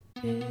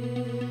We,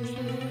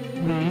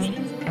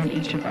 and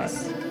each of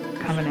us,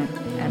 covenant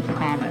and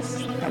promise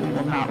that we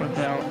will not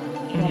reveal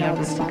any of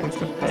the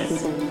secrets of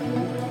this,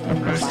 the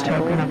first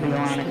token of the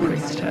Aaronic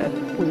priesthood,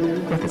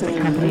 with its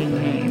accompanying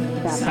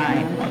name,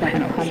 sign, or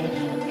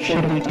penalty.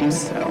 Should we do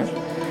so,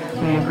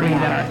 we agree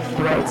that our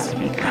throats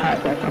be cut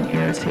from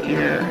ear to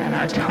ear and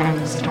our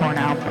tongues torn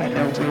out by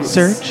their roots.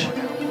 Search,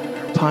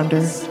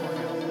 ponder,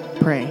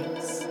 pray.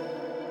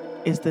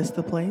 Is this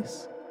the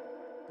place?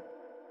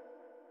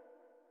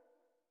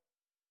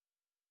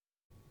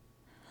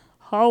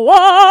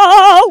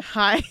 Hello!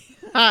 Hi.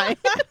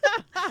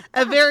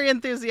 A very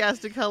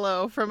enthusiastic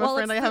hello from a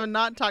friend I have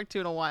not talked to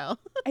in a while.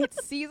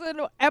 It's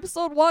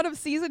episode 1 of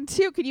season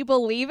 2. Can you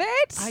believe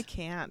it? I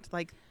can't.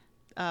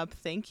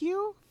 Thank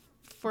you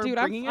for Dude,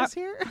 bringing us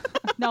here.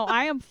 No,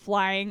 I am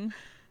flying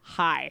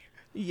high.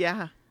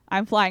 Yeah.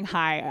 I'm flying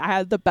high. I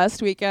had the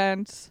best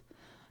weekend.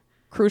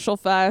 Crucial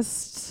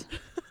Fest.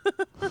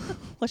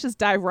 Let's just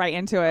dive right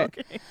into it.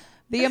 Okay.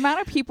 The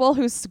amount of people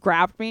who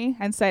grabbed me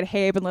and said,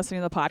 "Hey, I've been listening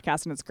to the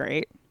podcast and it's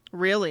great."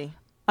 Really?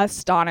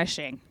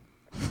 Astonishing.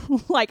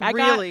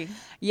 Really?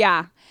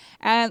 Yeah.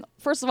 And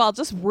first of all,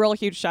 just real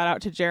huge shout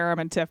out to Jerem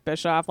and Tiff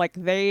Bischoff.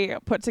 They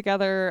put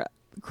together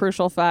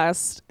Crucial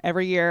Fest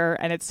every year,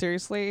 and it's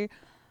seriously,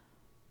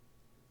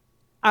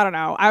 I don't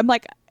know. I've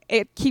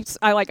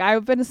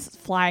been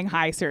flying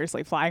high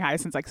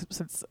since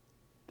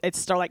it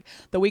started,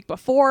 the week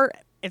before.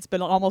 It's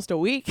been almost a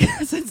week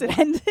since it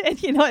ended,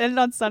 it ended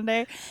on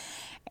Sunday.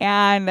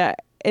 And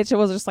it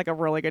was just a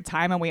really good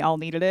time, and we all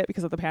needed it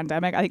because of the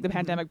pandemic. I think the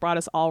pandemic brought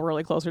us all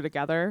really closer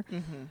together.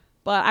 Mm-hmm.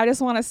 But I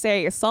just want to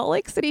say, Salt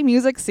Lake City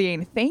music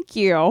scene, thank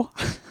you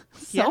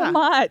so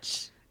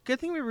much.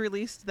 Good thing we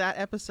released that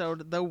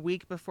episode the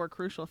week before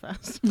Crucial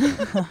Fest.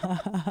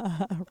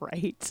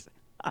 Right.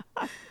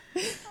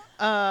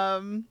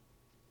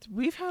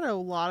 We've had a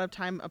lot of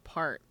time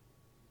apart.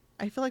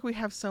 I feel like we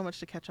have so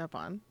much to catch up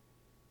on.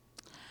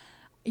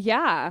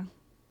 Yeah.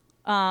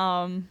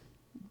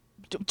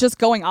 Just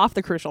going off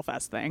the Crucial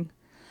Fest thing.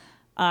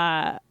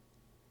 My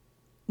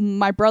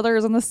brother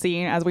is in the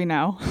scene, as we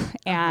know,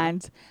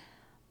 and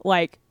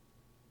a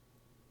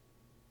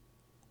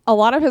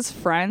lot of his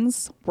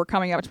friends were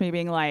coming up to me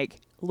being like,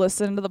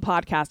 "Listen to the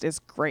podcast, is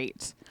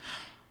great."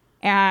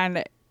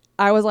 And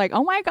I was like,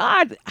 "Oh my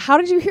God, how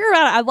did you hear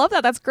about it? I love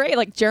that. That's great."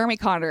 Jeremy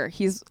Condor,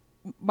 he's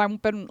been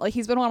one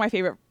of my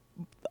favorite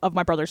of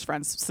my brother's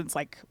friends since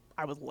I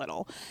was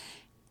little.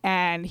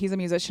 And he's a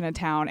musician in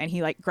town, and he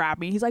grabbed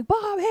me. He's like,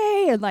 "Bob,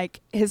 hey!" And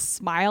his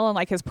smile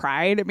and his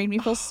pride, it made me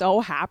feel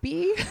so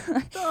happy.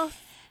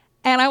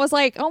 And I was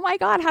like, "Oh my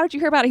God, how did you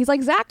hear about it?" He's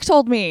like, "Zach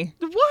told me."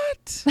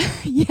 What?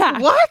 Yeah.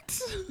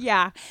 What?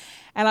 Yeah.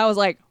 And I was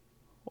like,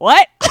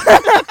 "What?"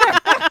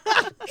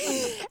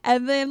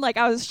 And then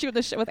I was shooting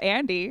the shit with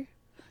Andy,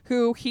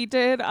 who he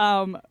did.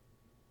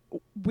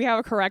 We have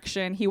a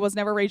correction. He was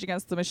never Rage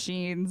Against the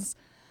Machine's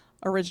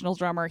original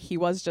drummer. He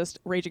was just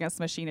Rage Against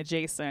the Machine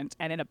adjacent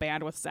and in a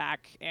band with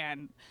Zach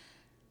and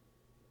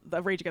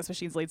the Rage Against the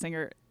Machine's lead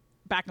singer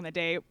back in the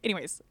day.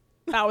 Anyways,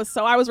 I was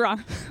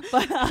wrong.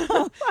 But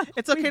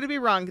it's okay to be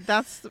wrong.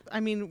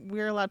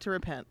 We're allowed to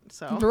repent.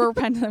 So we're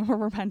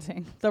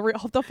repenting.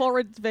 The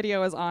full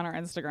video is on our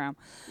Instagram.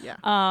 Yeah.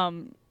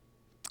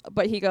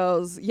 But he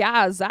goes,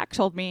 "Yeah, Zach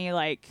told me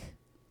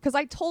because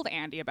I told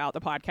Andy about the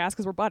podcast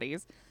because we're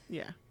buddies."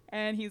 Yeah.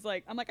 And he's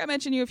like, I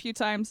mentioned you a few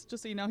times,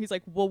 just so you know. He's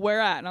like, "Well,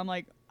 where at?" And I'm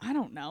like, "I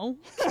don't know."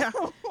 Yeah.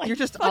 You're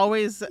just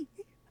always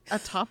a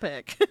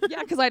topic.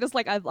 Yeah, because I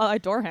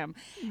adore him.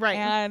 Right.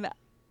 And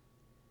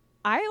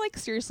I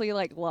seriously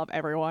love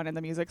everyone in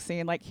the music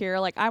scene. Here,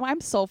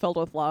 I'm so filled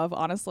with love,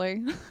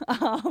 honestly.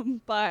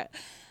 But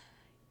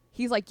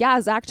he's like,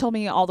 "Yeah, Zach told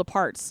me all the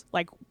parts,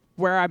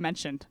 where I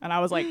mentioned." And I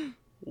was like,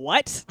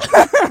 "What?"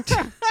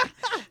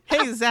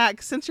 Hey,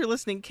 Zach, since you're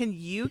listening, can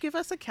you give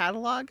us a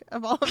catalog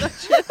of all of that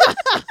shit?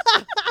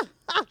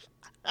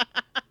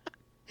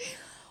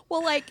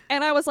 Well,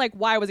 and I was like,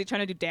 why was he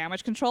trying to do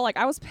damage control?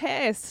 I was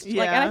pissed.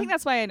 Yeah. And I think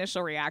that's my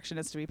initial reaction,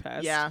 is to be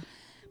pissed. Yeah.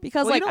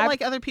 Because you don't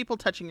like other people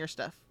touching your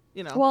stuff,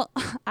 Well,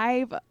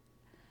 I've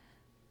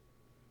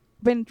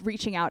been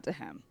reaching out to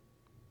him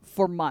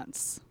for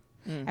months.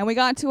 And we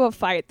got into a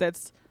fight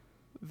that's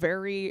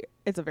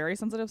it's a very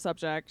sensitive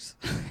subject.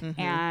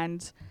 Mm-hmm.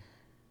 And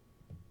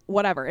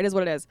whatever, it is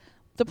what it is.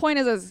 The point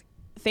is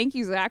thank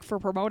you, Zach, for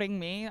promoting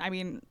me.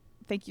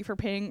 Thank you for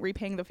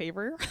repaying the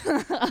favor.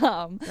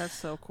 That's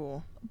so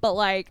cool. But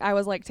I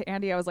was to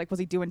Andy, I was was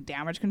he doing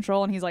damage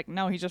control? And he's like,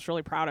 "No, he's just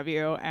really proud of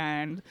you."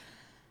 And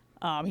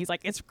he's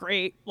like, "It's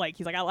great."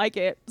 He's like, "I like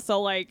it."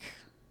 So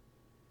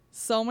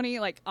so many,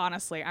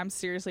 honestly, I'm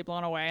seriously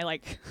blown away.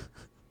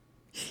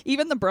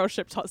 Even the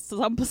broship,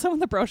 some of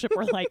the broship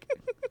were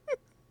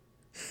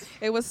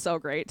it was so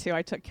great too.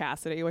 I took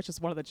Cassidy, which is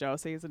one of the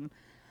Josies, and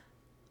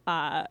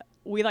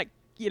we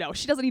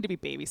she doesn't need to be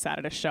babysat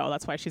at a show.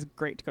 That's why she's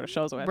great to go to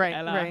shows with. Right,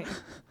 and, right.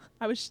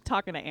 I was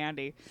talking to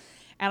Andy,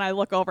 and I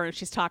look over, and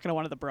she's talking to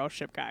one of the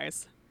broship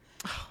guys.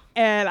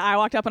 And I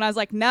walked up, and I was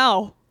like,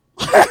 "No."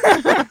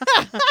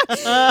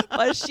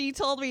 But she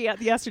told me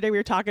yesterday, we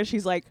were talking,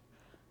 she's like,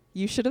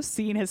 You should have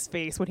seen his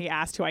face when he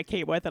asked who I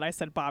came with, and I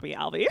said Bobby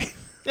Albee.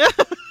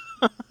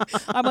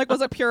 I'm like,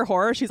 was it pure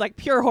horror? She's like,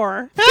 pure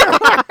horror. Pure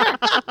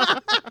horror.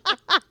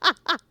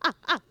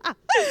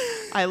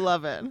 I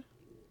love it. But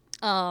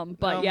Oh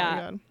my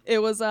yeah, God. it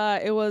was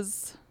awesome.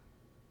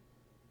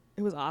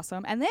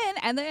 And then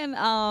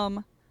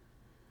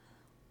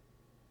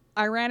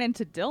I ran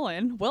into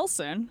Dylan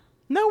Wilson,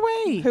 No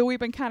way. who we've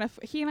been kind of,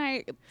 he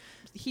was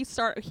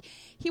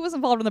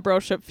involved in the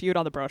broship feud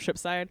on the broship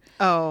side.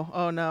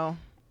 Oh no.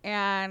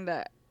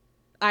 And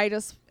I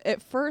just,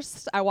 at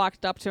first I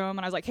walked up to him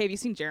and I was like, hey, have you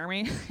seen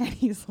Jeremy? And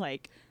he's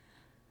like,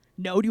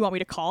 no, do you want me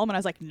to call him? And I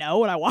was like,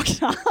 no. And I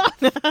walked off.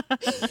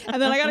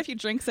 And then I got a few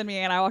drinks in me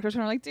and I walked up to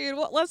him and I'm like, dude,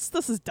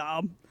 this is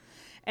dumb.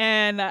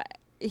 And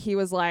he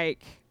was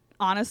like,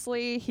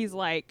 honestly, he's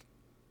like,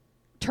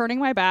 turning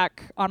my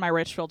back on my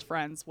Richfield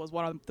friends was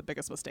one of the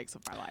biggest mistakes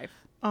of my life.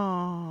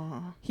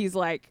 Oh. He's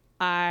like,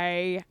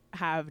 I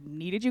have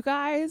needed you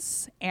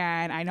guys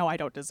and I know I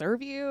don't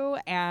deserve you.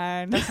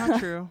 And That's not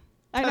true.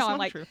 I know. That's I'm not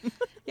like, true.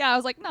 yeah, I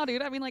was like, no,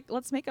 dude. I mean, like,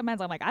 let's make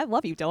amends. I'm like, I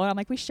love you, Dylan. I'm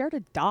like, we shared a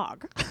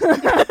dog.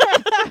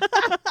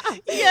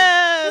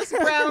 Yes,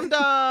 brown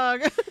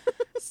dog.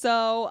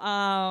 So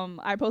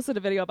I posted a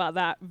video about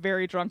that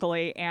very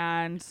drunkily,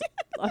 and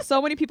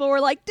so many people were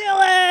like,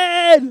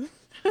 Dylan.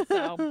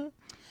 So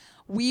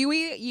we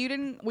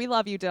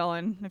love you,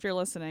 Dylan. If you're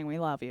listening, we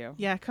love you.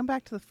 Yeah, come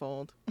back to the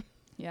fold.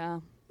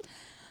 Yeah.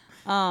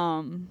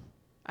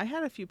 I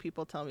had a few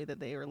people tell me that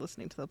they were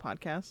listening to the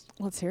podcast.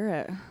 Let's hear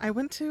it. I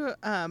went to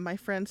my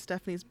friend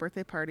Stephanie's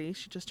birthday party.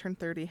 She just turned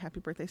 30. Happy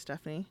birthday,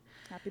 Stephanie.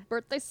 Happy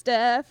birthday,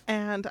 Steph.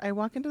 And I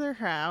walk into their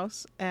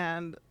house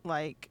and,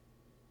 like,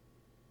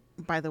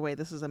 by the way,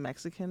 this is a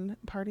Mexican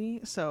party,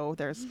 so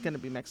there's going to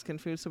be Mexican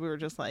food. So we were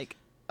just like,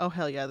 oh,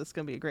 hell yeah, this is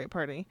going to be a great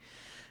party.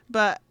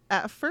 But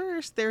at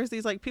first, there's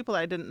these, like, people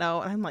that I didn't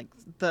know. And I'm, like,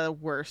 the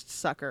worst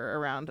sucker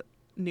around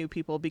new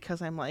people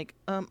because I'm like,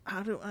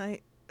 how do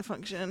I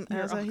function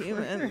You're as a awkward.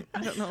 human?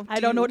 I don't know. I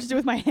don't know what to do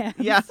with my hands.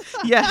 Yeah.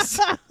 Yes.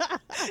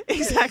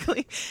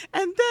 Exactly.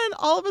 And then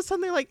all of a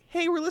sudden they're like,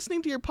 hey, we're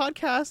listening to your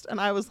podcast.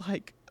 And I was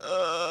like,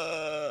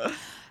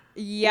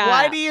 Yeah.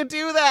 why do you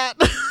do that?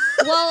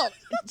 Well,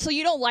 so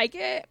you don't like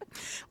it?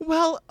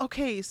 Well,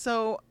 okay.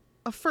 So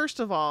first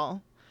of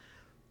all,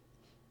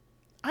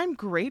 I'm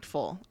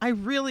grateful. I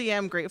really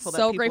am grateful that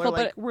So people grateful,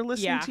 are like, but- we're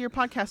listening yeah. to your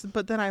podcast.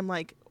 But then I'm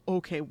like,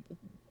 okay,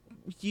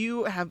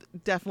 you have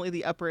definitely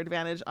the upper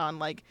advantage on,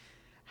 like,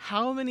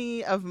 how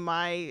many of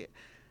my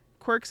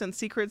quirks and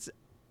secrets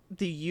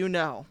do you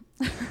know?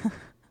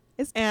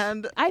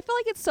 And I feel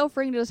like it's so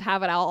freeing to just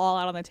have it all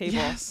out on the table.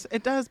 yes,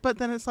 it does. But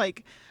then it's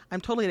like, I'm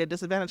totally at a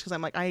disadvantage because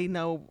I'm like, I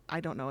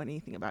don't know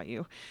anything about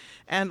you.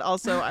 And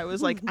also I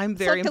was like, I'm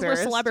very Because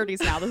embarrassed. we're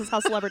celebrities now. This is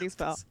how celebrities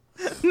feel.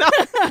 No,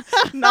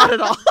 not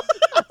at all.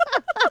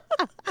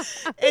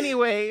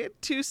 Anyway,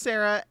 to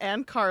Sarah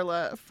and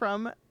Carla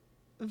from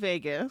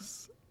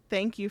Vegas,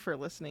 thank you for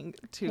listening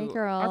to Hey, our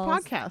girls.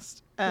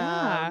 podcast.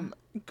 Yeah.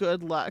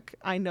 Good luck.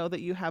 I know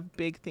that you have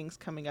big things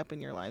coming up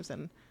in your lives,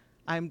 and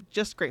I'm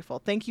just grateful.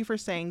 Thank you for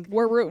saying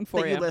We're rooting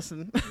for that you. you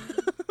listen.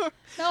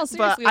 No, But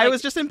seriously. I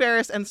was just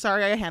embarrassed and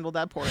sorry I handled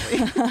that poorly.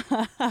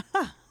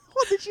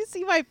 Well, did you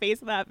see my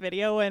face in that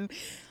video when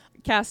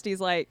Cassidy's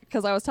like,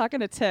 because I was talking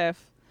to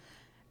Tiff,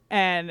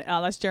 and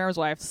that's Jerem's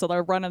wife, so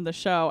they're running the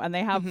show, and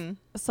they have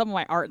some of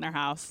my art in their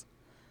house.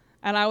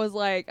 And I was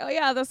like, oh,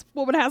 yeah, this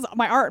woman has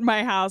my art in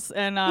my house.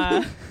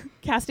 And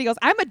Cassidy goes,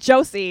 I'm a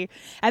Josie,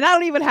 and I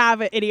don't even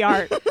have any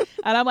art.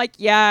 And I'm like,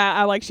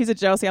 yeah. I'm like, she's a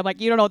Josie. I'm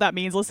like, you don't know what that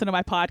means. Listen to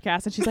my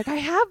podcast. And she's like, I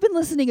have been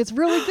listening. It's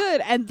really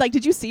good. And, like,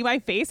 did you see my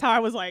face? How I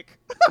was like,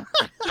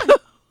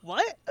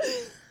 what?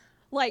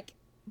 Like,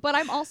 but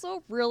I'm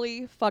also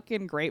really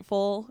fucking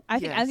grateful. I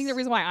think Yes. the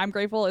reason why I'm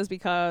grateful is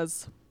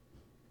because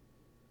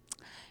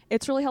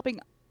it's really helping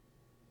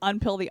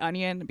unpeel the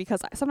onion,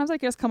 because sometimes I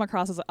just come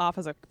across as a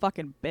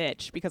fucking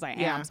bitch, because I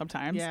am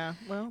sometimes. Yeah,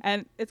 well.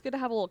 And it's good to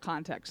have a little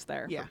context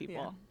there Yeah, for people.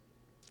 yeah.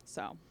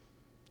 So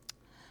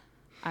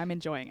I'm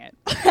enjoying it.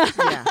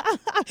 Yeah.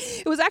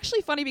 It was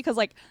actually funny because,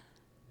 like,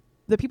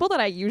 the people that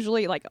I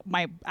usually, like,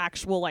 my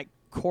actual, like,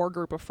 core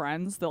group of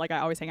friends that, like, I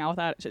always hang out with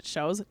at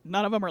shows,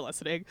 none of them are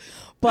listening.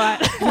 But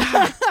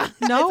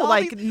No, all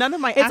like, these- none of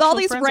my it's all actual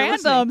these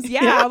friends are randoms.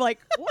 listening. Yeah, I'm like,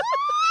 what?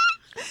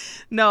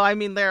 No, I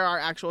mean, there are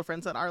actual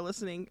friends that are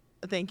listening.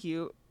 Thank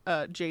you,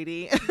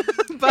 JD.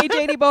 Hey,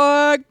 JD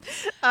Bug.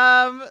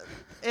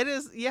 It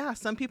is, yeah,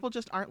 some people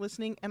just aren't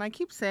listening. And I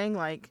keep saying,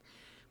 like,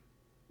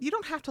 you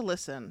don't have to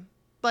listen.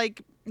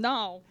 Like,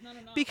 No.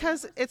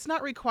 because it's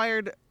not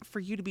required for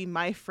you to be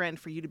my friend,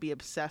 for you to be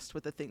obsessed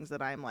with the things that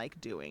I'm,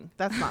 like, doing.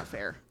 That's not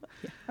fair.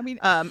 I mean,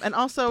 And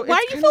also, why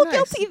it's do you kinda feel nice.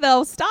 guilty,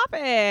 though? Stop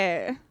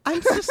it.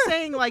 I'm just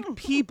saying, like,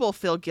 people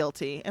feel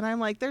guilty. And I'm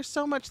like, there's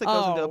so much that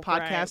goes into a Oh,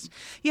 podcast. right.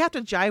 You have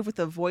to jive with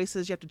the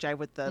voices. You have to jive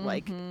with the,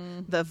 like,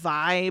 the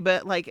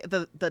vibe. Like,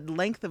 the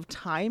length of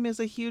time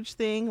is a huge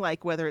thing.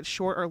 Like, whether it's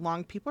short or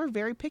long, people are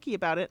very picky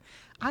about it.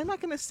 I'm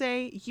not going to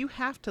say you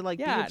have to, like,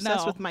 Yeah, be obsessed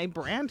no. with my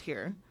brand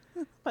here.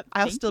 But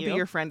I'll thank still be you.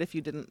 your friend if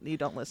you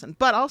don't listen.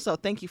 But also,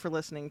 thank you for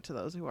listening to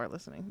those who are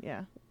listening.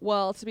 Yeah.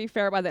 Well, to be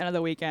fair, by the end of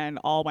the weekend,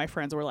 all my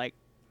friends were like,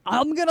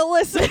 I'm going to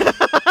listen.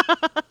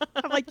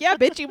 I'm like, yeah,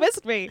 bitch, you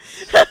missed me.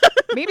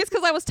 Maybe it's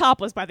because I was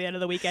topless by the end of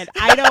the weekend.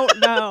 I don't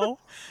know.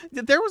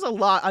 There was a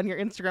lot on your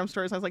Instagram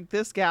stories. I was like,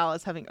 this gal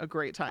is having a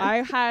great time. I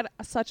had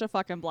such a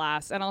fucking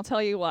blast. And I'll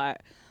tell you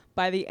what,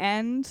 by the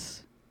end,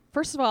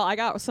 first of all, I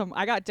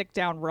got dicked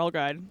down real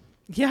good.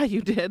 Yeah,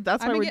 you did.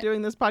 That's I why mean, we're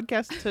doing this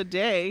podcast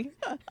today.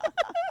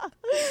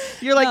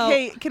 You're like, No.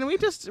 hey, can we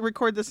just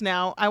record this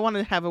now? I want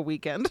to have a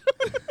weekend.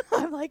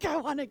 I'm like, I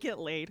want to get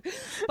laid.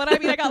 But I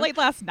mean, I got laid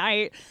last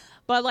night.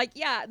 But like,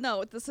 yeah,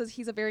 no,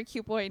 he's a very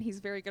cute boy and he's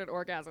very good at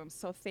orgasms.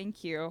 So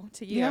thank you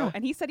to you. Yeah.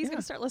 And he said he's going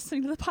to start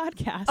listening to the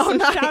podcast. Oh, So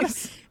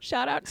nice.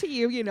 shout out to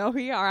you. You know who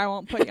you are. I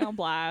won't put you on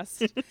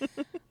blast.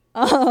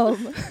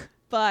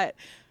 But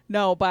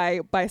no,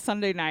 by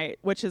Sunday night,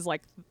 which is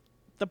like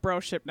the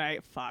broship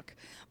night, fuck.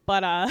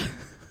 But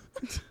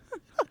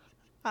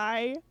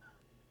I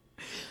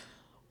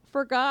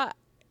forgot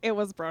it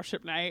was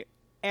broship night,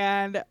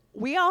 and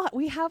we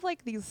have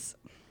like these.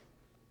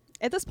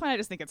 At this point, I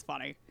just think it's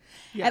funny,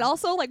 Yeah. and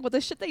also like with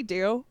the shit they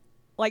do,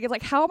 like it's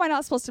like, how am I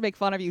not supposed to make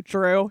fun of you,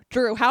 Drew?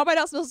 Drew, how am I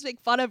not supposed to make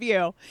fun of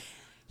you?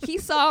 He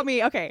saw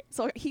me. Okay,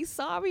 so he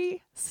saw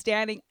me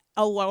standing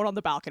alone on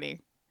the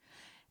balcony,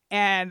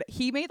 and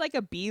he made like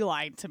a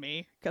beeline to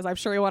me because I'm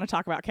sure we want to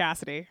talk about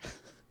Cassidy.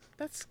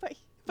 That's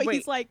But Wait.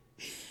 he's like,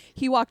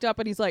 he walked up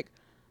and he's like,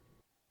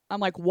 I'm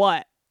like,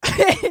 what?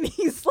 And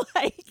he's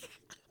like,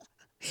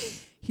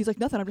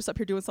 nothing. I'm just up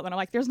here doing something. I'm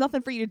like, there's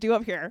nothing for you to do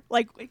up here.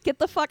 Like, get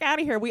the fuck out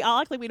of here. We all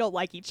act like we don't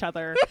like each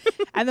other.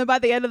 And then by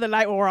the end of the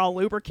night, when we're all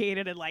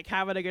lubricated and like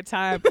having a good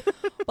time.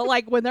 But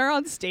like when they're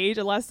on stage,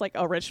 unless like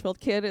a Richfield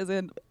kid is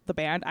in the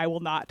band, I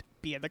will not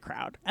be in the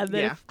crowd. And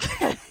then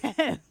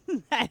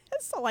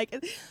so like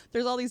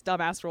there's all these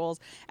dumbass rules.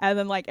 And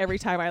then like every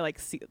time I like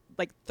see,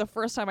 like the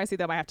first time I see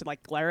them, I have to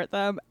like glare at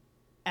them.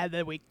 And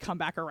then we come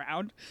back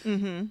around.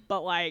 Mm-hmm.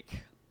 But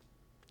like,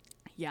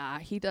 yeah,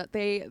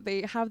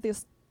 they have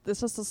this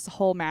just this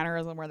whole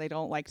mannerism where they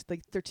don't like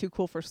they're too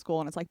cool for school,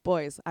 and it's like,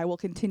 boys, I will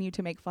continue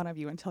to make fun of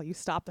you until you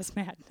stop this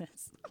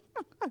madness.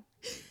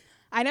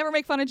 I never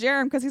make fun of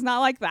Jerem because he's not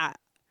like that.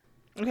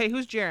 Okay,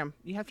 who's Jerem?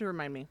 You have to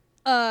remind me.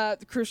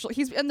 Crucial.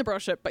 He's in the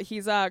broship, but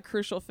he's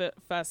Crucial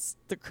Fest,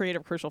 the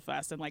creative Crucial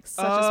Fest, and like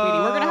such a sweetie.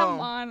 We're gonna have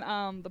him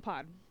on the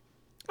pod.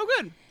 Oh,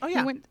 good. Oh,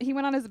 yeah. He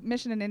went on his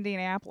mission in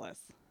Indianapolis.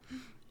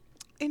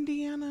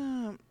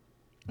 Indiana.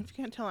 If you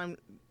can't tell, I'm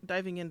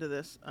diving into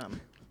this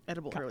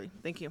edible early.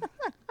 Thank you.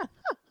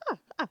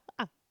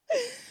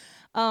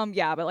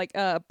 Yeah, but like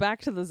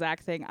back to the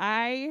Zach thing.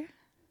 I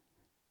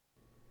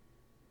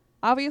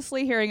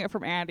obviously hearing it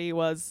from Andy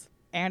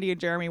and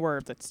Jeremy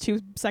were the two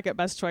second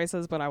best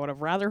choices, but I would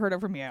have rather heard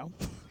it from you.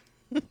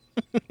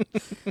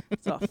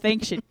 So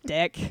thanks, you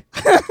dick. Hey,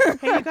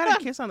 you got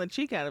a kiss on the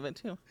cheek out of it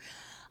too.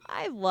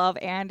 I love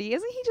Andy.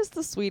 Isn't he just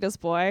the sweetest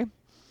boy?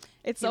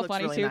 It's He so looks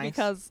funny really too nice.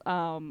 because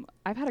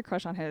I've had a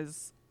crush on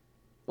his.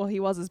 Well, he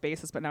was his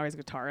bassist, but now he's a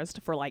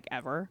guitarist for like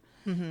ever.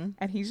 Mm-hmm.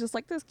 And he's just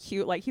like this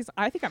cute, like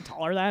I think I'm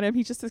taller than him.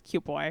 He's just this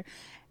cute boy.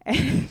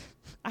 And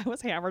I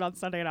was hammered on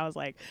Sunday and I was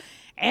like,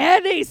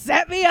 Andy,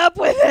 set me up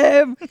with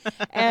him.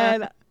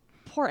 And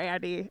poor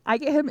Andy, I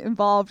get him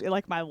involved in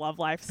like my love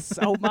life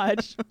so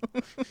much.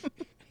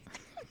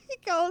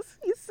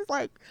 He's just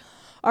like,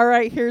 all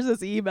right, here's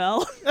his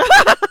email.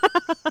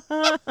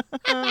 I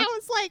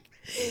was like,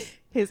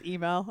 his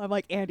email. I'm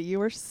like, Andy, you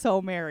were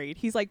so married.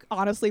 He's like,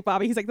 honestly,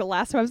 Bobby, he's like, the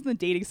last time I was in the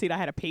dating scene, I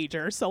had a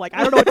pager. So like,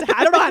 I don't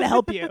know how to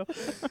help you.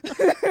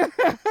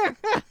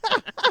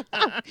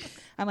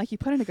 I'm like, you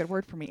put in a good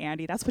word for me,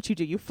 Andy. That's what you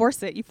do. You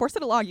force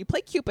it along. You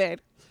play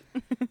Cupid.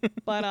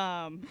 But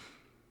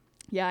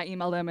yeah, I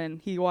emailed him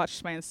and he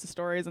watched my Insta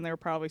stories and they were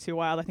probably too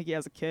wild. I think he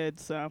has a kid,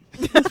 so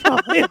he's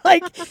probably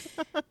like,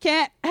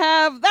 can't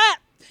have that.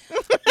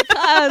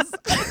 Because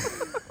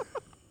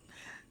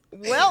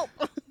Well,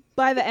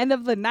 by the end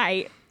of the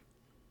night,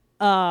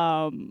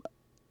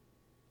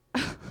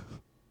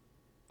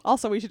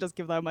 also we should just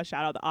give them a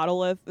shout out. The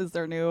Autolith is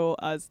their new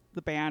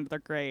the band. They're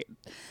great.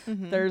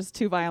 mm-hmm. There's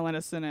 2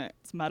 violinists in it.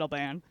 It's a metal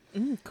band.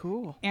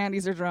 Cool.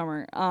 Andy's their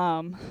drummer.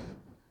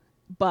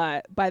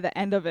 But by the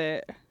end of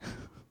it,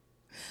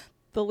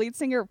 the lead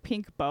singer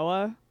Pink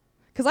Boa,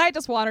 because I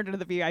just wandered into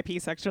the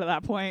VIP section at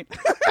that point.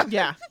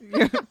 Yeah.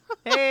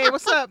 Hey,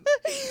 what's up?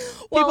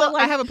 Well, People,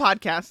 like- I have a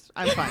podcast.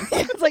 I'm fine.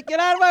 It's like, get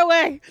out of my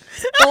way.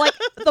 But like,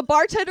 the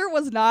bartender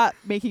was not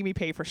making me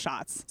pay for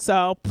shots.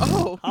 So,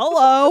 Oh.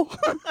 hello.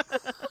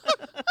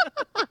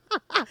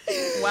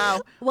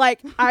 Wow.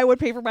 Like, I would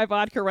pay for my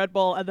vodka Red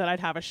Bull and then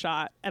I'd have a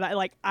shot. And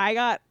I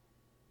got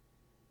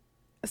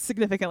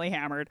significantly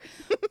hammered.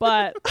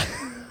 But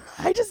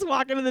I just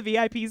walk into the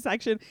VIP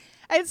section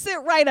and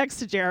sit right next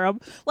to Jerem.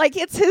 Like,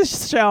 it's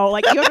his show.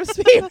 Like, you have to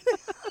speak.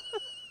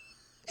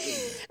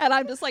 And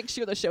I'm just like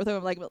shooting the shit with him.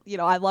 I'm like, you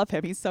know, I love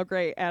him. He's so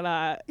great.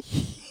 And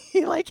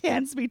he like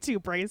hands me 2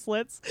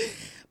 bracelets.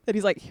 And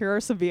he's like, here are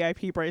some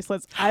VIP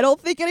bracelets. I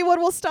don't think anyone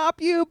will stop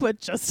you,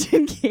 but just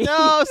in case.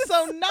 Oh,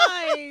 so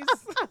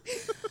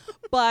nice.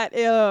 But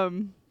at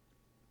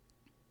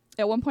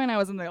one point I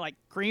was in the like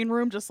green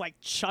room just like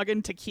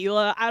chugging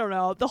tequila. I don't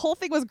know. The whole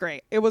thing was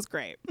great. It was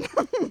great.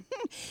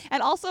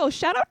 And also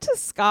shout out to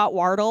Scott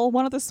Wardle,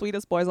 one of the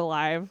sweetest boys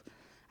alive.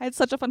 I had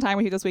such a fun time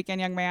with you this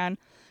weekend, young man.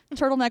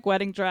 Turtleneck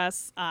wedding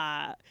dress.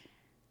 And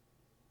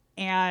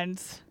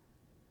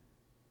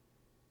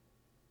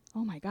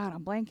oh my God,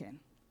 I'm blanking.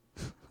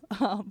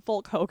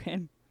 Volk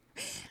Hogan.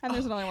 And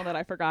there's another one that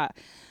I forgot.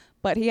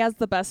 But he has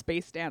the best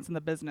bass dance in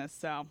the business,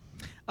 so.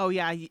 Oh,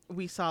 yeah.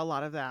 We saw a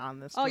lot of that on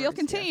this. Oh, you'll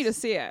continue to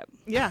see it.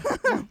 Yeah.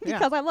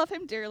 Because I love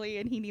him dearly,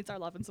 and he needs our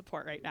love and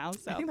support right now.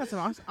 So I think that's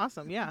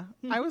awesome. Yeah.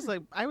 I was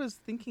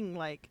thinking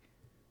like,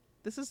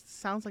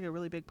 sounds like a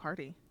really big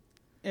party.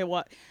 it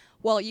was.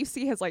 Well, you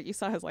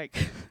saw his like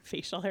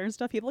facial hair and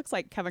stuff. He looks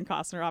like Kevin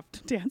Costner off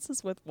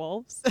Dances with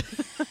Wolves.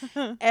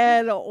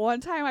 And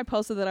one time I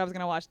posted that I was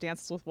gonna watch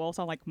Dances with Wolves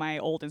on like my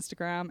old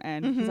Instagram,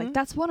 and he's like,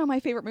 "That's one of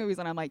my favorite movies,"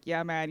 and I'm like,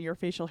 "Yeah, man, your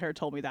facial hair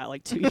told me that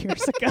like 2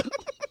 years ago."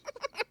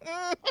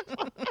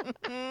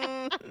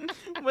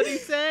 What did he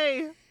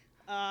say?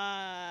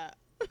 That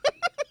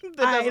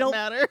doesn't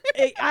matter.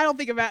 I don't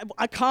think about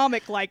a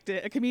comic liked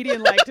it. A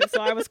comedian liked it,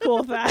 so I was cool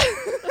with that.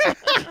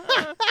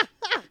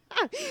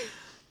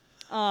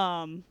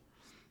 How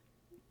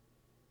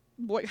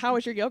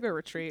was your yoga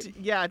retreat?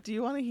 Do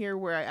you want to hear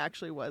where I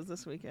actually was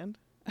this weekend?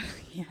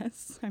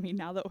 Yes. I mean,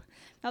 now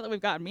that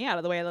we've gotten me out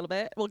of the way a little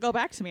bit, we'll go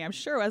back to me, I'm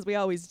sure, as we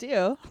always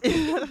do.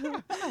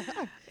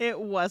 It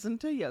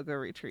wasn't a yoga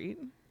retreat.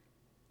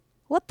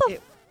 What the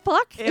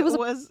fuck? It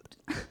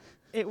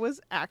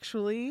was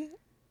actually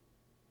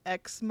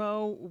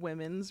Exmo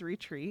Women's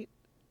Retreat.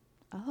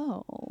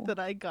 Oh. That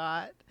I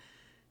got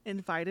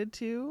invited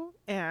to,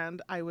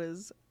 and I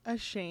was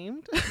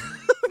ashamed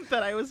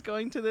that I was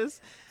going to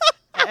this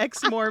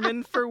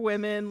ex-Mormon for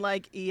women,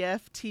 like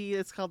EFT.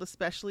 It's called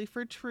Especially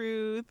for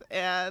Truth,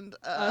 and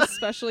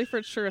Especially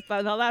for Truth.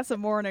 Now that's a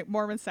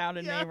Mormon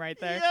sounding name right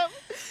there. Yep.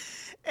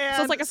 And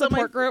so it's like a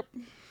support group.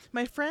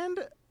 My friend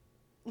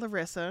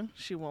Larissa,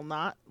 she will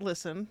not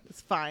listen.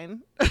 It's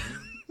fine.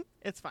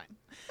 It's fine.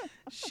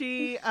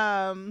 She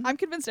I'm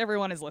convinced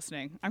everyone is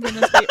listening. I'm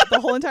convinced the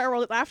whole entire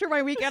world. After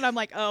my weekend, I'm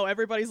like, oh,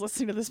 everybody's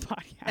listening to this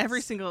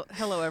podcast.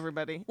 Hello,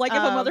 everybody. Like if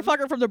a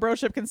motherfucker from the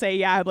broship can say,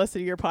 yeah, I'm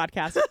listening to your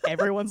podcast,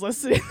 everyone's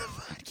listening to the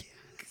podcast.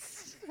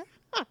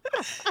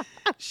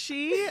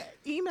 She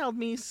emailed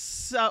me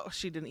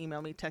she didn't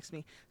email me, text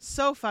me,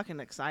 so fucking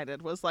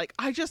excited. Was like,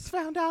 I just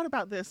found out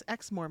about this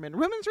ex-Mormon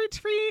women's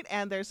retreat,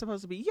 and there's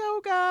supposed to be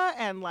yoga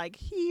and like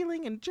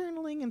healing and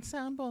journaling and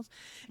sound bowls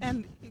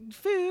and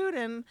food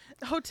and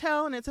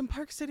hotel, and it's in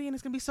Park City, and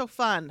it's gonna be so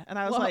fun. And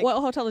I was like, what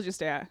hotel did you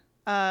stay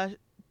at?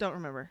 Don't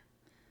remember.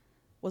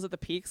 Was it the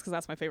Peaks? Because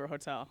that's my favorite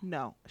hotel.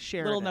 No,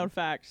 Sheridan. Little known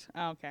fact.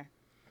 Oh, okay.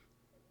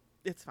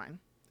 It's fine.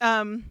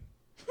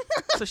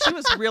 So she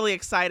was really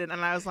excited,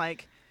 and I was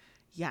like,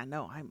 yeah,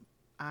 no,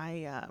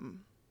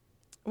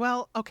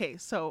 well, okay,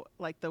 so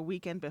like the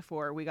weekend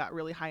before, we got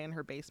really high in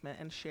her basement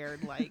and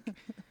shared like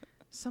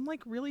some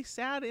like really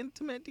sad,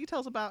 intimate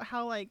details about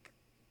how like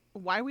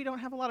why we don't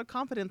have a lot of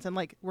confidence, and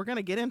like we're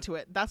gonna get into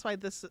it. That's why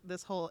this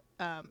whole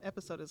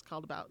episode is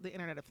called about the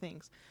Internet of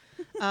Things.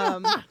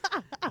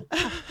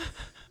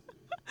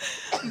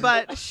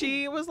 But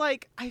she was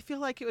like, I feel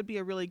like it would be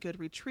a really good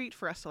retreat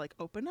for us to like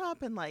open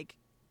up and like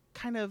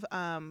kind of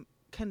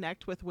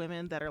connect with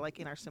women that are like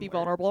in our similar, be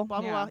vulnerable,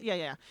 blah blah blah.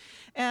 Yeah.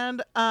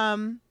 And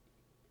I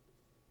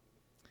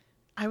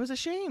was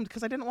ashamed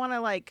because I didn't want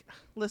to like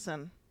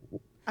listen.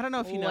 I don't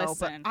know if you know,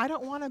 but I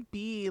don't want to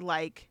be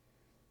like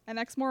an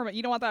ex-Mormon.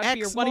 You don't want that to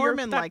be one of your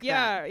like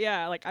yeah, that.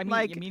 Yeah. Like I mean,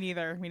 like, me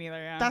neither.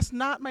 Yeah. That's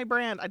not my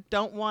brand. I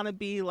don't want to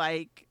be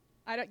like.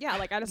 I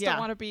just don't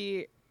want to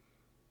be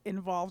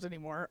involved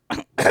anymore.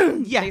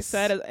 Yes. They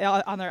said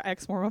on their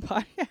ex-Mormon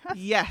podcast.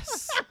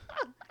 Yes.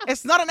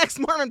 It's not an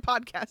ex-Mormon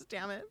podcast,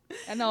 damn it.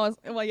 I know. I mean,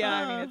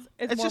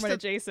 it's Mormon just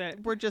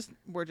adjacent. We're just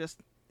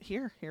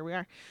here we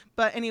are.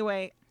 But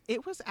anyway,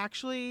 it was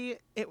actually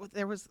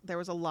there was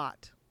a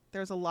lot.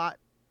 There was a lot.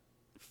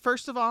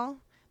 First of all,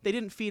 they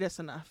didn't feed us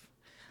enough.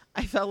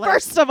 I felt like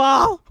First of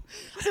all,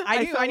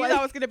 I knew like,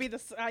 that was gonna be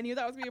I knew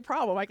that was gonna be a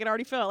problem. I could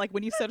already feel it. Like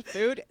when you said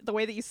food, the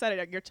way that you said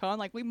it, your tone,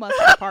 like we must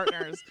be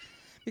partners.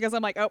 Because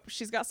I'm like, oh,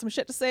 she's got some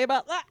shit to say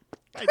about that.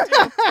 I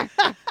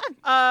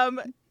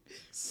do.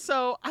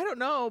 So I don't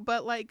know,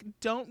 but like,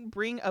 don't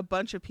bring a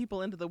bunch of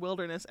people into the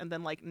wilderness and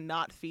then like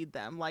not feed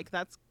them. Like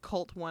that's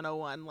cult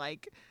 101.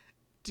 Like,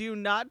 do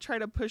not try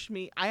to push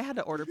me. I had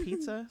to order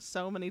pizza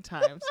so many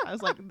times. I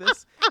was like,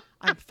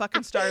 I'm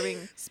fucking starving.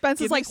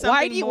 Spencer's like,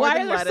 why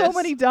are there so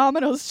many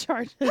Domino's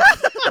charges?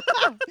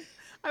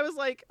 I was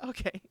like,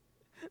 okay.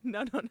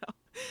 No.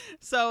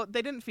 So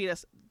they didn't feed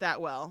us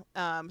that well.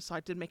 So I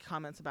did make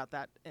comments about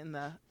that in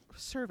the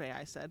survey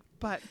I said,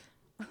 but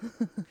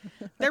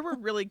there were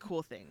really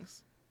cool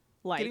things.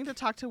 Like getting to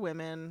talk to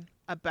women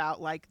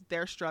about like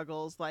their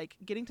struggles, like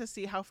getting to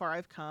see how far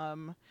I've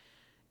come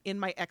in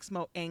my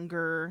Exmo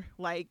anger.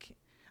 Like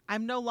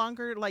I'm no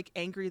longer like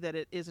angry that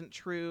it isn't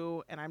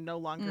true, and I'm no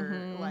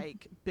longer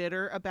like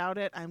bitter about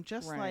it. I'm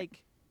just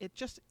like it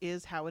just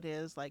is how it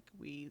is. Like,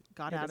 we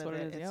got It out is of what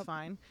it. it is, It's yep.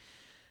 fine.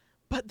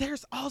 But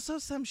there's also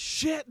some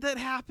shit that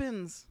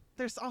happens.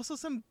 There's also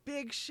some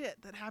big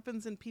shit that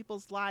happens in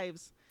people's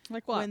lives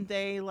Like what? when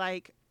they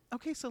like,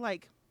 okay, so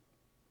like,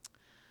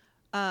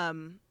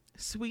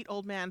 sweet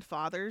old man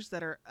fathers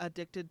that are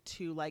addicted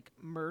to like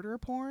murder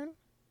porn,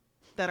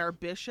 that are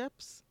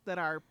bishops, that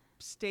are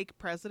stake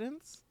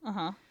presidents,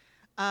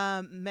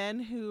 men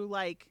who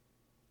like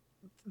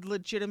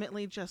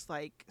legitimately just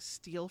like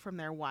steal from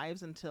their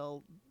wives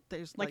until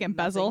there's Like like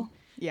embezzle? nothing.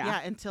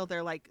 Yeah. Until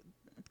they're like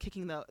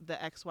kicking the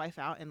ex-wife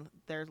out and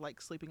they're like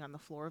sleeping on the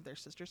floor of their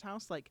sister's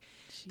house. Like,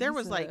 there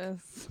was like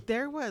Jesus.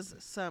 there was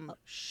some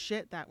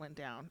shit that went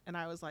down, and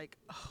I was like,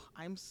 oh,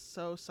 I'm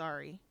so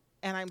sorry,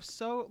 and I'm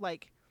so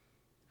like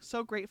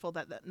so grateful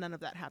that none of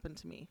that happened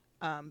to me.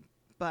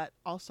 But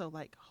also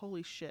like,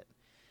 holy shit,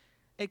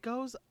 it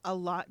goes a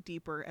lot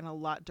deeper and a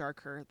lot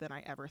darker than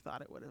I ever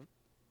thought it would have.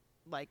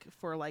 Like,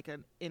 for like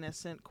an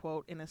innocent,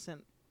 quote,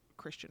 innocent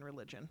Christian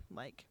religion.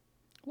 Like,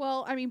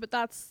 Well, I mean, but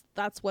that's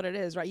what it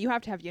is, right? You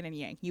have to have yin and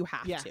yang. You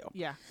have yeah, to.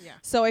 yeah.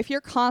 So if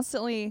you're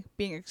constantly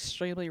being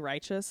extremely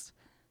righteous,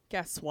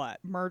 guess what?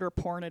 Murder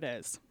porn it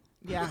is.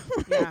 Yeah.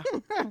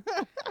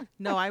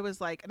 No, I was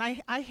like, and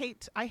I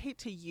hate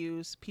to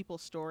use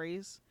people's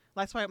stories.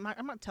 That's why I'm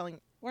not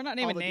telling. We're not all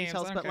naming the names,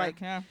 details, I don't but care. like,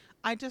 yeah.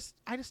 I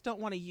just don't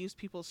want to use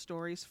people's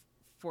stories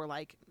for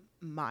like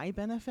my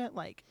benefit.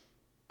 Like,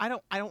 I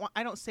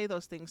don't say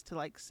those things to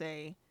like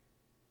say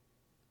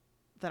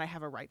that I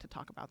have a right to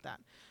talk about that.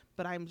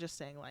 But I'm just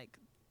saying, like,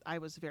 I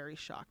was very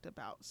shocked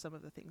about some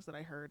of the things that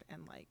I heard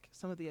and like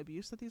some of the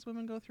abuse that these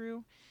women go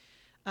through.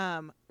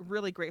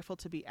 Really grateful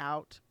to be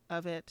out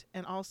of it.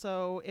 And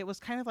also, it was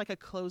kind of like a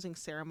closing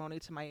ceremony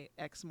to my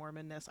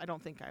ex-Mormonness. I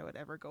don't think I would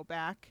ever go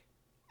back,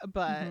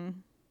 but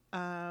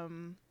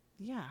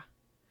yeah,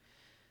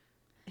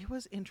 it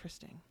was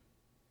interesting.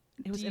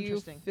 It was Do you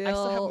interesting. I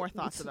still have feel- more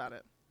thoughts about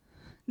it.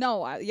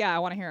 No, I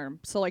want to hear him.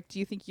 So, like, do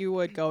you think you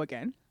would go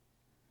again?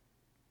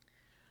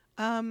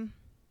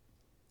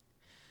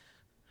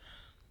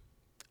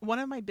 One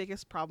of my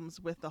biggest problems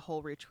with the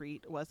whole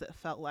retreat was it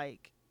felt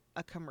like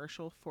a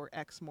commercial for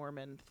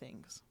ex-Mormon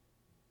things.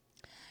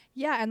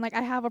 Yeah, and like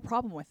I have a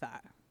problem with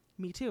that.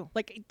 Me too.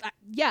 Like,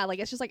 yeah, like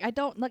it's just like I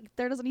don't like.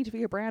 There doesn't need to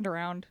be a brand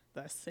around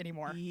this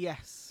anymore.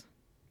 Yes.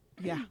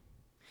 Yeah.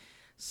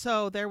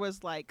 So there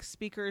was like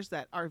speakers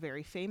that are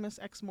very famous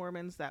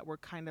ex-Mormons that were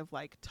kind of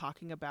like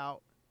talking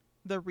about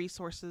the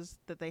resources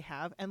that they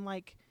have, and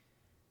like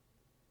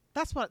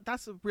this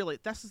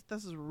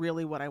is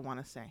really what I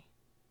want to say.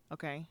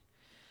 Okay?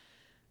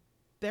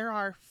 There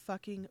are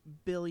fucking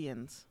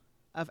billions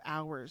of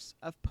hours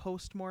of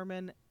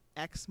post-Mormon,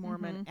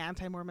 ex-Mormon,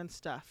 anti-Mormon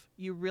stuff.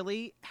 You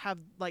really have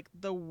like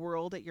the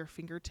world at your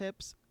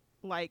fingertips.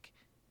 Like,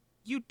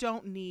 you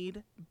don't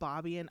need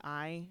Bobby and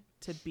I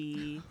to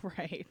be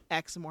Right.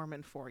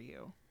 ex-Mormon for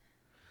you.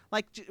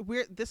 Like,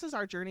 this is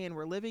our journey and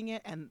we're living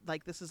it, and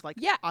like this is like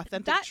Yeah,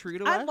 authentic, true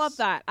to us. I love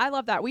that. I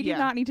love that. We do Yeah.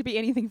 not need to be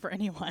anything for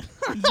anyone.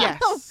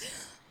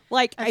 Yes.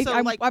 Like, And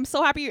so, I'm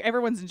so happy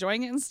everyone's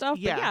enjoying it and stuff.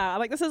 Yeah. But yeah,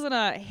 like this isn't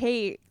a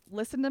hey,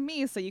 listen to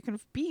me so you can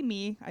be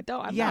me.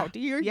 Yeah. No, do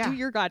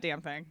your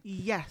goddamn thing.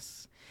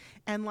 Yes.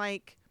 And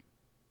like,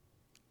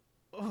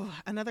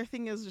 another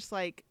thing is just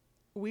like,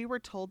 we were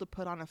told to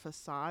put on a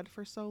facade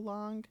for so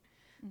long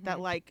that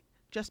like,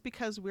 just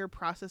because we're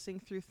processing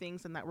through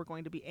things and that we're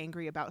going to be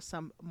angry about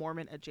some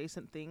Mormon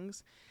adjacent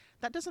things,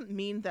 that doesn't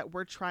mean that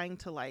we're trying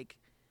to like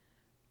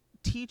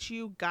teach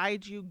you,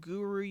 guide you,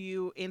 guru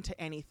you into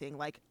anything.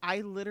 Like,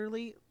 I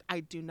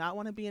do not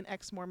want to be an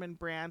ex-Mormon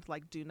brand.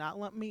 Like, do not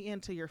lump me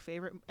into your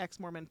favorite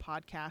ex-Mormon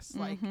podcasts.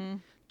 Like,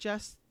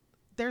 just,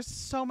 there's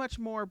so much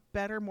more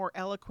better, more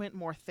eloquent,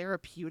 more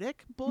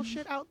therapeutic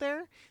bullshit out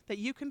there that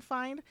you can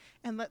find,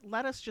 and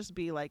let us just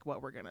be like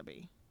what we're gonna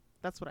be.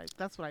 That's what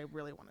I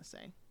really want to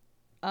say.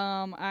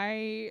 I'm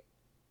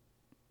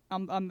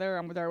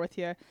there with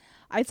you.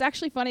 It's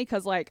actually funny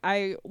because like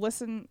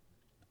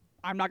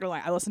I'm not gonna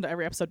lie, I listen to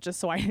every episode just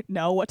so I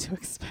know what to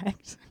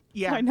expect.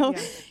 Yeah, So I know,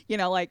 yeah. you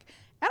know, like,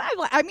 and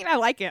I mean I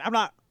like it.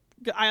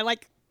 I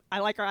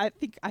like her. I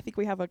think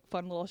we have a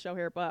fun little show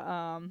here, but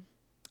I'm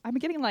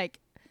getting like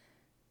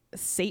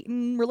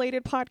Satan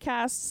related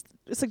podcasts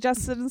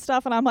suggested and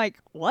stuff, and I'm like,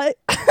 what?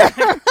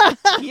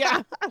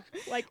 Yeah.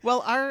 Like,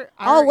 Well, our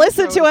I'll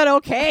listen intro- to it.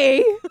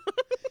 Okay.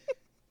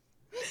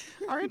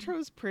 Our intro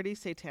is pretty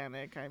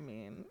satanic. I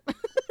mean,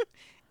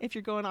 if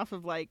you're going off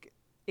of like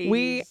 80s,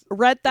 We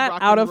read that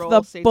rock out and of roll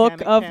the Book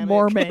satanic of panic.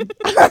 Mormon.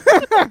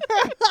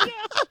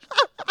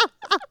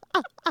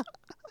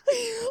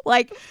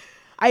 Like,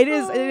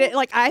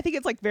 like I think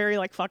it's like very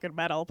like fucking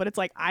metal, but it's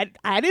like I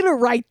didn't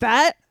write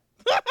that.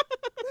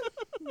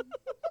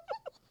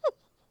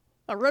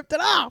 I ripped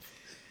it off.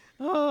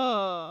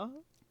 Oh.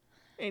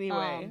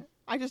 Anyway,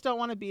 I just don't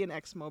want to be an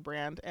Exmo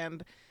brand,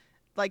 and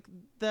like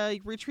the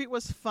retreat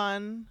was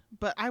fun,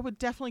 but I would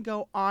definitely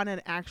go on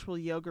an actual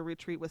yoga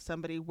retreat with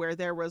somebody where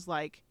there was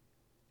like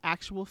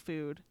actual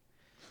food,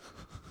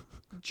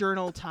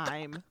 journal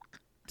time,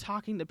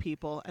 talking to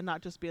people, and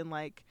not just being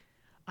like,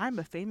 I'm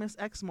a famous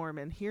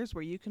ex-Mormon. Here's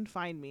where you can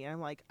find me. And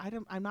I'm like,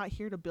 I'm not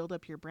here to build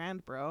up your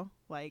brand, bro.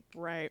 Like,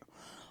 Right.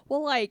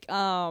 Well, like,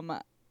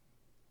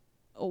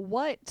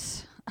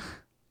 what?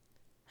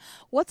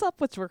 What's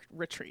up with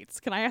retreats?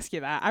 Can I ask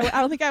you that?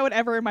 I don't think I would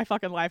ever in my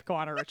fucking life go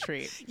on a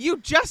retreat. you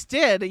just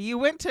did. You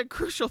went to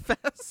Crucial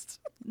Fest.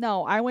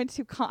 No, I went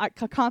to a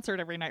concert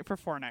every night for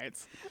 4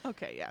 nights.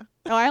 Okay, yeah.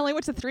 Oh, I only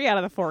went to 3 out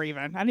of the 4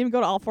 even. I didn't even go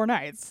to all 4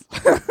 nights.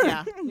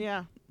 Yeah,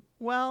 yeah.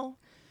 Well,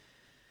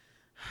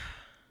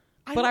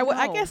 But I don't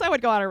know. guess I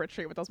would go on a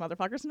retreat with those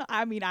motherfuckers. No,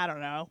 I mean, I don't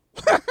know.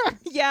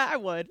 Yeah, I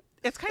would.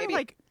 It's kind of Maybe.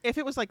 like if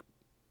it was like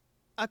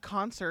a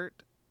concert.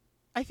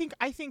 I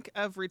think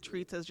of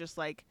retreats as just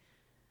like,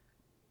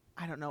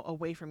 I don't know,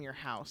 away from your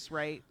house,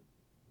 right?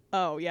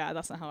 Oh, yeah,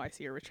 that's not how I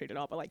see a retreat at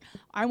all. But, like,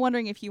 I'm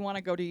wondering if you want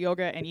to go to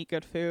yoga and eat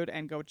good food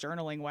and go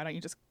journaling, why don't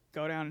you just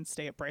go down and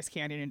stay at Bryce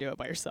Canyon and do it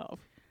by yourself?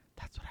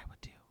 That's what I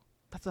would do.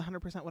 That's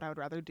 100% what I would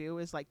rather do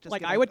is like just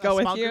Like, get I a- would a go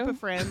with small you. group of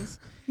friends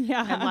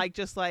Yeah. and like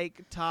just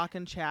like talk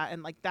and chat,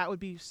 and like that would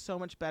be so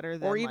much better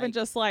than or even like,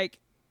 just, like,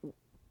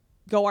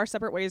 go our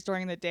separate ways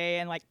during the day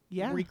and, like,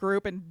 Yeah.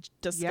 regroup and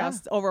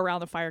discuss over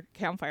around the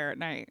campfire at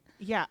night.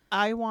 yeah,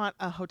 I want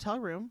a hotel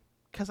room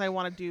because I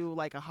want to do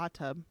like a hot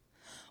tub.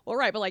 Well,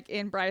 right, but, like,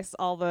 in Bryce,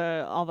 all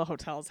the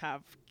hotels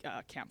have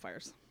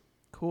campfires.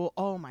 Cool.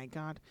 Oh my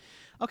god.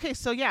 Okay,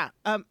 so yeah,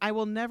 I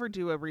will never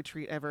do a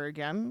retreat ever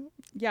again.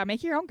 Yeah,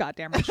 make your own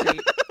goddamn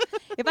retreat.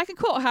 If I can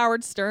quote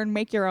Howard Stern,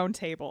 make your own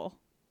table.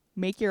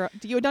 Make your.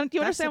 Do you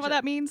understand such what a-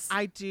 that means?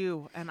 I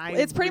do, and I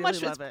It's pretty really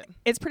much love it.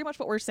 It's pretty much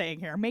what we're saying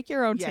here. Make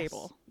your own Yes,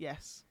 table.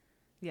 Yes.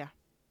 Yeah.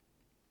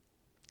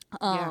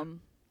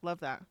 Um, Love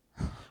that.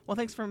 Well,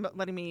 thanks for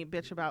letting me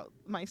bitch about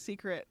my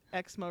secret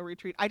Exmo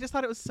retreat. I just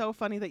thought it was so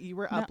funny that you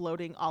were No.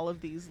 uploading all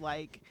of these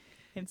like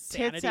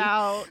insanity. tits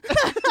out,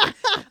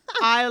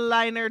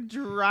 eyeliner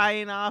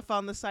drying off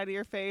on the side of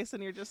your face,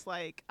 and you're just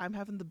like, I'm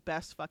having the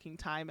best fucking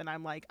time, and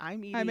I'm like,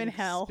 I'm eating in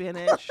hell.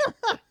 spinach,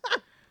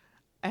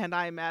 and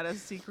I'm at a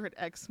secret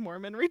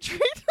ex-Mormon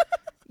retreat.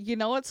 You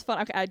know what's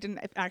fun? Okay, I didn't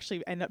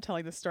actually end up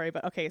telling this story,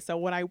 but okay. So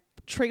when I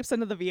traipsed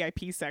into the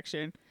VIP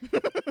section,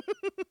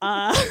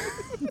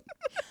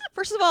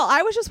 first of all,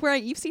 I was just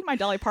wearing. You've seen my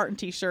Dolly Parton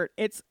T-shirt.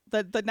 It's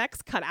the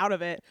neck's cut out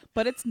of it,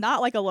 but it's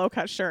not like a low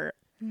cut shirt.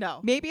 No.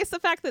 Maybe it's the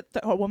fact that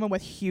a woman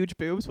with huge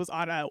boobs was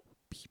on a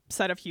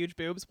set of huge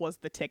boobs was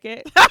the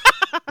ticket,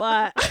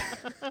 but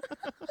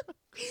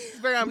It's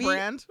very on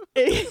brand.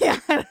 yeah,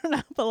 I don't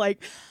know, but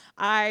like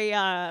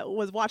I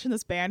was watching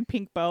this band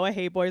Pink Boa.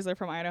 Hey boys, they're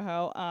from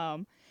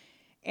Idaho.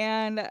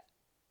 And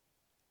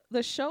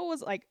the show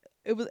was like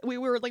we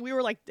were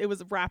like it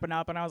was wrapping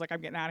up, and I was like, I'm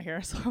getting out of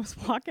here. So I was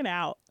walking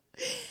out,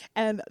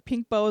 and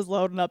Pink Boa is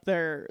loading up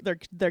their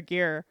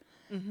gear,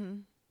 Mm-hmm.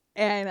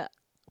 and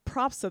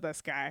props to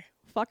this guy,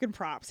 fucking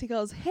props. He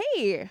goes,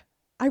 "Hey,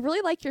 I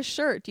really like your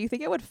shirt. Do you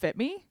think it would fit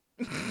me?"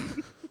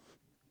 And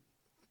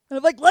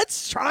I'm like,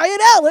 "Let's try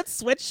it out. Let's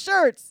switch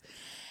shirts."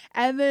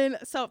 And then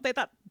so they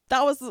thought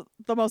that was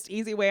the most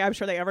easy way I'm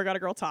sure they ever got a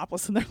girl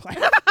topless in their life.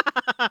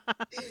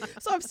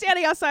 So I'm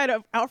standing out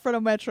front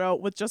of Metro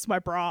with just my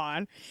bra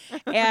on,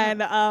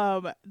 and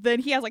then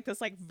he has like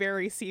this like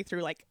very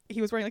see-through, like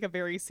he was wearing like a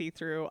very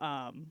see-through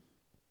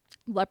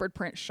leopard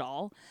print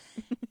shawl.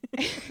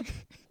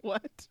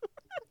 What?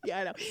 Yeah,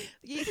 I know.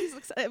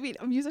 I mean,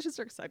 musicians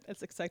are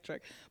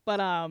eccentric, but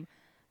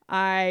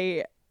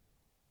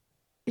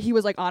he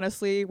was like,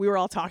 honestly, we were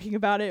all talking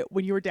about it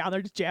when you were down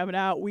there just jamming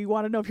out. We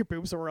want to know if your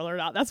boobs are real or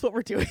not. That's what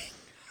we're doing.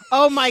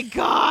 Oh my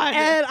god.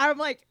 And I'm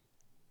like,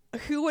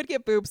 who would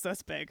get boobs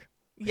this big?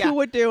 Yeah. Who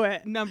would do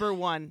it? Number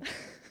one.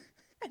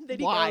 And then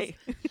Why?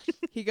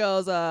 he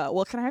goes,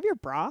 well, can I have your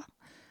bra?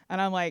 And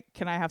I'm like,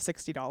 can I have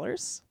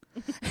 $60?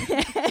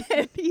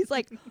 And he's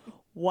like,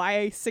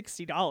 why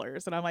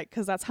 $60? And I'm like,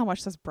 because that's how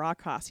much this bra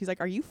costs. He's like,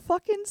 are you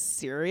fucking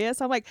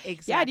serious? I'm like, yeah, do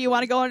Exactly. you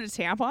want to go into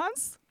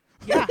tampons?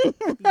 Yeah.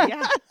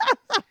 Yeah.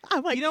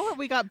 I'm like, You know what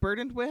we got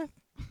burdened with?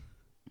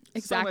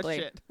 Exactly.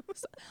 So much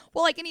shit.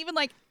 well, like, and even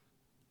like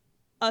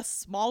a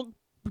small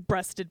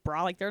breasted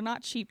bra, like they're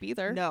not cheap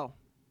either. No.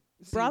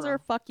 Bras Zero. are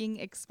fucking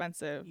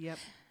expensive. Yep.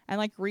 And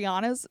like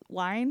Rihanna's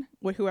line,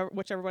 which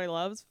everybody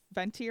loves,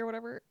 Fenty or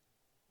whatever,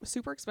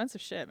 super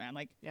expensive shit, man.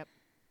 Like, Yep.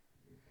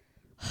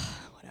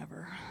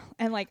 whatever.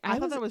 And like, I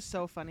thought that was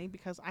so funny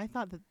because I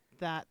thought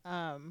that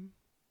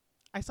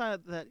I saw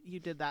that you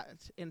did that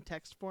in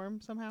text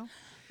form somehow.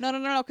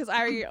 no, because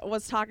I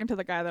was talking to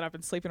the guy that I've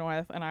been sleeping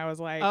with, and I was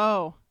like,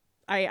 Oh.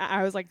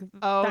 I was like,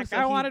 Oh, that so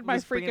guy he wanted my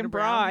was bringing freaking it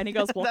bra, around? and he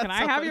goes, well, can That's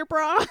I so have funny. your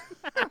bra?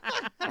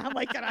 And I'm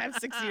like, can I have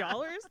 $60?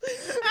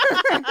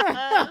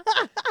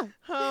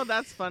 Oh,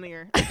 that's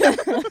funnier.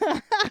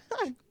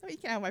 You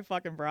can't have my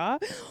fucking bra.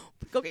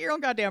 Go get your own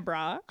goddamn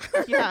bra.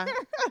 Yeah.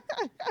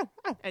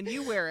 And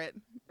you wear it.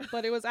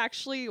 But it was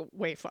actually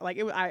way fun. Like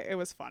it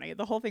was funny.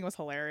 The whole thing was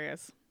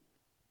hilarious.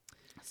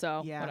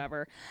 So Yeah.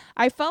 whatever.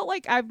 I felt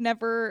like I'm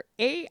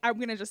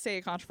gonna just say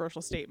a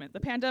controversial statement. The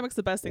pandemic's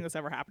the best thing that's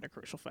ever happened to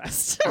Crucial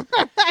Fest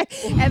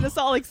and the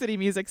Salt Lake City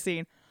music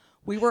scene.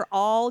 We were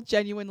all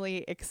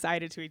genuinely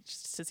excited to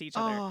see each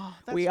other. Oh,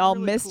 that's We all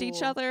really missed each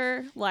cool.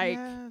 other. Like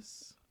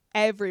yes.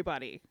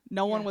 everybody.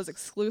 No one was Yes.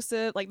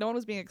 exclusive. Like no one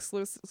was being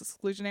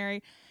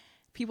exclusionary.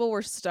 People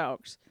were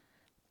stoked.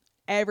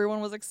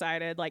 Everyone was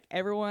excited. Like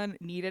everyone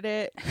needed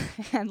it,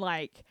 and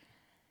like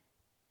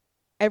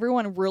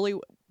everyone really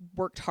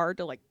worked hard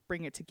to like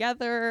bring it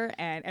together,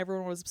 and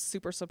everyone was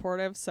super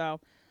supportive. So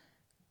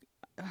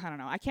I don't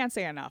know. I can't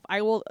say enough.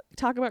 I will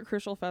talk about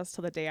Crucial Fest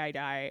till the day I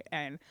die,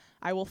 and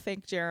I will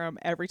thank Jerem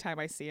every time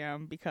I see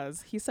him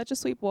because he's such a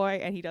sweet boy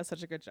and he does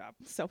such a good job.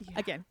 So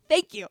again,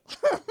 thank you.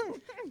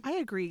 I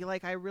agree.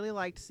 Like, I really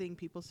liked seeing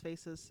people's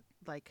faces,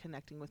 like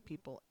connecting with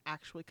people,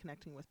 actually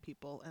connecting with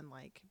people, and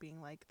like being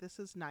like, "This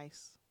is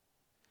nice."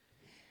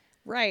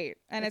 Right.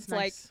 And it's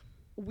like nice.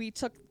 we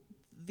took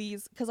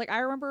these because like I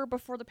remember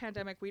before the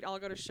pandemic we'd all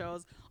go to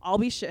shows, all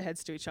be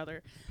shitheads to each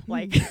other,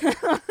 like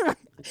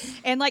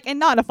and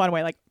not in a fun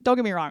way. Like don't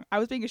get me wrong, I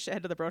was being a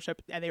shithead to the broship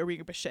and they were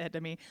being a shithead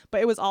to me,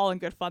 but it was all in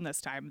good fun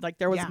this time. Like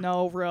there was Yeah.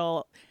 no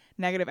real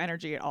negative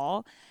energy at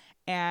all,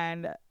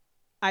 and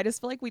I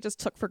just feel like we just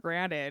took for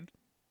granted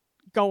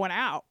going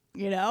out,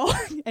 you know,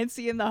 and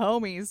seeing the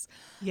homies.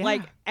 Yeah.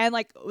 Like and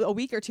like a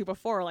week or two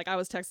before, like I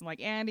was texting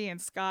like Andy and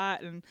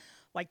Scott and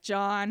like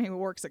John who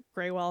works at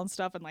Graywell and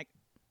stuff, and like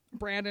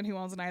Brandon who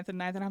owns 9th and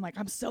 9th, and I'm like,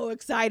 I'm so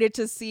excited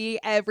to see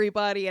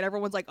everybody, and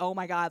everyone's like, oh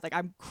my god, like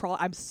I'm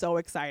so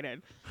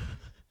excited.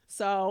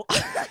 So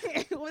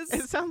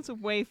It sounds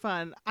way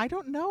fun. I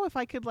don't know if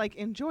I could like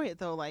enjoy it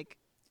though. Like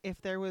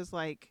if there was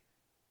like,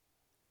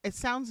 it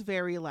sounds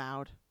very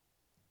loud.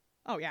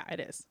 oh yeah, it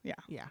is. Yeah,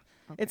 Yeah.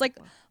 it's like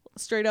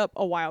straight up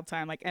a wild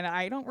time. Like, and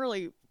I don't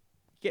really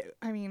get.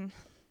 I mean,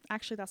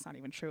 actually, that's not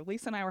even true.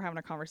 Lisa and I were having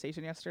a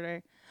conversation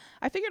yesterday.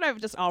 I figured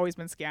I've just always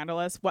been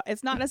scandalous. Well,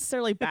 it's not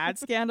necessarily bad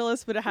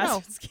scandalous, but it has No.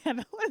 been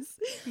scandalous.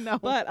 No.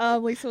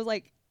 But Lisa was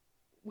like,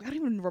 I don't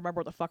even remember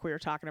what the fuck we were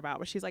talking about.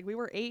 But she's like, we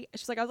were 8.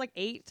 She's like, I was like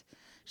 8.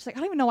 She's like, I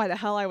don't even know why the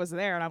hell I was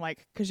there. And I'm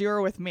like, because you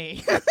were with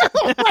me.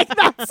 I'm like,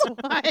 that's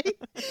why.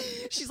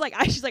 She's like,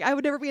 I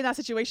would never be in that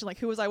situation. Like,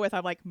 who was I with?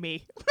 I'm like,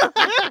 me.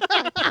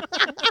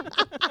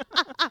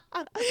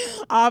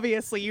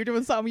 Obviously, you're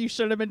doing something you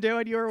shouldn't have been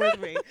doing. You were with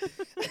me.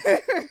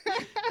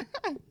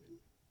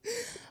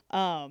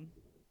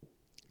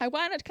 I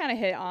wanted to kind of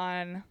hit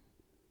on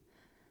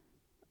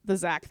the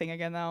Zach thing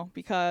again, though,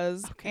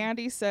 because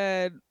Andy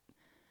said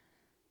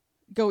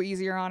go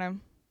easier on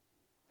him,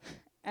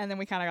 and then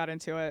we kind of got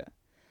into it.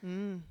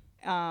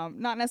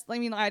 Not necessarily. I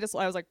mean, I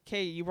was like,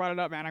 okay, you brought it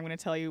up, man. I'm going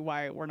to tell you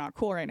why we're not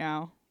cool right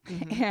now.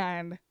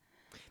 And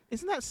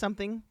Isn't that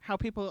something? How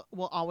people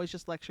will always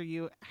just lecture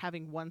you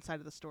having one side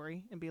of the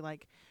story and be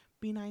like,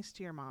 "Be nice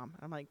to your mom."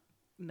 I'm like,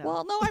 no.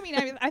 well, no, I mean,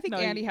 I think No,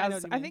 Andy I know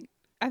has. what you I mean.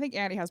 think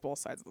Andy has both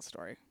sides of the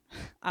story.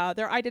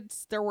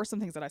 There were some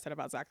things that I said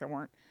about Zach that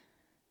weren't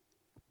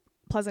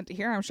pleasant to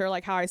hear. I'm sure,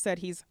 like how I said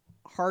he's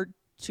hard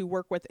to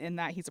work with in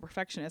that he's a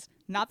perfectionist.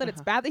 Not that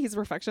it's bad that he's a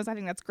perfectionist. I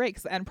think that's great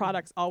because the end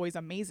product's always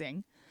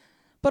amazing.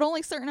 But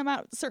only certain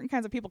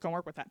kinds of people can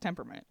work with that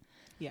temperament.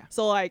 Yeah.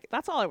 So like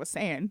that's all I was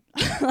saying.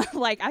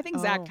 Like I think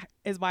Oh. Zach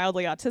is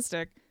mildly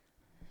autistic,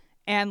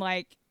 and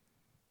like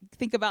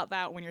think about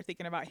that when you're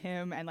thinking about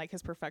him and like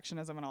his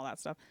perfectionism and all that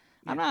stuff.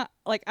 Yeah.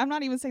 I'm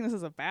not even saying this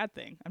is a bad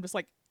thing. I'm just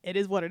like it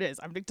is what it is.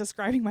 I'm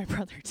describing my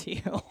brother to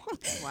you.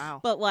 Wow.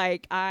 But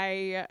like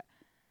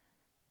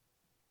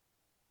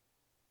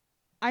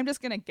I'm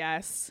just gonna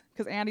guess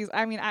because Andy's.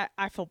 I mean,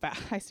 I feel bad.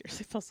 I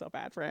seriously feel so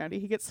bad for Andy.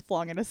 He gets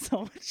flung into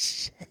so much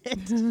shit.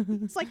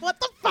 It's like what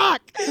the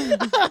fuck.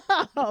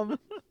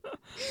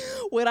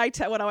 When I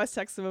was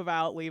texting him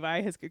about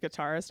Levi, his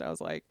guitarist, I was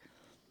like,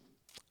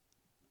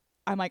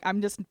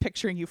 I'm just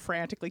picturing you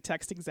frantically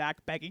texting Zach,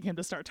 begging him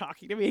to start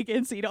talking to me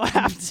again, so you don't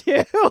have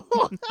to.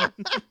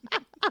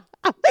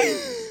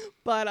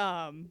 But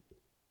I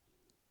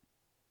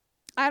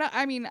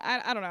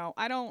don't know.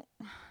 I don't.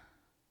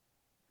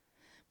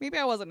 Maybe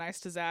I wasn't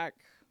nice to Zach,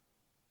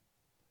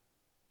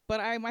 but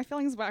my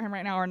feelings about him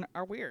right now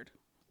are weird.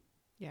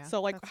 Yeah.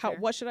 So like, that's fair.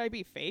 what should I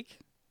be, fake?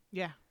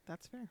 Yeah,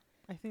 that's fair.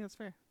 I think that's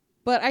fair.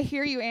 But I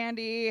hear you,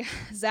 Andy.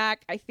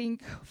 Zach, I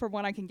think from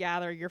what I can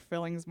gather, your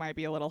feelings might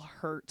be a little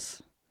hurt.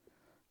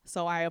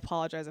 So I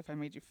apologize if I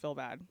made you feel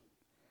bad.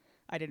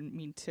 I didn't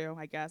mean to.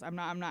 I guess I'm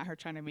not here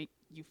trying to make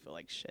you feel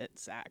like shit,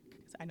 Zach.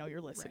 'Cause I know you're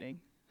listening.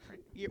 Right.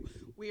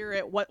 We're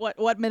at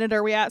what minute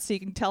are we at? So you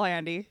can tell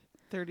Andy.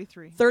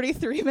 33.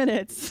 33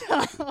 minutes.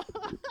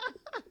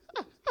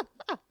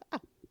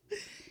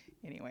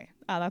 Anyway,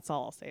 that's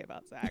all I'll say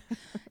about Zach.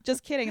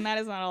 Just kidding. That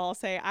is not all I'll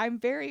say. I'm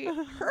very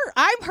hurt.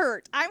 I'm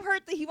hurt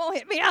that he won't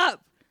hit me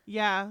up.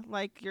 Yeah,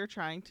 like you're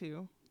trying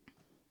to.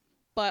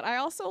 But I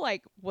also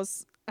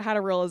had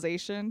a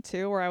realization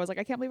too where I was like,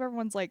 I can't believe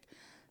everyone's like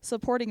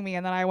supporting me.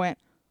 And then I went,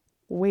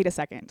 wait a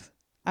second.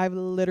 I've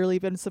literally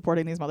been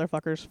supporting these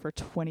motherfuckers for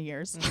 20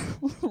 years.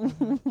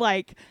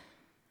 Like,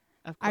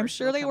 Of I'm course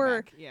sure they'll they come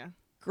were back. Yeah.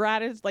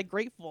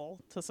 grateful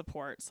to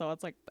support. So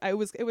it's like it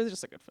was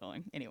just a good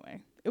feeling. Anyway,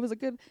 it was a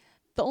good.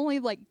 The only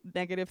like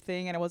negative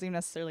thing, and it wasn't even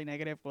necessarily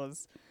negative,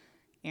 was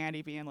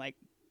Andy being like,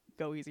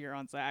 "Go easier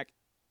on Zach."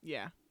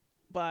 Yeah.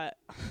 But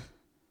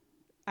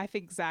I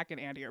think Zach and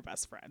Andy are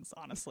best friends,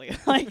 honestly.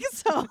 Like,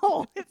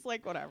 so it's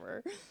like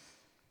whatever.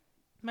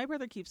 My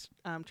brother keeps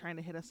trying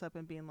to hit us up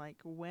and being like,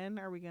 when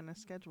are we going to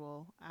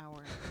schedule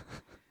our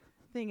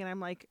thing? And I'm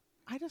like,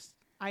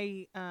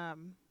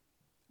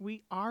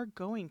 we are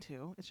going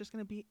to. It's just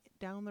going to be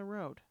down the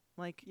road.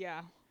 Like,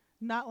 Yeah.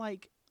 not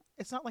like,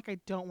 it's not like I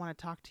don't want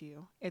to talk to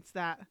you. It's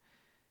that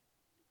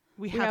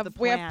we We have have- the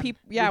we have plan. peop-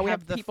 yeah, we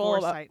have the people,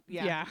 foresight.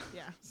 yeah.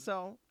 Yeah.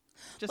 So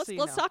just Let's so you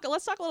let's know. talk a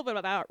little bit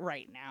about that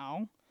right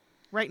now.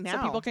 Right now.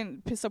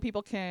 So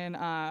people can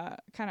kind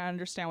of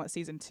understand what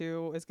season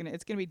 2 is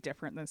it's gonna be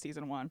different than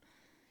season 1.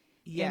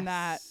 in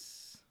that-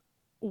 Yes.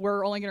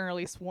 We're only gonna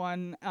release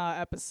one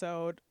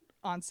episode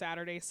on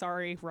Saturday.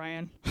 Sorry,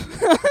 Ryan.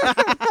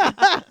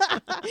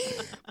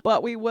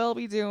 But we will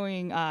be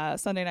doing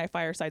Sunday Night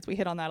Firesides. We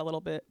hit on that a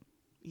little bit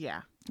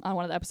Yeah. on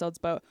one of the episodes,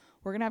 but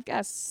we're gonna have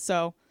guests.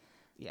 So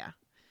Yeah.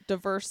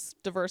 diverse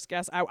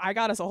guests. I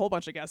got us a whole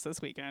bunch of guests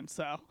this weekend.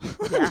 So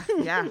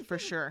Yeah, for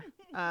sure.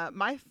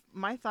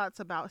 My thoughts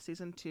about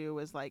season 2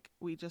 is like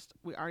we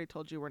already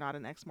told you we're not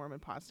an ex-Mormon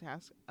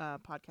podcast.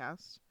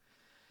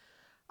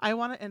 I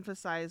want to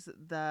emphasize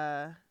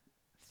the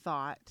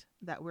thought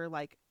that we're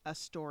like a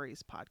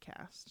stories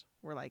podcast.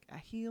 We're like a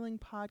healing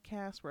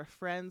podcast. We're a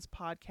friends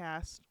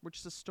podcast. We're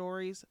just a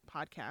stories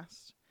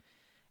podcast.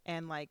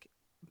 And like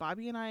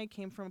Bobby and I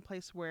came from a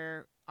place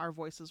where our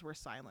voices were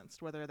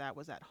silenced, whether that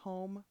was at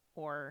home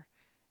or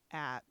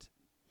at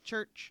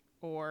church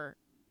or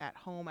at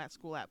home, at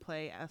school, at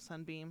play, at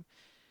Sunbeam.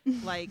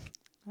 Like,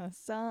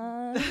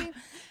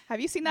 Have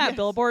you seen that Yes.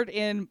 billboard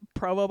in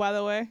Provo, by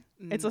the way?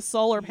 It's a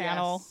solar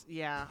panel. yes,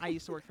 yeah, I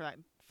used to work for that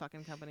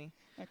fucking company.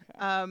 Okay.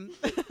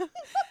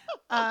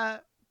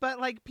 But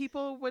like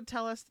people would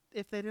tell us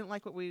if they didn't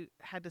like what we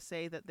had to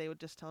say that they would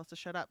just tell us to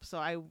shut up. So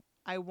I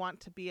want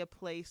to be a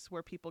place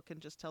where people can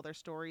just tell their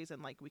stories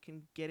and like we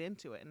can get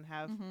into it and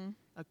have Mhm.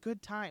 a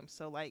good time.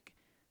 So like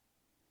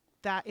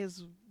that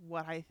is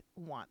what I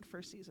want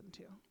for season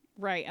 2.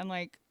 Right, and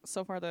like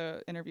so far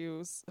the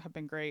interviews have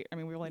been great. I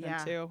mean, we've only Yeah.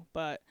 done 2,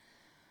 but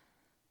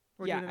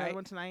We're Yeah, doing another I-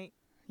 one tonight.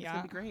 It's yeah,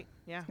 gonna be great.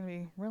 Yeah. it's gonna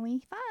be really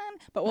fun.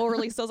 But we'll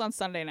release those on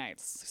Sunday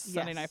nights,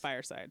 Sunday Yes. Night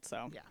Fireside.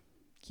 So Yeah.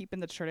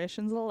 keeping the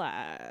traditions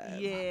alive.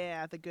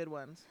 Yeah, the good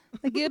ones.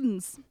 The good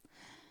ones.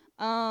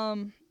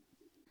 A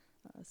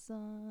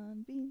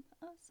sunbeam,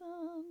 a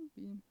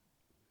sunbeam.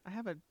 I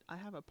have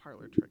a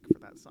parlor trick for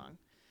that song.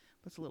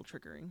 That's a little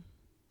triggering.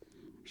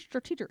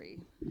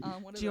 Strategery.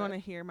 What is Do you it? want to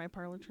hear my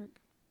parlor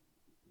trick?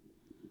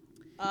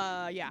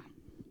 Yeah.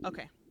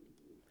 Okay.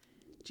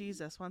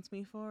 Jesus wants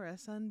me for a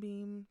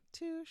sunbeam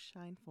to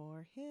shine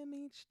for him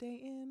each day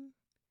in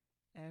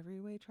every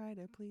way. Try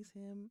to please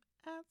him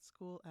at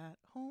school, at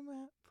home,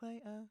 at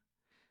play. A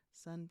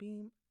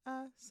sunbeam,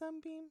 a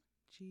sunbeam.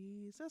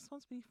 Jesus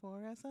wants me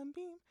for a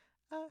sunbeam,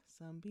 a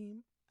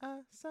sunbeam, a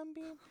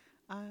sunbeam.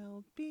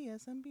 I'll be a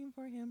sunbeam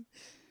for him.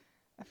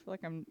 I feel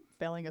like I'm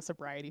failing a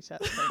sobriety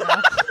test right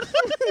now.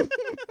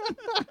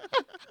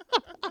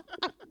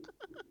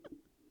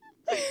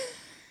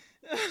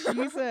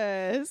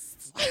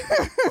 Jesus.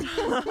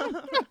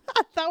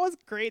 That was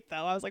great,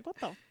 though. I was like, what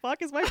the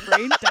fuck? Is my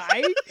brain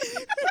dying?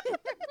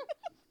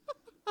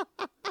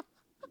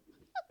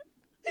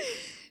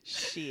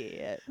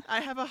 Shit.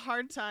 I have a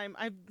hard time.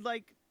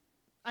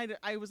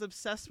 I was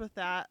obsessed with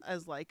that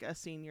as like a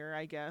senior,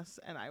 I guess,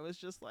 and I was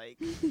just like,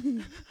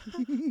 The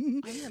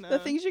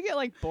things you get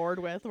like bored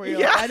with, where you're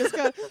Yeah. like, I just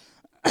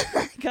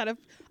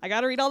I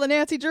gotta read all the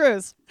Nancy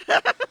Drews.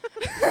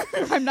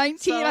 I'm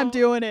 19. I'm So-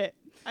 doing it.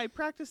 I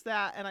practiced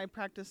that, and I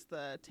practiced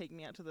the "Take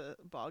Me Out to the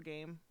Ball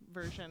Game"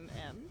 version,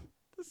 and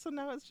so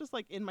now it's just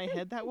like in my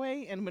head that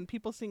way. And when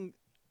people sing,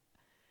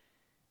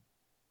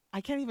 I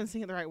can't even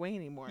sing it the right way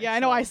anymore. Yeah, I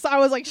know. I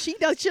was like, she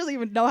doesn't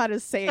even know how to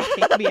say it.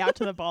 Take me out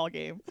to the ball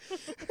game.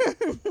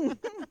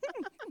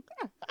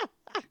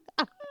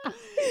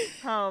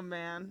 Oh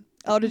man.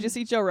 Oh, did you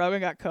see Joe Rogan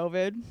got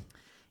COVID?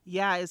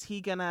 Yeah, is he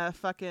gonna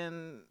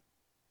fucking?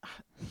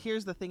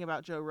 Here's the thing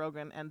about Joe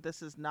Rogan, and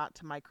this is not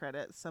to my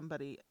credit.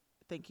 Somebody,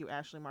 thank you,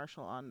 Ashley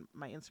Marshall, on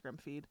my Instagram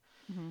feed.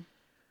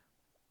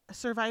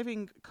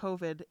 Surviving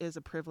COVID is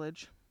a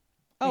privilege.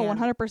 Oh, And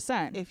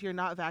 100%. if you're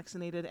not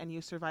vaccinated and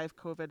you survive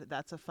COVID,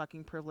 that's a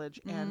fucking privilege.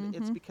 And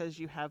it's because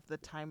you have the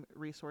time,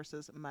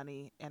 resources,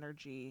 money,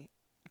 energy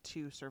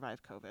to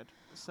survive COVID.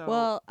 So,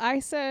 Well, I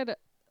said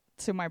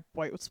to my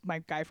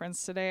guy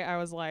friends today, I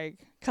was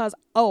like,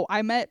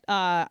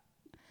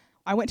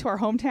 I went to our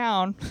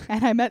hometown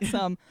and I met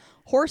some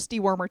horse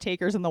dewormer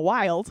takers in the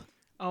wild.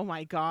 oh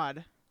my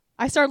God.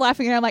 I started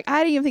laughing and I'm like,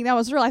 I didn't even think that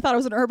was real. I thought it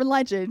was an urban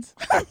legend.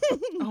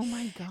 Oh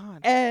my God.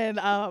 And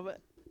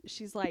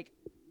she's like,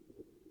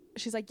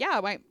 yeah,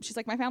 my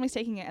family's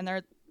taking it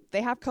and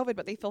they have COVID,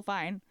 but they feel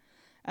fine.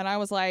 And I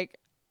was like,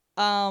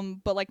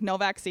 but like no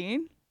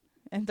vaccine.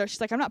 And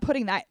she's like, I'm not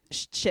putting that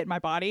shit in my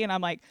body. And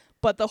I'm like,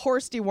 but the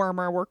horse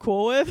dewormer we're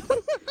cool with.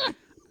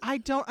 I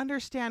don't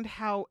understand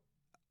how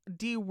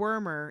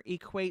dewormer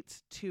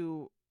equates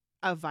to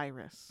a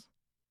virus.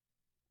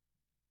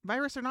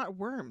 Viruses are not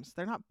worms.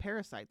 They're not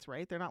parasites,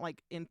 right? They're not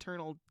like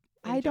internal.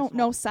 I don't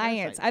know intestinal science.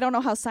 parasites. I don't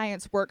know how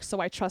science works, so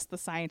I trust the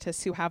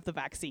scientists who have the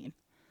vaccine.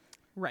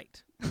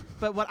 Right.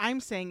 But what I'm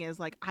saying is,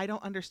 like, I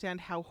don't understand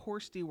how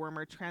horse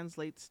dewormer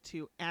translates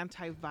to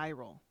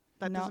antiviral.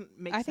 That doesn't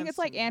make sense. I think it's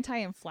to like me.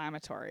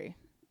 anti-inflammatory.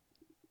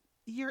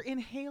 You're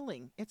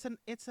inhaling. It's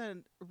a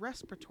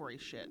respiratory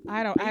shit.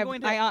 I don't. Are you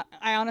going to-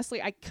 I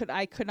honestly, I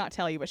could not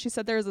tell you. But she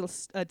said there's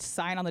a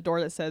sign on the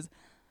door that says,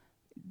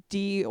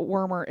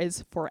 "Dewormer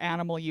is for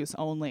animal use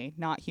only,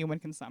 not human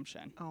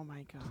consumption." Oh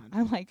my god.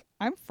 I'm like,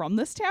 I'm from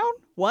this town.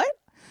 What?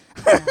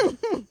 Yeah.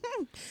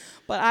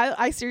 But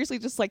I seriously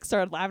just like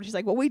started laughing. She's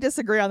like, well, we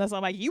disagree on this.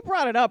 I'm like, you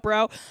brought it up,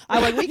 bro.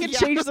 I'm like, we can Yeah.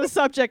 change the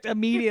subject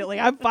immediately.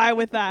 I'm fine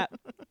with that.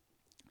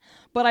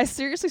 But I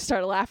seriously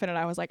started laughing and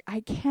I was like,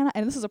 I cannot.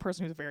 And this is a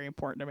person who's very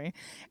important to me.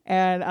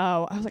 And I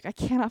was like, I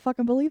cannot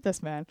fucking believe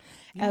this, man.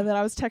 Yeah. And then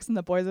I was texting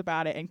the boys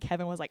about it. And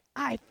Kevin was like,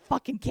 I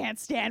fucking can't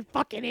stand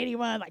fucking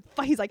anyone. Like,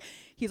 he's like,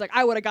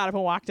 I would have got up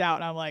and walked out.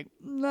 And I'm like,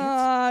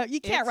 nah, you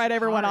can't it's write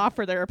everyone hard. off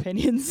for their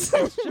opinions.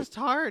 It's just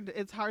hard.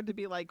 It's hard to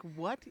be like,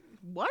 what?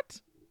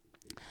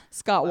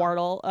 Scott Wow.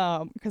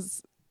 Wardle,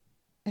 because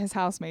his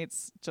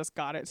housemates just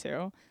got it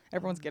too.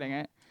 Everyone's getting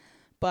it.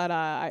 But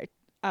I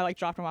like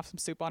dropped him off some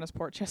soup on his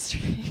porch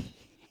yesterday.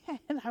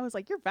 And I was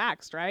like, you're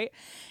vaxxed, right?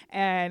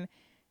 And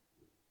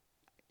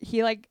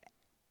he's like,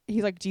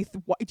 do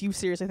you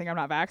seriously think I'm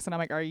not vaxxed? And I'm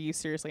like, are you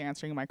seriously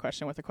answering my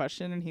question with a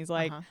question? And he's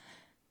like,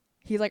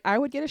 I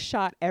would get a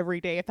shot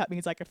every day if that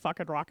means I can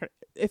fucking rock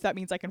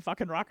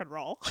and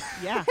roll.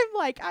 Yeah. I'm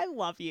like, I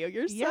love you.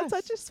 You're Yes.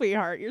 such a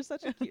sweetheart. You're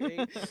such a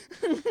cutie.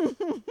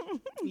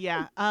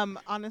 Yeah.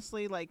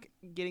 Honestly, like,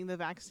 getting the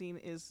vaccine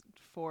is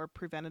for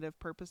preventative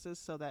purposes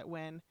so that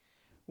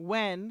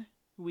when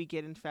we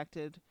get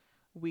infected,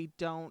 we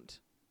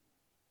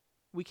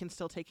can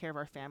still take care of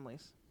our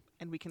families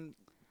and we can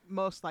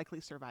most likely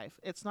survive.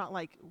 It's not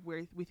like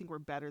we think we're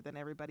better than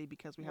everybody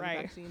because we have Right.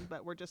 a vaccine,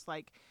 but we're just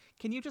like,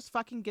 can you just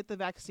fucking get the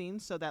vaccine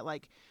so that,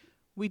 like,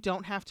 we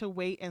don't have to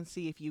wait and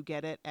see if you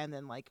get it and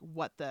then, like,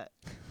 what the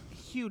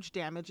huge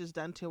damage is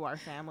done to our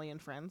family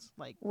and friends,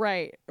 like,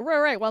 Right.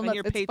 Well, and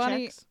your it's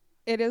funny. paychecks.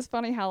 It is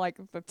funny how like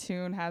the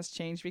tune has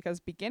changed because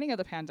beginning of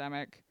the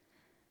pandemic,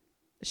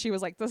 she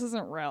was like, "This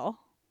isn't real,"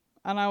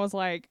 and I was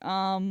like,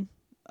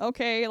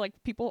 okay, like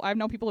I've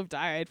known people who've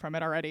died from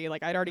it already.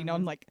 Like I'd already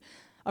known like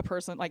a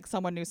person, like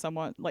someone knew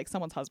someone, like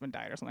someone's husband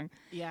died or something.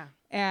 Yeah.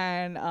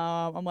 And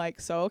I'm like,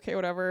 so okay,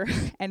 whatever.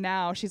 And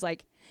now she's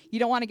like, you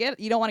don't want to get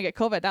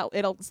COVID.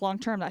 It's long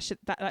term.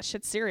 That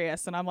shit's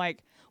serious. And I'm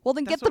like, well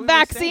then That's get the what we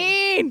were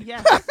saying. vaccine.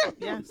 Yes.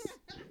 Yes.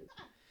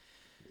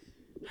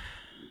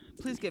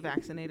 Please get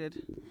vaccinated,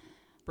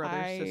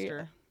 brother,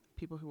 sister,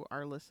 people who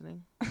are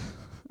listening.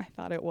 I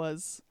thought it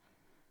was.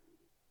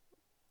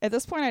 At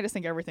this point, I just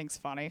think everything's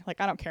funny. Like,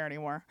 I don't care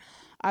anymore.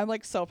 I'm,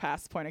 like, so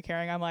past the point of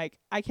caring. I'm like,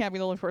 I can't be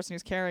the only person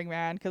who's caring,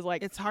 man. Because,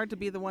 like... It's hard to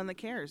be the one that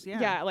cares,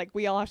 yeah. Yeah, like,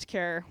 we all have to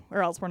care,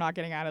 or else we're not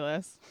getting out of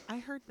this. I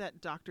heard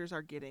that doctors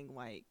are getting,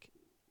 like,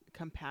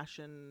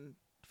 compassion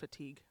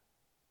fatigue.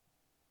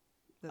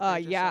 That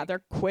just, Yeah, like,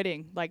 they're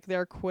quitting. Like,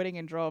 they're quitting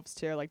in droves,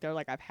 too. Like, they're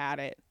like, I've had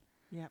it.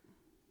 Yep.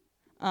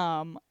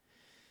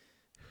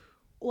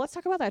 Let's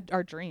talk about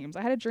our dreams.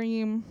 I had a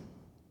dream...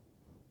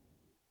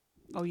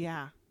 Oh,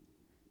 yeah.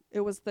 It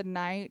was the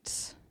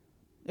night.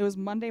 It was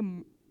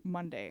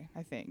Monday,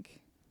 I think.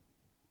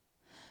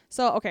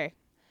 So, okay.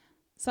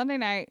 Sunday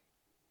night,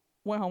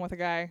 went home with a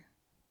guy,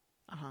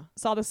 Uh-huh.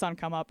 saw the sun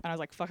come up, and I was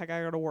like, fuck, I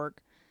gotta go to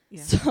work.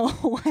 Yeah.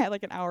 So I had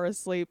like an hour of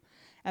sleep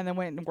and then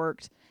went and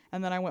worked.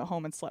 And then I went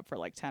home and slept for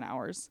like 10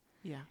 hours,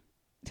 Yeah.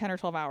 10 or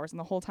 12 hours. And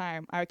the whole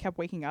time I kept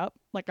waking up.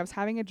 Like I was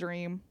having a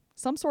dream,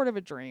 some sort of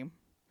a dream,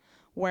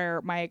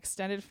 where my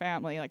extended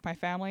family, like my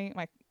family,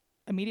 my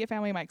immediate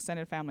family, my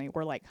extended family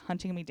were like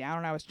hunting me down,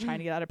 and I was trying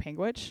to get out of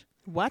Panguitch,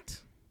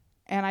 What?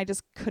 and I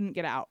just couldn't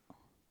get out.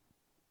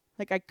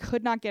 Like I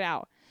could not get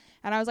out.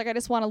 And I was like, I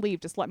just want to leave.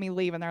 Just let me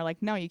leave. And they're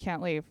like, no, you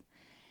can't leave.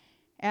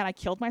 And I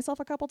killed myself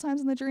a couple times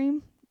in the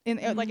dream,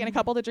 like in a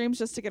couple of the dreams,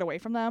 just to get away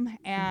from them.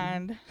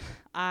 And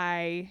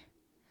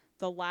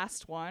the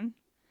last one,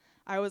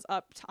 I was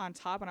up on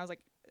top, and I was like,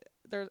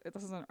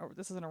 this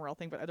isn't a real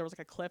thing, but there was like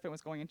a cliff. It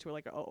was going into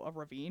like a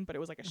ravine, but it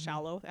was like a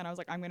shallow. And I was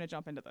like, I'm going to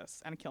jump into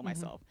this and kill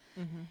myself.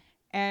 Mm-hmm.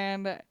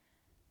 And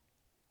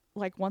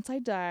like once I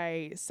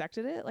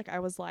dissected it, like I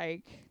was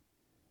like,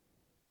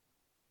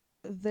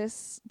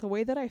 the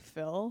way that I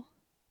feel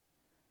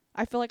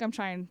like I'm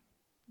trying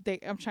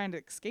to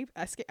escape.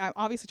 I'm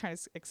obviously trying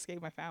to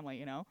escape my family,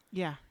 you know,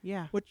 Yeah.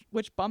 Yeah.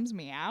 which bums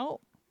me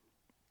out.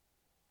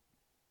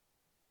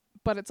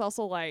 But it's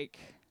also like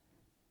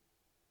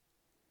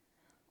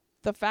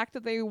the fact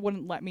that they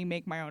wouldn't let me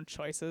make my own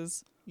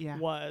choices Yeah.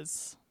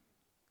 was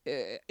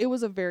it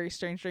was a very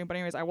strange dream. But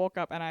anyways, I woke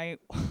up and I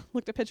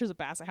looked at pictures of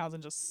basset hounds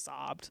and just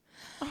sobbed.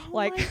 Oh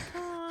Like, my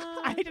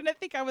God. I didn't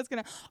think I was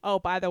gonna. Oh,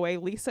 by the way,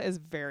 Lisa is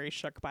very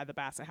shook by the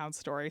basset hound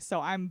story, so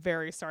I'm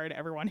very sorry to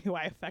everyone who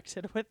I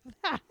affected with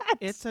that.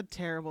 It's a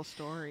terrible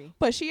story.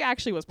 But she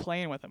actually was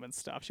playing with them and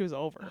stuff. She was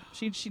over.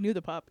 She knew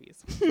the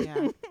puppies.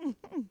 Yeah.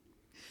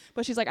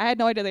 But she's like, I had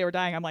no idea they were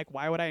dying. I'm like,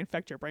 why would I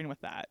infect your brain with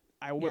that?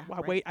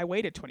 Right. I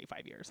waited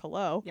 25 years.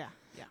 Hello. Yeah.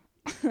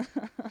 Yeah.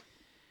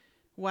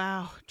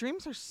 Wow,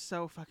 dreams are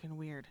so fucking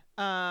weird.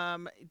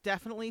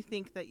 Definitely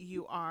think that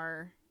you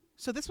are.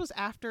 So this was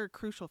after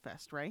Crucial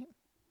Fest, right?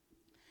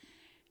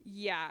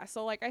 Yeah.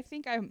 So like I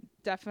think I'm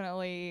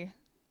definitely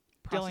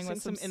dealing Processing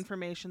with some s-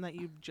 information that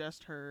you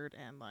just heard,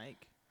 and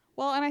like,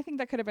 well, and I think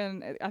that could have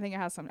been. I think it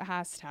has to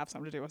have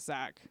something to do with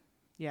Zach,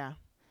 yeah,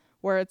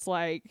 where it's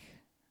like,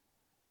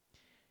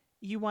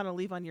 you want to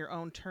leave on your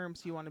own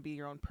terms. You want to be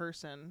your own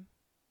person.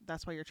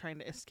 That's why you're trying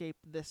to escape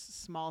this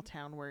small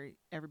town where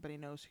everybody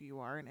knows who you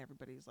are and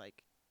everybody's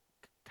like,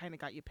 kind of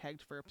got you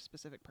pegged for a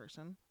specific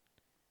person.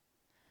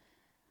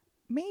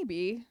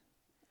 maybe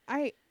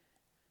I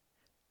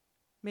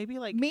Maybe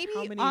like maybe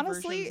how many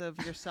honestly. versions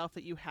of yourself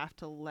that you have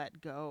to let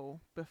go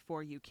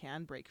before you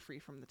can break free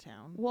from the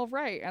town. Well,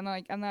 right, and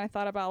then I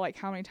thought about like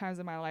how many times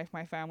in my life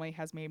my family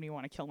has made me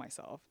want to kill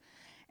myself,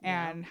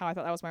 Yeah. and how I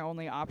thought that was my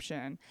only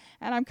option.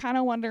 And I'm kind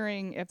of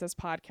wondering if this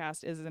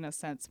podcast is in a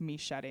sense me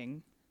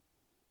shedding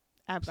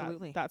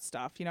Absolutely. that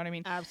stuff. You know what I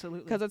mean?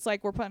 Absolutely. Because it's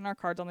like we're putting our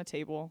cards on the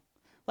table.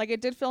 Like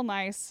it did feel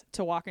nice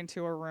to walk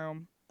into a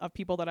room of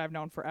people that I've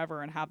known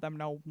forever and have them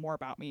know more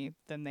about me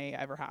than they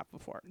ever have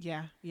before.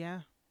 Yeah.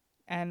 Yeah.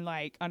 And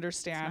like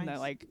understand nice.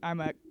 that like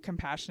I'm a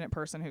compassionate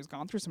person who's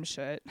gone through some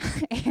shit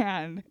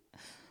and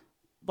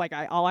like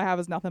all I have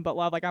is nothing but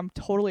love. Like I'm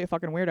totally a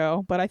fucking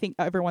weirdo, but I think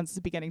everyone's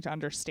beginning to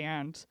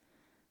understand.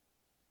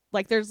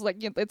 Like there's like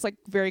it's like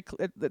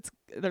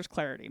there's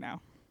clarity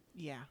now.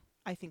 Yeah.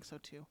 I think so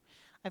too.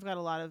 I've got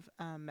a lot of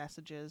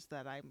messages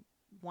that I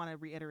want to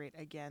reiterate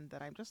again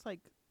that I'm just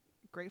like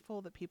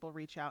grateful that people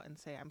reach out and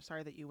say, I'm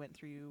sorry that you went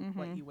through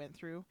what you went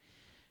through.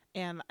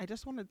 And I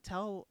just want to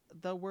tell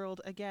the world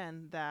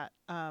again that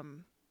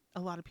a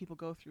lot of people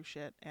go through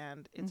shit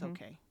and it's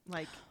okay.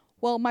 Like,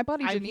 Well, my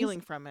buddy I'm Janice, healing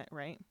from it,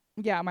 right?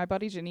 yeah, my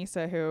buddy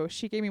Janisa, who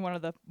she gave me one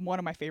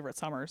of my favorite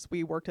summers.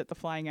 We worked at the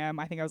Flying M.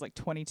 I think I was like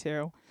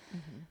 22.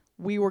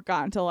 We were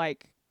gotten to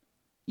like,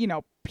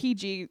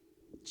 PG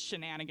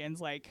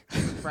shenanigans. Like,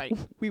 Right.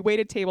 we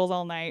waited tables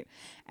all night,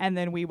 and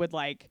then we would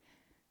like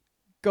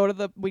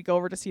we'd go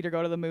over to Cedar,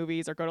 go to the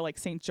movies, or go to like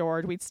St.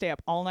 George. We'd stay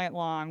up all night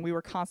long. We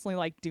were constantly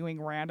like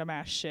doing random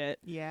ass shit.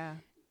 Yeah.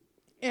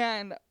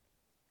 And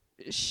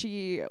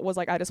she was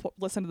like, I just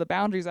listened to the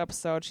Boundaries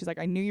episode. She's like,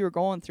 I knew you were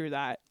going through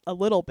that a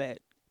little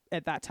bit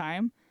at that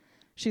time.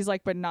 She's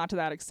like, but not to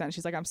that extent.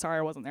 She's like, I'm sorry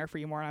I wasn't there for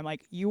you more. And I'm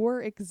like, you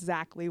were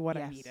exactly what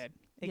I Yes. needed.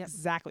 Yep.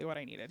 Exactly what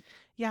I needed.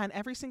 Yeah. And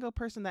every single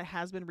person that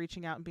has been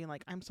reaching out and being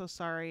like, I'm so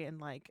sorry. And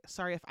like,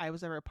 sorry if I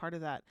was ever a part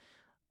of that.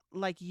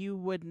 Like, you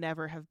would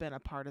never have been a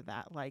part of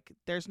that. Like,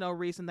 there's no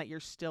reason that you're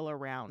still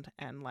around.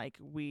 And like,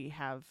 we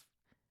have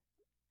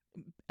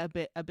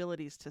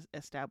abilities to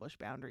establish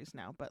boundaries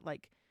now. But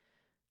like,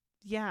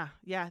 yeah,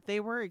 they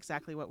were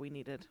exactly what we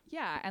needed.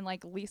 Yeah. And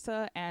like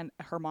Lisa and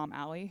her mom,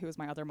 Allie, who is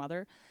my other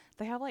mother,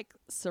 they have like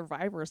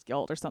survivor's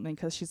guilt or something.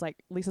 Cause she's like,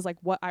 Lisa's like,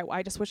 what?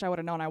 I just wish I would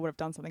have known I would have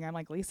done something. I'm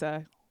like,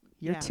 Lisa,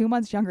 you're Yeah. 2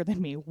 months younger than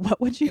me. What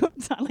would you have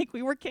done? Like,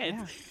 we were kids.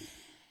 Yeah.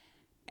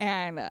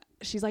 And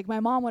she's like, my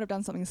mom would have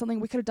done something.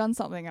 We could have done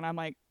something. And I'm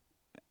like,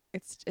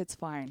 it's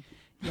fine.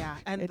 Yeah,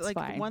 and It's like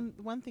fine.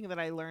 one thing that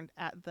I learned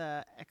at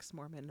the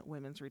ex-Mormon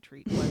women's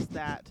retreat was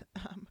that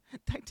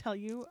did I tell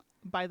you?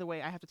 By the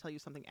way, I have to tell you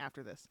something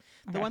after this.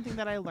 The Okay. one thing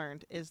that I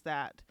learned is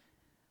that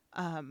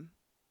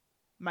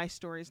my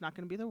story is not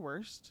going to be the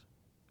worst.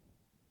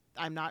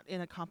 I'm not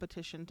in a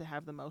competition to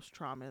have the most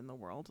trauma in the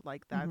world.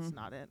 Like, that's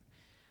not it.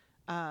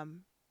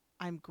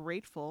 I'm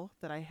grateful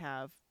that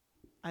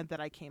that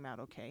I came out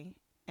okay.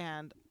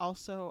 And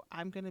also,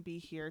 I'm going to be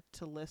here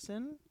to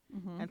listen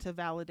and to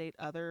validate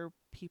other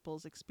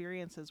people's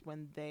experiences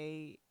when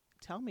they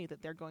tell me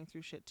that they're going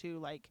through shit too.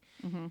 Like,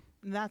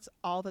 that's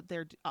all that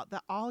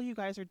that all you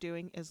guys are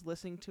doing is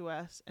listening to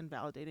us and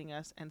validating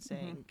us and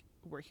saying,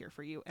 we're here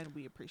for you and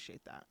we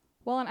appreciate that.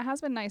 Well, and it has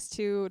been nice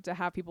too to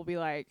have people be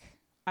like,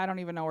 I don't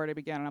even know where to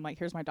begin. And I'm like,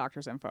 here's my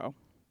doctor's info.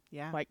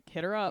 Yeah. Like,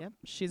 hit her up. Yep.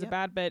 She's Yep. a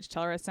bad bitch.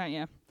 Tell her I sent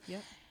you.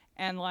 Yep.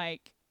 And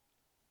like,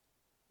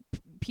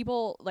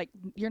 people like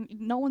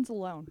no one's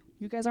alone.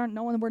 You guys aren't.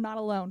 We're not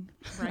alone.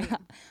 Right.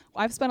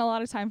 I've spent a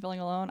lot of time feeling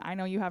alone. I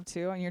know you have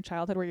too in your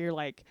childhood where you're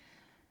like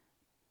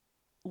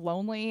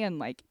lonely and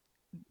like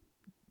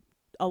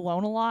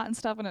alone a lot and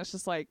stuff. And it's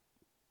just like,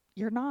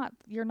 you're not.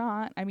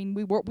 I mean,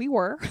 we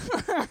were.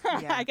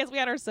 Yeah. I guess we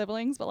had our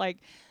siblings, but like,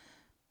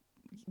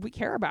 we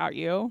care about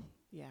you.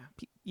 Yeah.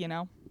 You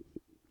know,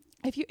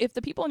 if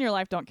the people in your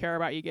life don't care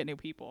about you, get new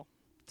people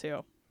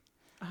too.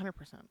 100%.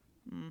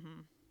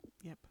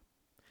 Yep.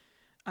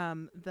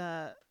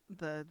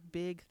 The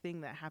big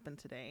thing that happened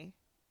today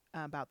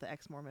about the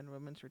ex-Mormon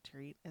women's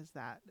retreat is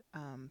that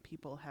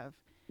people have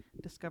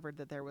discovered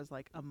that there was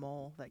like a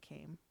mole that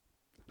came.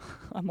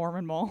 A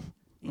Mormon mole.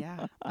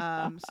 Yeah.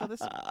 So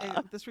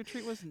this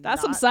retreat was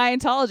That's not, some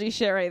Scientology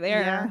shit right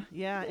there.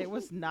 Yeah. It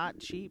was not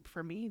cheap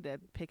for me to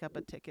pick up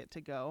a ticket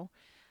to go.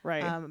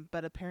 Right.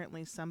 But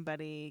apparently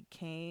somebody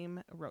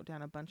came, wrote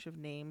down a bunch of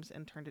names,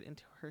 and turned it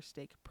into her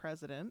stake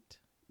president.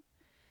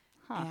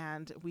 Huh.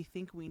 And we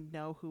think we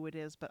know who it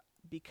is, but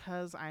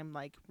because I'm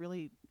like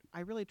really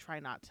I really try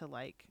not to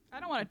like. I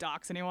don't want to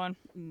dox anyone.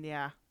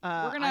 Yeah.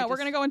 We're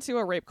gonna go into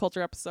a rape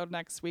culture episode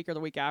next week or the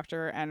week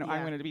after, and Yeah.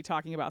 I'm going to be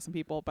talking about some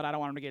people, but I don't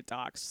want them to get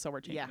doxxed, so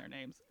we're changing Yeah. their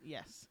names.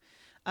 Yes.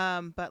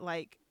 But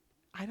like,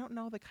 I don't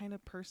know the kind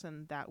of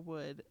person that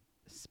would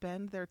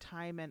spend their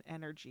time and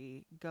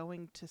energy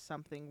going to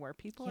something where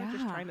people are just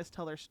Yeah. trying to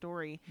tell their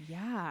story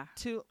Yeah.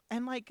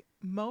 and like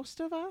most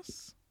of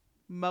us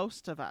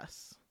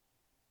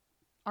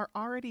are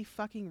already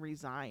fucking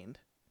resigned.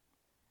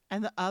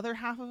 And the other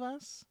half of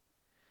us,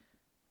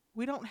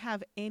 we don't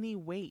have any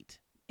weight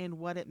in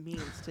what it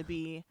means to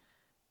be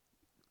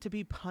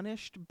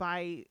punished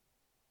by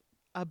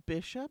a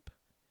bishop.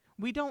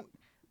 We don't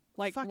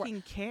Like,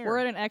 fucking care. we're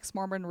at an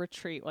ex-Mormon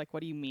retreat. Like,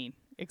 what do you mean?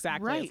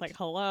 Exactly. Right. It's like,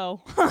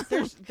 hello.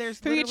 There's Who are you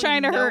literally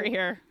trying to hurt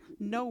here?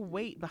 No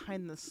weight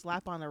behind the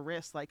slap on the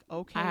wrist. Like,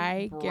 okay,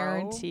 I bro.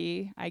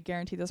 guarantee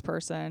this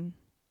person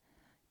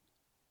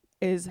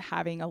is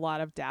having a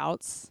lot of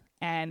doubts,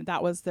 and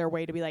that was their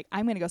way to be like,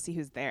 I'm going to go see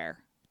who's there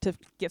to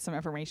get some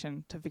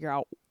information to figure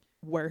out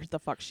where the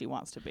fuck she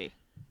wants to be.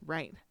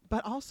 Right.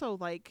 But also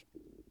like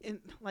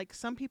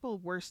some people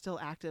were still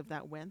active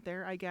that went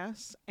there, I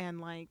guess. And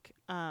like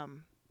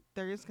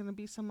there is going to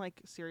be some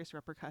like serious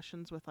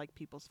repercussions with like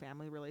people's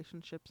family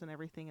relationships and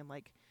everything, and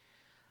like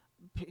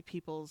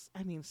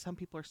some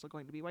people are still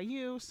going to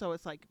BYU, so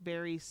it's like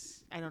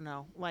I don't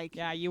know, like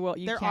Yeah, you will.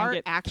 You there can are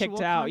get actual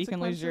kicked out. You can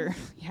lose your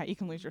consequences. you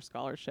can lose your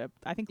scholarship.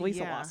 I think Lisa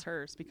Yeah. lost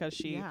hers because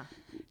she yeah.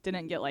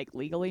 didn't get like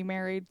legally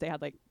married. They had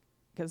like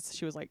because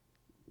she was like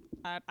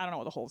I don't know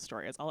what the whole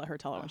story is. I'll let her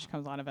tell it when she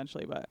comes on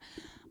eventually. But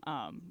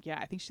yeah,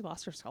 I think she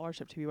lost her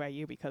scholarship to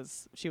BYU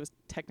because she was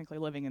technically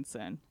living in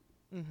sin.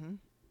 Mm-hmm.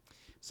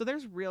 So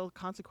there's real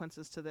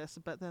consequences to this,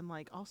 but then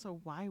like also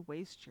why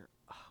waste your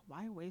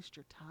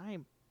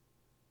time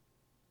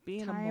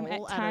being a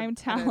mole at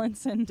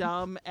talents, a and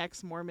dumb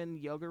ex-Mormon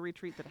yoga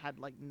retreat that had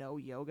like no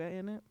yoga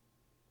in it?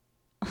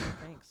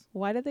 Thanks.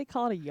 Why did they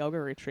call it a yoga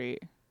retreat?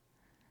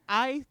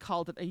 I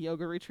called it a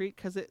yoga retreat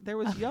because there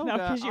was yoga. No,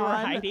 because you were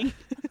hiding.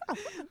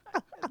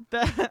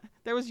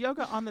 There was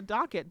yoga on the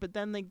docket, but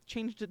then they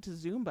changed it to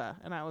Zumba,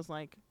 and I was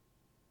like,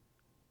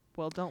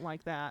 well, don't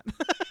like that.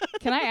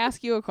 Can I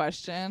ask you a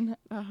question?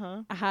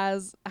 Uh-huh.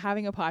 Has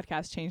having a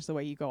podcast changed the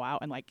way you go out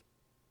and like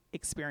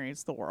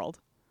experience the world?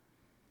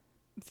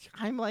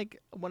 I'm like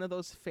one of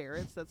those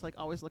ferrets that's like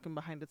always looking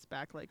behind its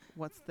back, like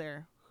what's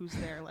there, who's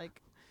there,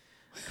 like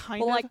kind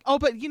Well, of. like- Oh,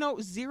 but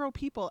 0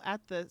 people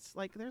at this.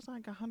 Like there's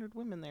like 100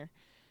 women there,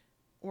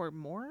 or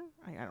more.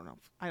 I don't know.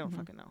 I don't Mhm.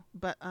 fucking know.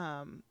 But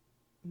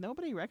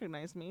nobody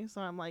recognized me,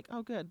 so I'm like,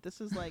 oh, good.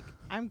 This is like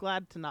I'm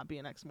glad to not be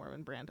an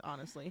ex-Mormon brand,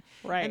 honestly.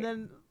 Right. And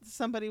then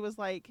somebody was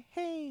like,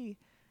 hey.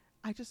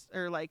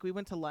 We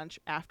went to lunch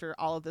after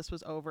all of this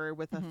was over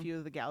with a few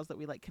of the gals that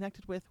we like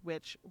connected with,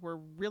 which were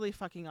really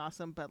fucking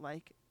awesome, but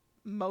like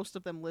most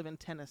of them live in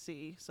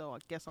Tennessee, so I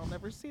guess I'll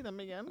never see them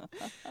again.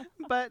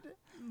 But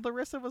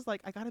Larissa was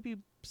like, I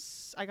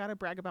gotta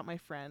brag about my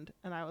friend.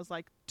 And I was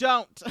like,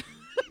 don't.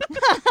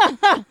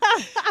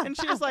 And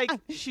she was like,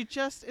 she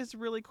just is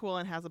really cool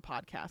and has a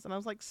podcast. And I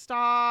was like,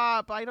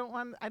 stop. I didn't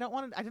want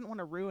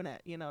to ruin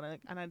it, and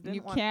I didn't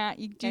You want can't.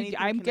 anything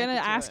I'm gonna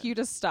connected to ask it. you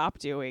to stop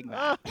doing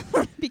that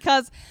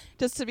because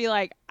just to be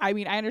like, I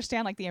mean, I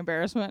understand like the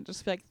embarrassment.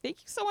 Just be like, thank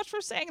you so much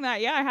for saying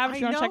that. Yeah, I have. If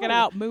you want to check it know.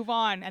 out, move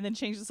on, and then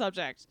change the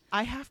subject.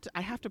 I have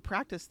to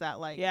practice that.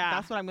 Like, Yeah.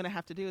 that's what I'm going to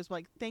have to do is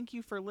like, thank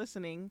you for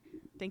listening.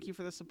 Thank you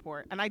for the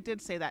support. And I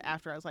did say that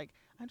after. I was like,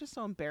 I'm just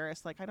so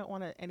embarrassed. Like, I don't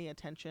want any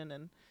attention.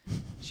 And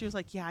she was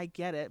like, yeah, I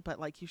get it. But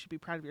like, you should be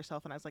proud of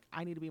yourself. And I was like,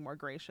 I need to be more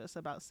gracious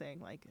about saying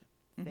like,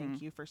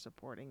 thank you for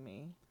supporting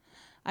me.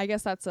 I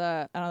guess that's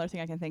another thing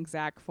I can thank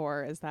Zach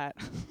for is that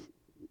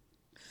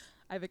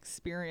I've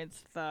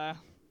experienced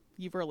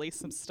you've released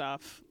some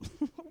stuff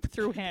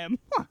through him.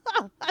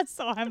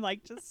 So I'm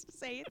like, just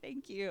say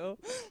thank you.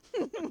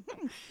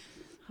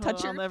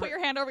 Put your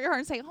hand over your heart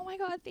and say, oh my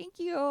God, thank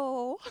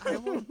you.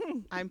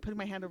 I'm putting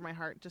my hand over my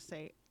heart. Just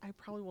say, I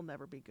probably will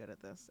never be good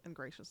at this and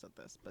gracious at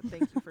this, but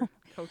thank you for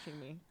coaching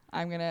me.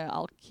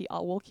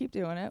 We'll keep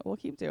doing it. We'll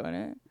keep doing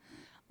it.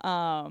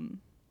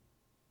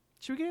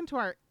 Should we get into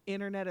our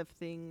Internet of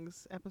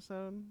Things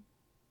episode?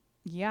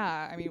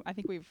 Yeah. I mean, I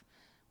think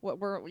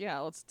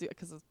let's do it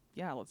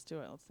let's do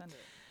it. Let's send it.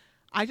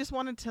 I just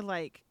wanted to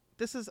like,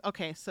 this is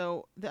okay.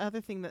 So the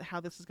other thing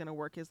how this is going to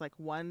work is like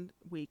 1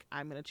 week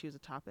I'm going to choose a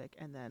topic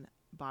and then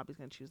Bobby's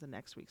going to choose the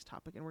next week's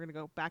topic and we're going to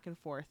go back and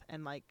forth.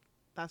 And like,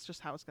 that's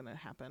just how it's going to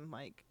happen.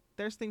 Like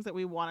there's things that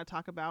we want to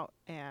talk about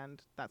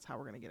and that's how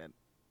we're going to get it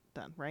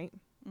done. Right.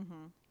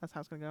 Mm-hmm. That's how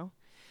it's going to go.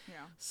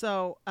 Yeah.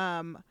 So,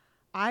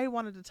 I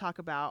wanted to talk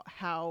about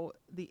how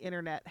the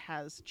internet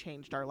has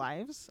changed our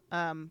lives,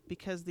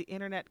 because the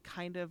internet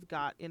kind of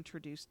got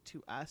introduced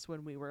to us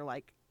when we were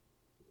like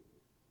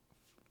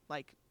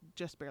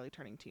just barely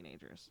turning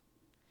teenagers,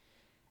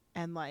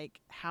 and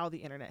like how the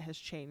internet has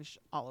changed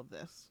all of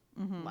this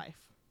life.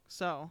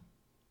 So,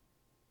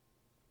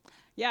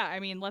 yeah,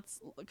 I mean,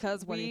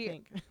 because what do you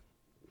think?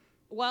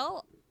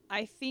 Well,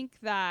 I think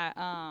that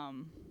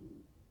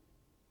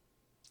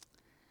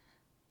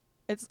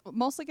it's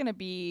mostly going to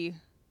be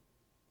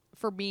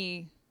for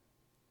me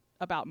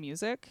about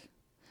music,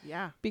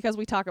 Yeah. because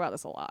we talk about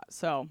this a lot.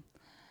 So,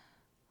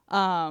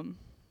 I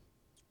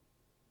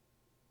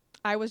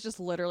was just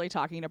literally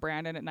talking to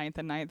Brandon at 9th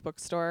and 9th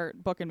bookstore,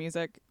 Book and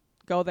Music.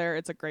 Go there.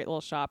 It's a great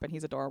little shop and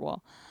he's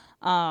adorable.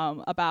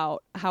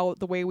 About how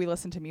the way we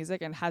listen to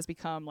music and has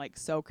become like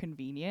so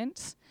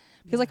convenient.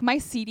 Because like my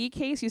CD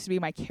case used to be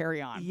my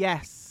carry-on,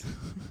 Yes.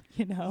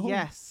 you know?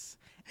 Yes.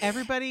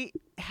 Everybody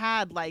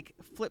had like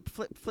flip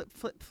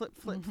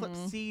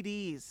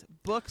CDs,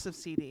 books of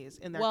CDs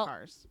in their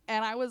cars.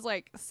 And I was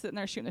like sitting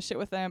there shooting the shit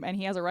with him and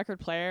he has a record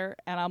player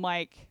and I'm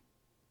like,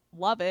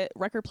 love it.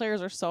 Record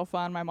players are so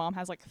fun. My mom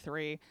has like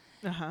 3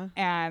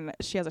 and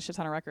she has a shit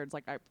ton of records.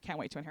 Like I can't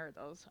wait to inherit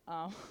those.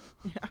 Yeah.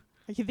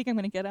 You think I'm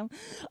gonna get them?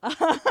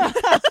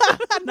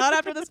 Not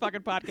after this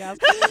fucking podcast.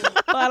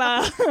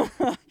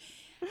 But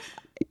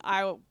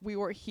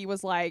he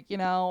was like, you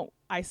know,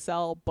 I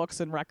sell books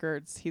and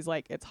records. He's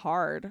like, it's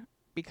hard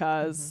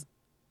because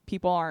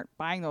people aren't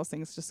buying those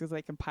things just because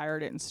they can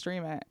pirate it and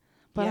stream it.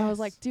 But I was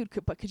like, dude,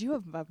 could you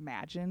have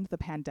imagined the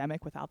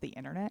pandemic without the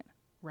internet?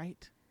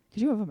 Right.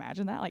 Could you have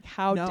imagined that? Like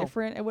how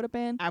different it would have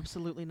been?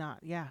 Absolutely not.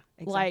 Yeah,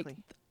 exactly.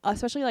 Like,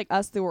 especially like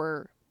us that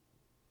were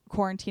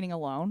quarantining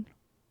alone.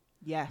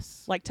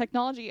 Yes. Like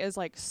technology is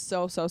like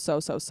so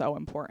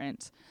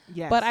important.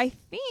 Yes. But I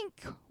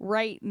think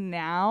right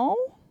now,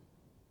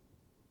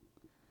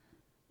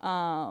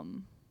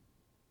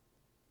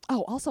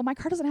 also my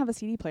car doesn't have a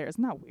CD player.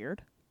 Isn't that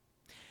weird?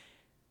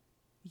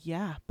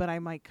 Yeah, but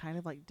I'm like kind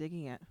of like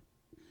digging it.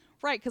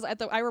 Right, because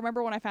I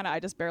remember when I found out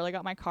I just barely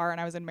got my car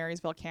and I was in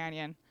Marysville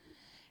Canyon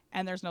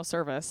and there's no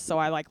service, so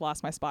I like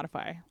lost my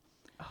Spotify.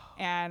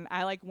 And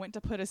I like went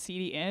to put a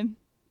CD in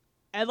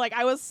and like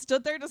I was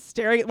stood there just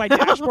staring at my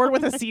dashboard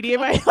with a CD in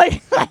my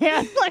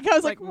hand. Like I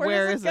was like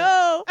where does it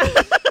go?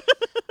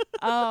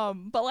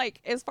 But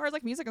like as far as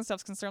like music and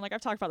stuff's concerned, like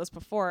I've talked about this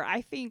before, I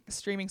think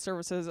streaming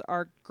services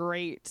are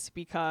great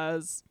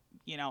because,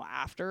 you know,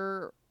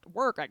 after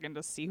work I can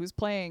just see who's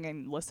playing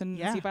and listen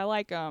and see if I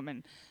like them,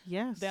 and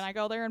then I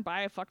go there and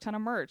buy a fuck ton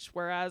of merch.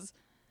 Whereas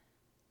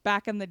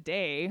back in the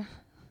day,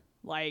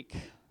 like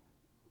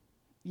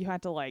you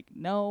had to like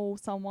know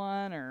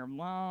someone or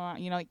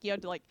you know, like you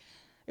had to like,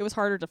 it was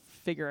harder to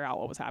figure out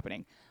what was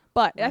happening.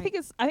 But I think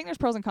there's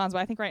pros and cons, but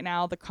I think right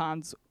now the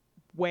cons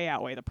way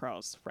outweigh the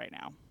pros right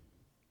now.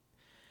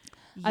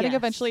 Yes. I think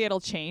eventually it'll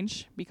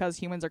change because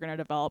humans are going to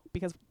develop,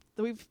 because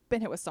we've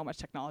been hit with so much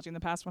technology in the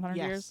past 100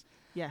 years.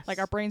 Yes. Like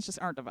our brains just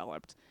aren't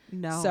developed.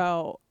 No.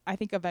 So I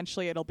think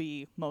eventually it'll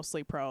be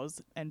mostly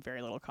pros and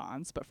very little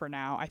cons. But for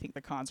now, I think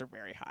the cons are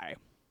very high.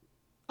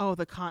 Oh,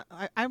 the con.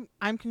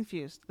 I'm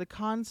confused. The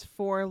cons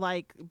for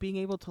like being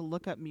able to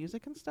look up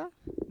music and stuff?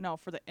 No,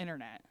 for the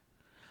internet.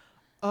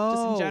 Oh.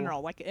 Just in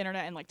general, like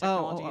internet and like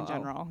technology in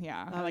general.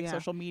 Yeah. Oh, like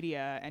social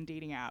media and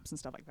dating apps and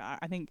stuff like that.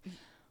 I think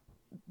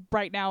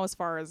right now, as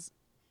far as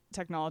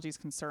technology is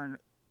concerned,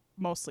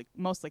 mostly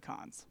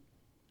cons.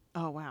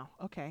 Oh, wow.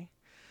 Okay.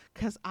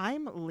 Because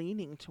I'm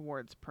leaning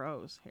towards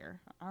pros here.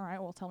 All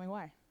right. Well, tell me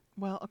why.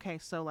 Well, okay.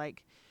 So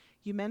like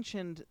you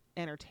mentioned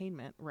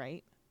entertainment,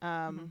 right?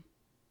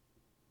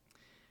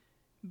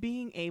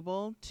 Being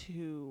able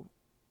to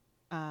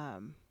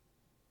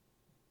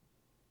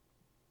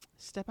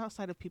step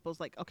outside of people's,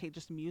 like, okay,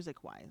 just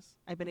music wise,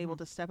 I've been able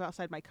to step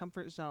outside my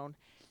comfort zone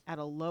at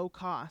a low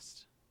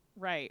cost.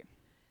 Right.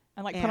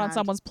 And like put on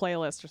someone's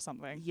playlist or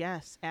something.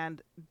 Yes.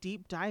 And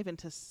deep dive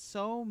into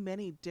so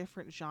many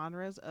different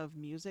genres of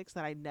musics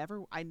that I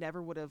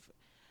never would have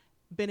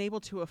been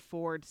able to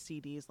afford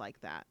CDs like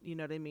that. You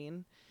know what I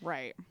mean?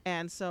 Right.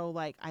 And so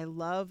like, I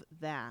love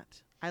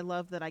that. I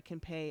love that I can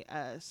pay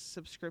a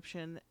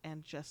subscription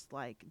and just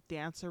like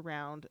dance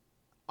around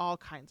all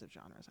kinds of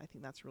genres. I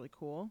think that's really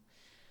cool.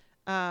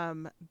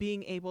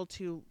 Being able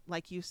to,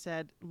 like you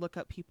said, look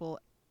up people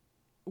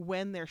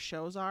when their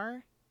shows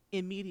are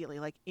immediately,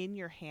 like in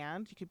your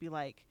hand. You could be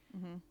like,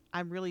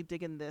 I'm really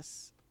digging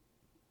this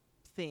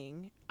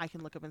thing. I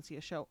can look up and see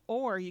a show.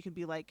 Or you could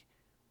be like,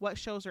 what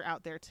shows are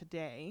out there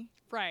today?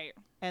 Right.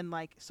 And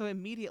like, so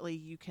immediately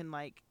you can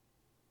like,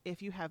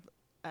 if you have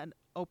an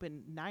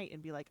open night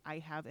and be like, I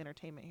have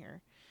entertainment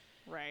here.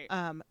 Right.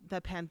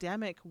 The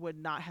pandemic would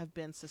not have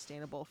been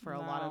sustainable for a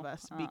lot of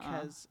us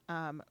because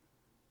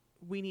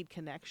we need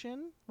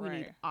connection. We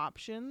need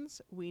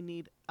options. We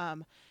need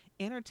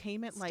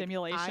entertainment,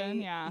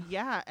 stimulation.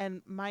 Yeah.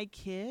 And my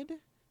kid,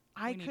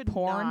 I could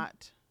porn.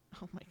 not.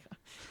 Oh my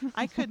God.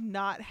 I could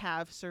not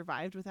have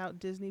survived without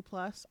Disney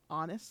Plus,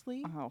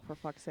 honestly. Oh, for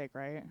fuck's sake,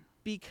 right?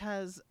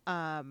 Because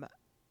my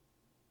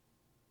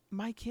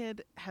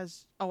kid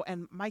has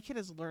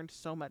learned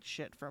so much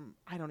shit from,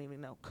 I don't even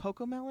know,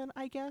 Cocomelon,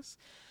 I guess.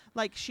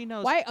 Like she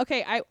knows. Why?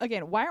 Okay.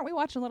 Why aren't we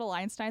watching Little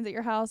Einsteins at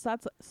your house?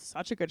 That's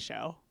such a good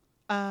show.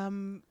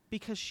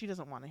 Because she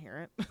doesn't want to hear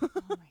it. Oh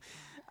my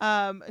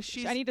God.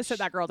 I need to sit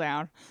that girl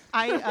down.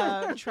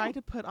 I tried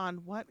to put on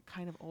what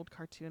kind of old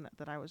cartoon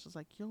that I was just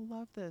like, you'll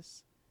love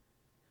this.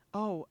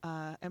 Oh,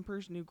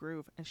 Emperor's New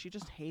Groove, and she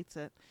just hates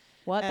it.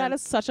 What? And That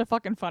is such a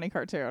fucking funny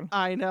cartoon.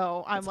 I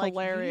know. I'm It's like,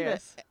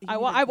 hilarious. You need to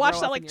I watched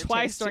grow that up like in your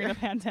twice taste during here. the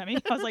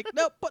pandemic. I was like,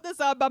 nope, put this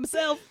on by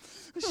myself.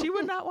 She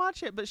would not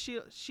watch it, but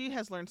she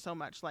has learned so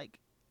much. Like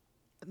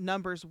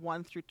numbers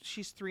 1 through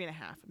she's 3.5.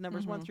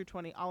 Numbers 1 through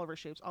 20, all of her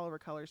shapes, all of her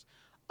colors,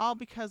 all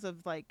because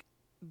of like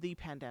the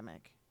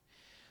pandemic.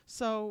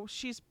 So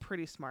she's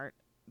pretty smart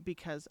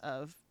because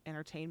of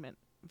entertainment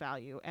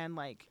value and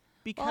like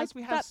because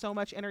we have that- so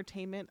much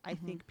entertainment. I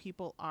think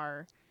people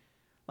are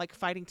like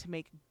fighting to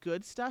make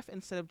good stuff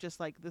instead of just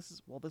like this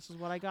is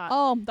what I got.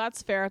 Oh,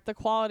 that's fair. The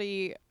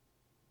quality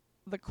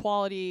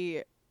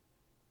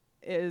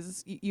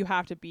is you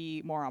have to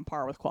be more on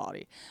par with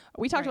quality.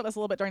 We talked Right. about this a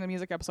little bit during the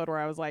music episode where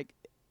I was like,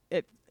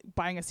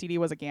 buying a CD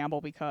was a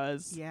gamble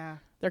because Yeah.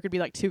 there could be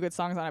like 2 good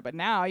songs on it, but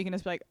now you can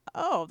just be like,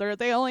 oh,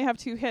 they only have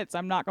 2 hits.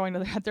 I'm not going to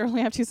they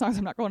only have 2 songs.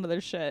 I'm not going to their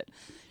shit,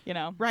 you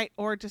know? Right.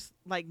 Or just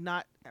like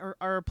not or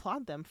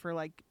applaud them for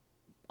like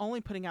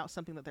only putting out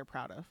something that they're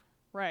proud of.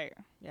 Right.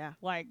 Yeah.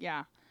 Like,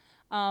 yeah.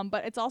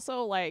 But it's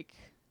also like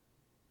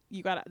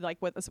you got to like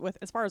with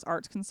as far as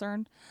art's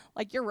concerned,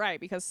 like you're right,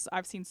 because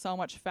I've seen so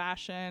much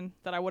fashion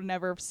that I would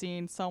never have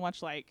seen, so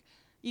much like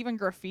even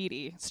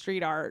graffiti,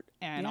 street art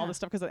and all Yeah. this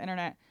stuff because of the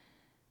internet.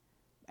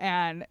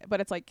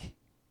 But it's like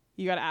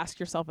you got to ask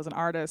yourself as an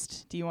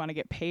artist, do you want to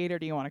get paid or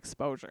do you want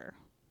exposure?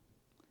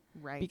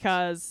 Right.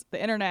 Because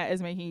the internet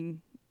is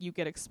making you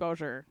get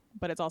exposure,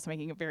 but it's also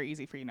making it very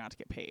easy for you not to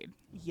get paid.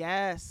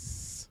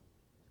 Yes.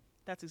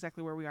 That's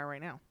exactly where we are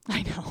right now.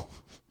 I know.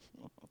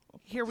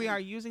 Here we are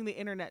using the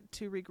internet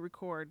to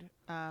record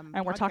And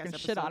we're podcast talking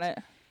shit on episodes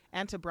it.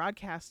 and to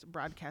broadcast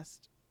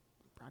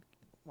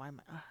why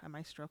am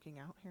I stroking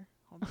out here?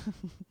 Hold on.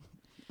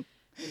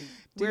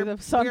 Do the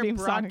Sunbeam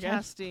song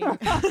again.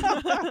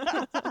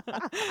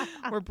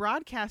 We're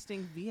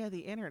broadcasting via the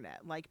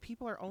internet. Like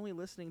people are only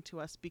listening to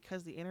us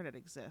because the internet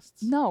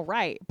exists. No,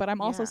 right. But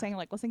I'm also Yeah. saying,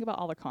 like, let's think about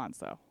all the cons,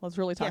 though. Let's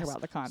really talk Yes.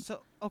 about the cons.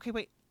 So okay,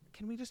 wait.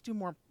 Can we just do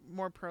more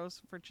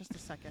pros for just a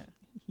second?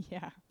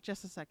 Yeah.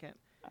 Just a second.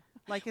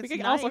 Like it's We can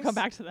nice. also come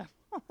back to them.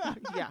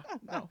 Yeah,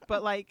 no,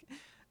 but like,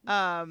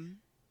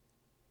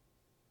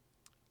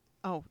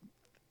 oh,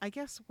 I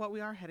guess what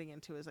we are heading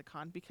into is a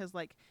con because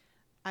like,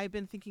 I've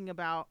been thinking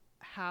about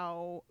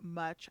how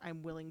much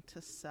I'm willing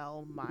to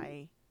sell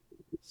my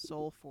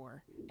soul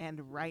for,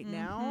 and right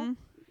now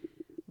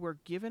we're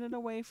giving it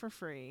away for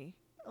free.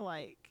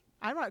 Like,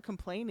 I'm not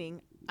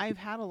complaining. I've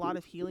had a lot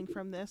of healing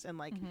from this and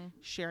like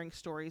sharing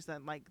stories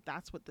that like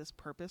that's what this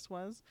purpose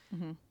was,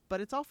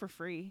 but it's all for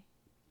free.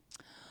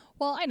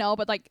 Well, I know,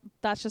 but, like,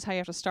 that's just how you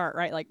have to start,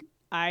 right? Like,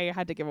 I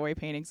had to give away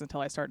paintings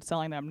until I started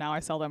selling them. Now I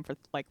sell them for,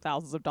 like,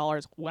 thousands of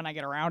dollars when I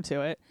get around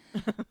to it.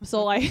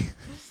 So, like,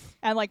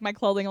 and, like, my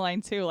clothing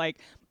line, too. Like,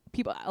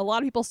 a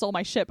lot of people stole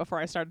my shit before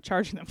I started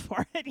charging them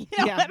for it. You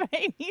know Yeah. what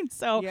I mean?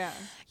 So, Yeah.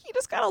 you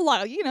just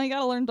gotta you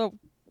gotta learn to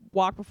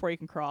walk before you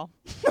can crawl.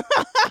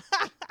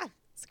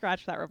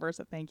 Scratch that, reverse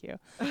it, thank you.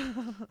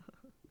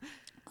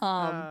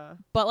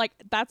 But like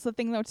that's the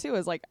thing though too,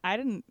 is like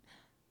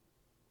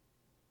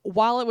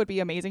while it would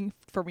be amazing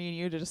for me and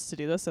you to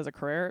do this as a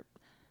career,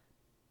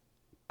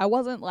 I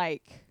wasn't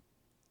like,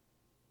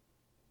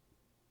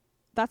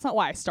 that's not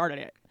why I started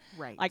it.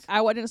 Right. Like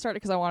I didn't start it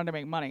because I wanted to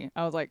make money.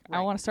 I was like, I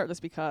Right. want to start this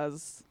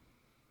because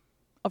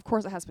of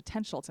course it has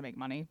potential to make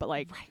money, but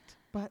like right.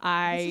 But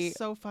I- this is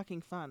so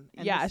fucking fun.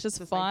 And Yeah, this- it's just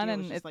this fun idea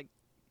was and just like,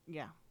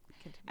 yeah.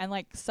 Continue. and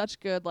like such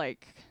good,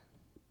 like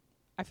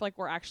I feel like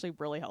we're actually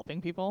really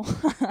helping people.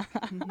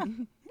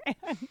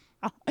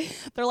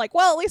 They're like,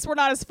 well, at least we're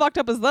not as fucked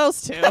up as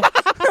those two.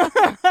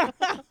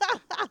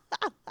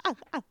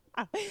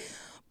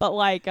 But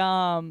like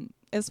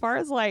as far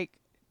as like,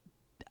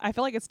 I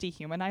feel like it's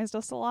dehumanized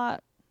us a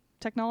lot,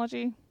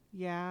 technology,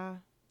 Yeah.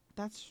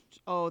 That's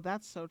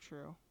so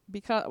true.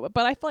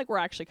 but I feel like we're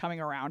actually coming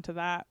around to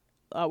that.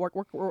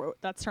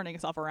 That's turning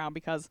itself around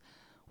because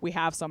we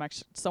have so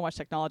much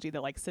technology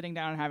that like sitting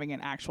down and having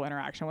an actual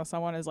interaction with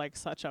someone is like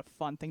such a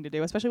fun thing to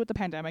do, especially with the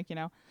pandemic, you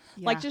know.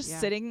 Like Yeah, just yeah.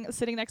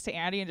 sitting next to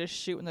Andy and just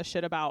shooting the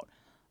shit about,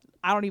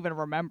 I don't even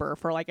remember,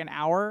 for like an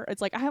hour.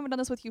 It's like I haven't done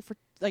this with you for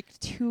like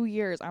 2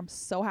 years. I'm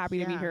so happy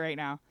to be Yeah. here right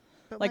now.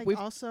 But like, like we've-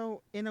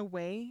 also in a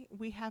way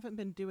we haven't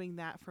been doing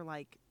that for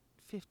like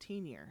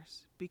 15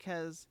 years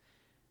because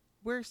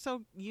we're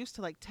so used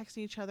to like texting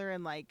each other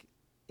and like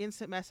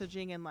instant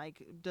messaging and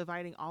like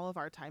dividing all of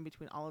our time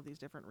between all of these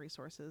different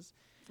resources.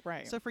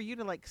 Right. So for you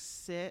to like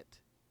sit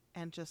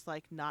and just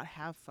like not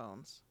have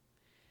phones,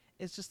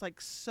 it's just like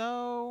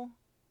so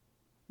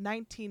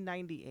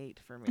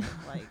 1998 for me.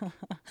 Like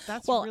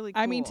that's well, really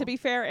cool. I mean, to be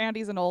fair,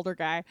 Andy's an older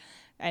guy,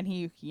 and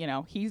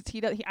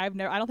I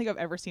don't think I've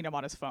ever seen him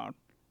on his phone.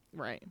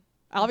 right.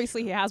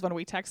 Obviously, he has when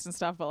we text and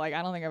stuff, but like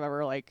I don't think I've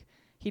ever like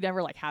he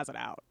never like has it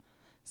out.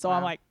 So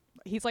I'm Wow. like,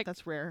 he's like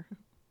That's rare.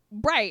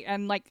 right,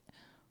 and like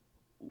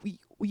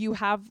you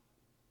have,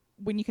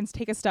 when you can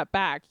take a step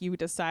back, you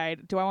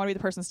decide, do I want to be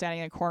the person standing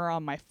in a corner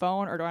on my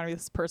phone, or do I want to be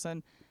this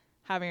person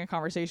having a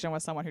conversation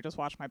with someone who just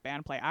watched my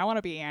band play? I want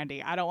to be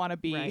Andy. I don't want to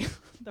be Right.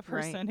 the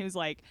person who's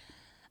like,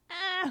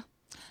 I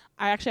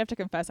actually have to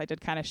confess, I did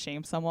kind of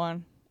shame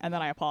someone and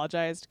then I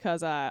apologized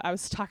because I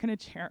was talking to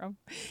Jerem,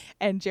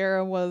 and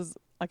Jerem was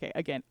okay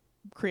again,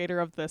 creator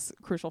of this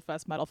Crucial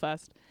Fest Metal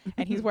Fest,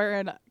 and he's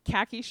wearing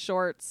khaki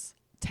shorts,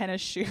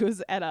 tennis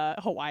shoes, and a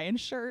Hawaiian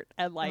shirt,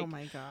 and like oh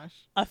my gosh.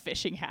 a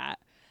fishing hat,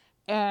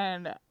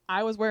 and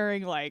I was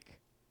wearing like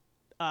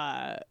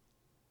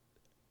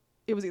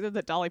it was either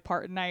the Dolly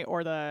Parton night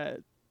or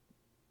the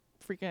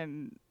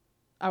freaking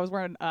I was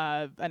wearing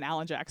an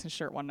Alan Jackson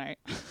shirt one night.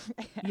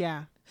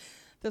 Yeah.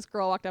 This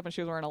girl walked up and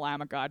she was wearing a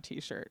Lamb of God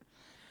t-shirt,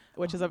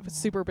 which is a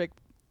super big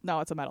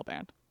no, it's a metal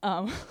band.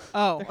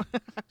 Oh.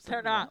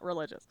 They're not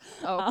religious.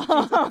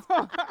 Oh.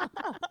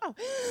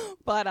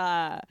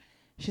 But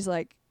she's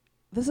like,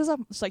 this is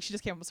she's like, she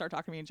just came up and started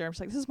talking to me and Jeremy. She's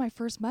like, this is my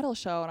first metal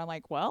show. And I'm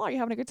like, well, are you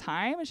having a good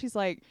time? And she's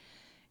like,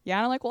 yeah.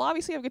 And I'm like, well,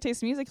 obviously you have good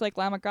taste in music, you like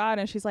Lamb of God.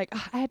 And she's like,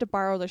 I had to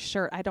borrow this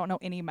shirt. I don't know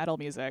any metal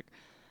music.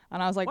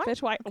 And I was like, What?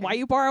 bitch, why Okay.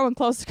 you borrowing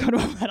clothes to go to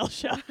a metal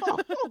show?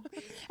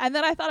 And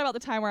then I thought about the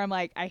time where I'm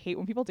like, I hate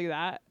when people do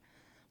that.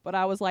 But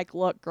I was like,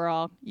 look,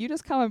 girl, you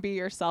just come and be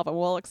yourself and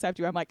we'll accept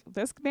you. I'm like,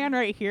 this man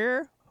right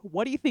here,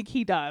 what do you think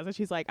he does? And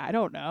she's like, I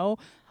don't know.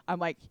 I'm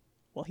like,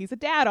 well, he's a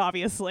dad,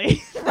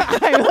 obviously.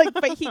 I'm like,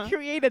 but he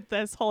created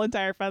this whole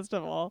entire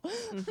festival.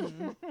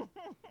 Mhm.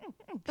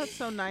 That's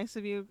so nice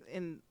of you.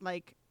 And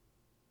like,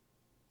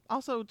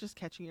 also just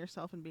catching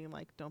yourself and being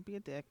like, don't be a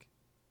dick.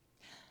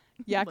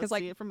 Yeah, Let's because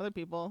like see it from other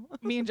people.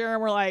 me and Jerem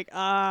were like,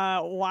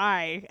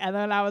 why? And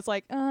then I was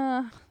like,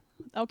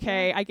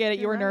 okay, Yeah, I get it.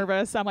 You you're were right.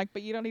 nervous. I'm like,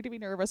 but you don't need to be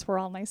nervous. We're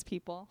all nice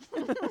people.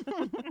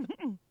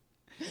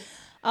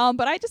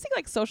 But I just think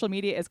like social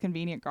media is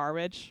convenient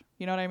garbage.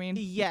 You know what I mean?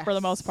 Yes. For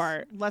the most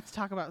part. Let's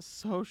talk about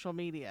social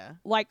media.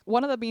 Like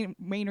one of the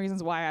main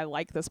reasons why I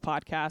like this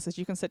podcast is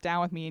you can sit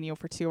down with me and you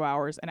for 2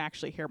 hours and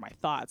actually hear my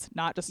thoughts,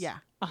 not just Yeah.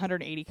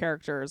 180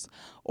 characters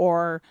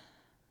or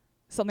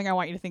something I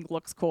want you to think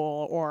looks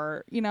cool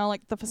or, you know,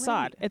 like the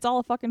facade. Right. It's all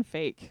a fucking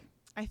fake.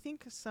 I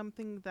think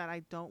something that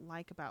I don't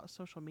like about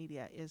social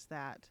media is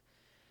that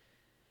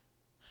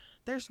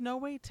there's no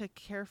way to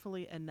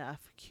carefully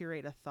enough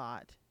curate a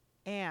thought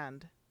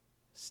and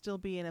still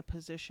be in a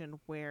position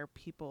where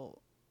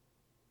people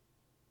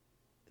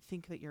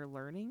think that you're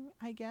learning,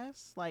 I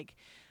guess. Like,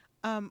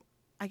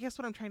 I guess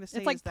what I'm trying to say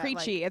It's like is that,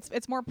 preachy.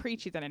 It's more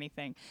preachy than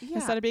anything. yeah,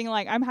 Instead of being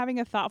like, I'm having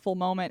a thoughtful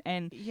moment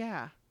and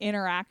yeah,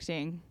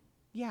 interacting.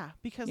 yeah,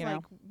 because You know?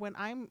 like when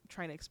I'm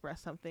trying to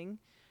express something,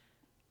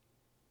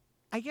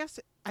 I guess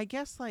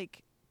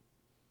like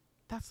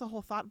that's the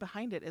whole thought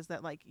behind it is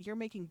that like you're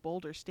making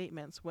bolder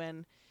statements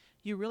when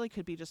you really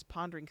could be just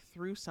pondering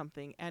through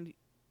something and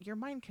your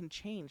mind can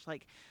change.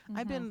 Like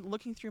I've been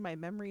looking through my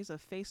memories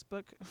of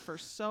Facebook for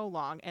so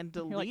long and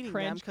You're like, deleting them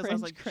cringe, because I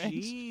was like, cringe,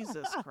 cringe.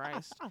 Jesus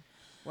Christ.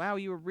 Wow,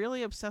 you were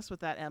really obsessed with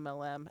that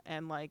MLM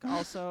and like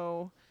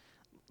also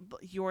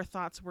your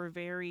thoughts were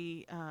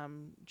very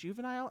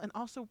juvenile and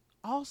also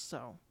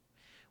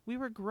we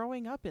were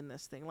growing up in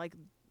this thing. Like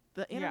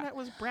the Yeah. internet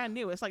was brand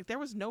new. It's like there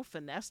was no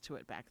finesse to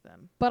it back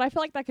then. But I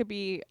feel like that could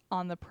be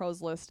on the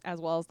pros list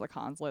as well as the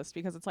cons list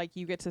because it's like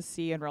you get to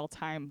see in real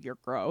time your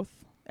growth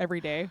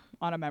every day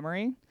on a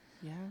memory.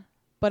 Yeah.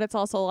 But it's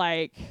also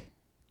like,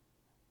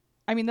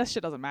 I mean, this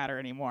shit doesn't matter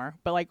anymore.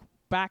 But like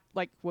back,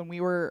 like when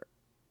we were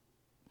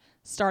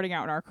starting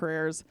out in our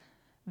careers,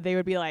 they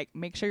would be like,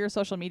 make sure your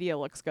social media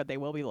looks good. They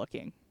will be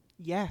looking.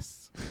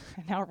 Yes.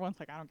 And now everyone's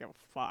like, I don't give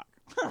a fuck.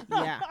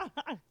 Yeah.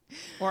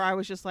 Or I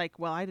was just like,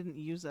 well, I didn't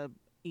use a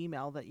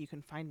email that you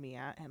can find me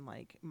at, and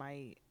like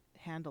my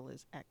handle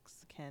is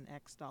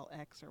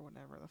xkenxdollx or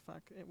whatever the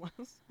fuck it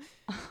was.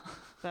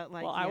 But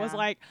like, Well, yeah,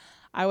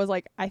 I was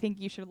like, I think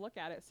you should look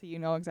at it so you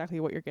know exactly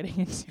what you're getting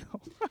into.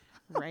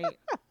 right.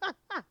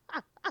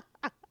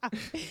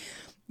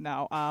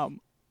 No,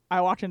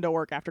 I walked into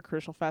work after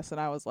Crucial Fest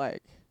and I was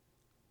like,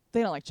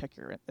 they don't like check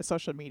your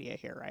social media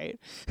here, right?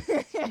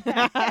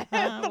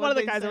 One of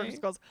the guys over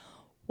just goes,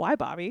 why,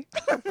 Bobby?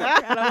 And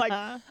I'm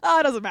like, oh,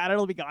 it doesn't matter.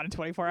 It'll be gone in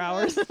 24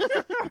 hours.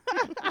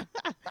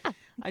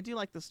 I do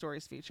like the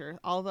stories feature,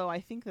 although I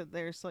think that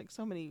there's like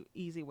so many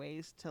easy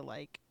ways to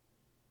like.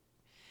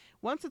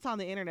 Once it's on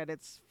the internet,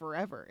 it's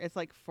forever. It's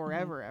like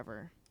forever,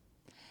 ever.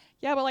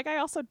 Yeah, but like I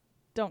also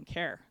don't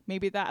care.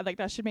 Maybe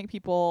that should make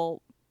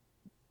people,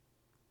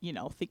 you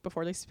know, think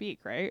before they speak,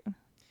 right?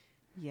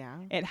 Yeah.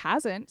 It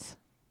hasn't.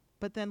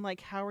 But then, like,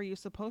 how are you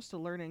supposed to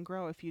learn and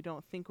grow if you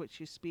don't think what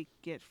you speak,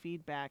 get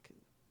feedback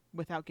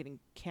without getting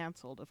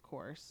canceled, of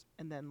course?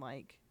 And then,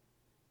 like,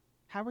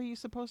 how are you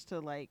supposed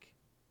to, like,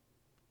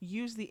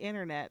 use the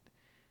internet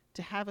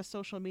to have a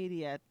social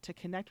media to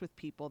connect with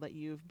people that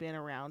you've been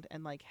around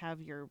and, like, have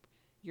your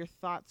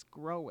thoughts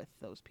grow with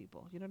those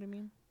people? You know what I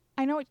mean?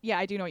 I know. Yeah,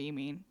 I do know what you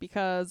mean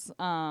because,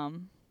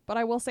 but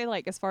I will say,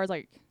 like, as far as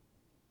like,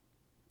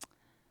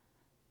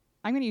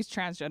 I'm going to use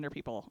transgender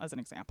people as an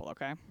example.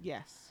 Okay.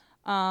 Yes.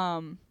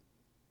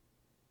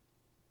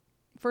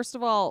 First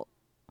of all,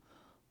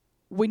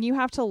 when you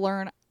have to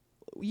learn,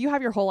 you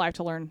have your whole life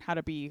to learn how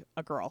to be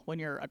a girl when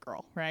you're a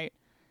girl, right?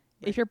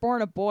 If you're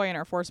born a boy and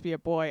are forced to be a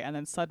boy and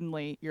then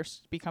suddenly you're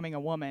becoming a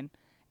woman,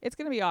 it's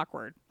going to be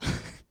awkward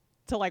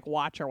to like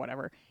watch or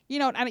whatever. You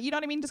know, and you know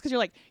what I mean? Just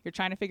because you're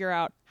trying to figure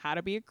out how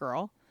to be a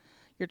girl,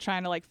 you're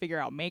trying to like figure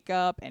out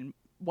makeup and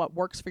what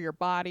works for your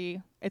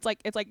body. It's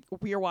like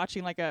we're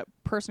watching like a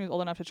person who's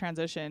old enough to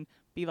transition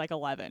be like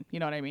 11. You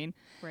know what I mean?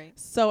 Right.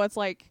 So it's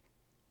like,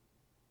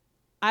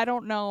 I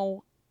don't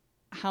know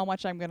how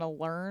much I'm gonna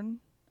learn.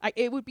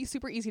 It would be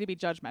super easy to be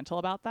judgmental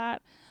about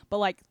that, but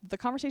like the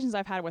conversations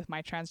I've had with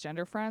my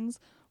transgender friends,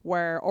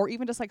 or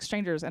even just like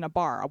strangers in a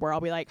bar, where I'll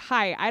be like,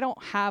 "Hi, I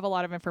don't have a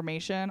lot of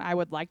information. I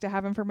would like to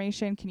have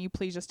information. Can you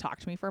please just talk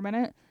to me for a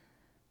minute?"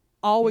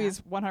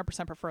 Always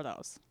 100% prefer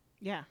those.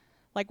 Yeah.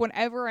 Like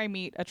whenever I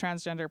meet a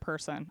transgender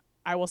person,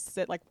 I will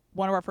sit like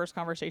one of our first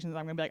conversations.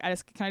 I'm gonna be like,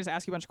 can I just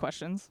ask you a bunch of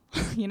questions?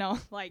 You know,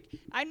 like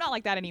I'm not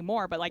like that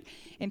anymore, but like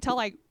until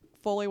I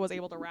fully was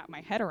able to wrap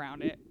my head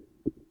around it,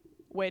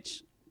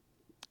 which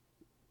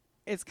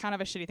is kind of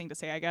a shitty thing to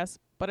say, I guess,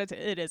 but it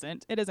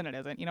isn't. It isn't.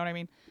 You know what I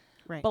mean?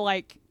 Right. But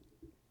like,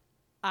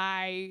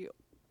 I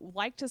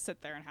like to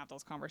sit there and have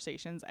those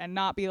conversations and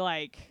not be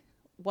like,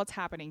 what's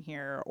happening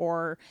here?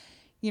 Or,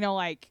 you know,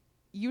 like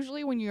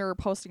usually when you're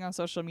posting on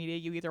social media,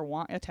 you either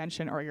want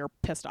attention or you're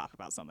pissed off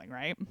about something,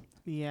 right?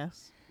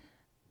 Yes.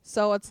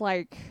 So it's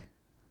like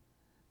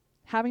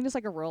having just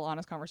like a real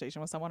honest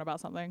conversation with someone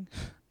about something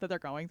that they're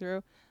going through,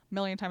 a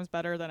million times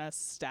better than a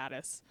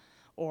status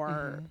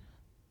or,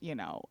 you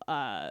know,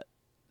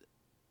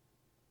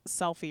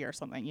 selfie or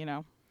something, you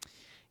know?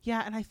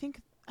 Yeah, and I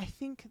think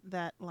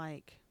that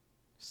like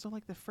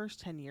the first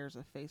 10 years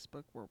of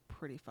Facebook were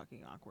pretty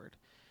fucking awkward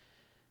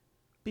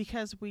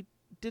because we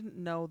didn't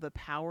know the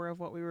power of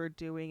what we were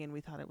doing, and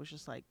we thought it was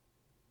just like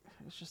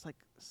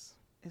it's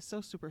so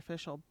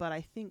superficial. But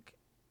I think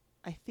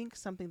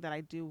something that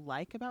I do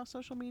like about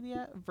social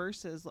media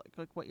versus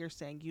like what you're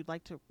saying, you'd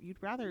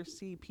rather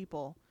see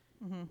people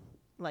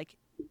like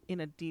in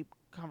a deep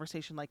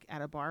conversation, like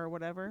at a bar or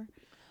whatever.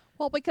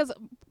 Well, because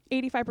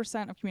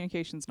 85% of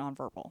communication is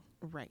nonverbal.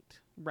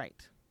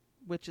 Right.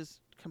 Which is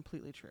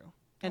completely true.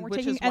 And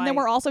then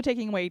we're also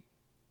taking away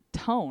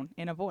tone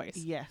in a voice.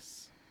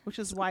 Yes. Which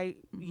is why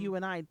you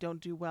and I don't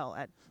do well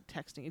at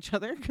texting each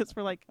other, because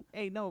we're like,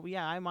 hey, no,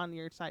 yeah, I'm on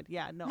your side.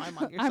 Yeah, no, I'm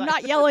on your side. I'm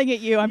not yelling at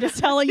you. I'm just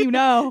telling you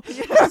no.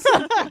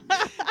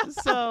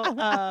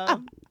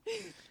 So,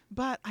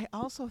 but I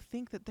also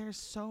think that there's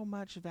so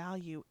much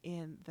value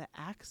in the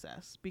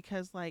access,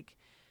 because like,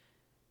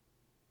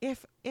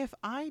 if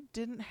I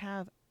didn't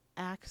have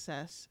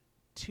access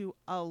to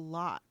a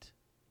lot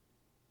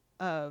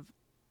of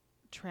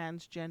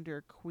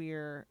transgender,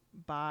 queer,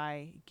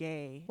 bi,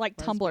 gay, like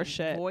lesbian Tumblr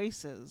shit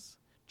voices,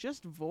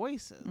 just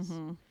voices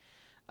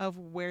of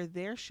where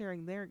they're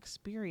sharing their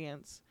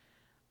experience,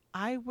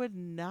 I'm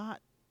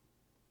not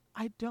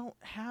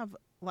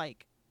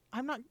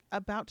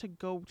about to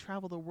go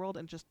travel the world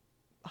and just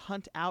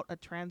hunt out a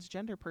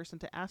transgender person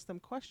to ask them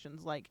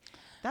questions. Like,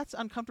 that's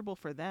uncomfortable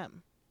for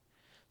them.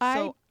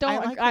 I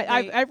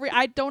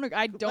don't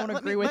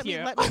agree with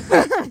you.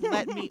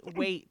 Let me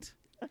wait.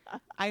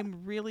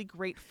 I'm really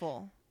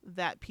grateful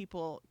that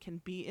people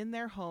can be in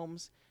their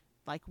homes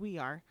like we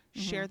are,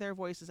 share their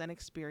voices and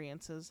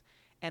experiences,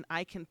 and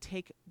I can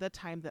take the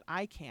time that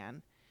I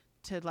can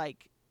to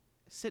like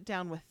sit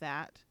down with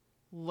that,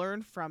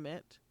 learn from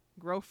it,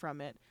 grow from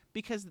it,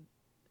 because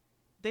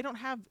they don't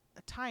have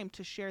time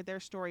to share their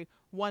story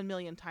 1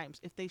 million times.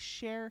 If they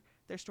share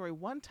their story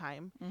one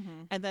time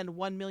and then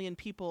 1 million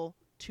people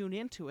tune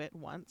into it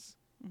once,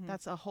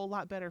 that's a whole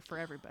lot better for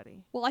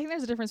everybody. Well, I think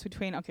there's a difference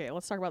between,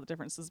 let's talk about the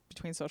differences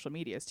between social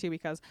medias too,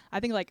 because I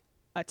think like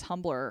a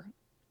Tumblr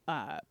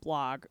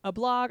blog, a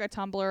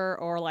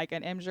Tumblr, or like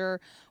an Imgur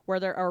or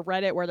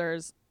Reddit where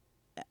there's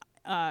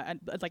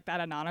like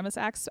that anonymous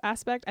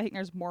aspect, I think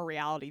there's more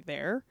reality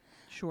there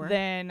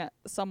than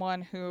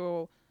someone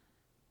who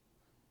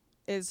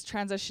is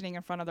transitioning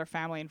in front of their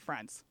family and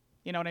friends.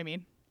 You know what I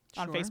mean?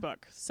 On Facebook.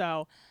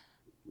 So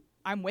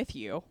I'm with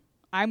you.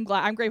 I'm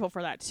grateful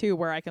for that too,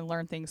 where I can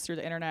learn things through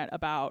the internet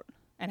about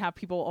and have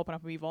people open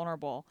up and be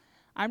vulnerable.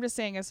 I'm just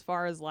saying, as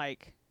far as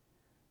like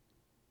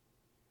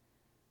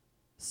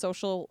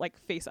social, like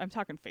I'm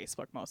talking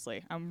Facebook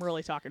mostly. I'm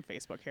really talking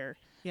Facebook here.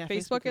 Yeah,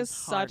 Facebook is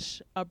hard.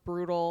 such a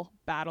brutal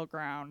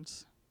battleground.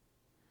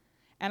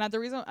 And another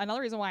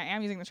reason why I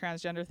am using the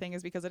transgender thing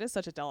is because it is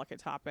such a delicate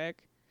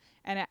topic,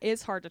 and it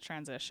is hard to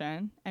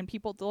transition. And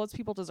those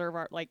people deserve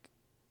our like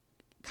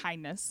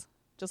kindness,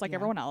 just like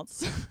everyone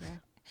else. Yeah.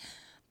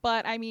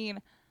 But I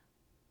mean,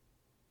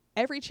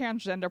 every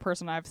transgender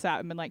person I've sat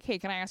and been like, hey,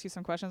 can I ask you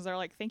some questions? They're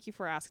like, thank you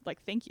for asking.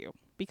 Like, thank you.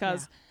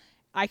 Because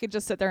I could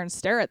just sit there and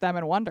stare at them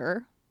and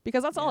wonder,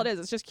 because that's all it is.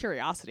 It's just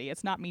curiosity.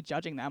 It's not me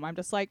judging them. I'm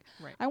just like,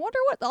 I wonder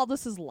what all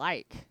this is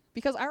like.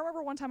 Because I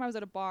remember one time I was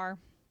at a bar.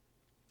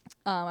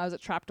 I was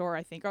at Trapdoor,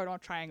 I think. Oh, no,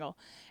 Triangle.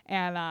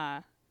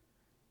 And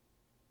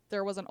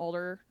there was an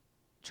older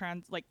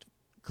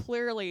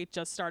clearly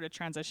just started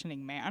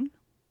transitioning man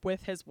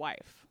with his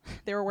wife.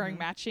 They were wearing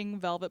matching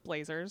velvet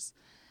blazers,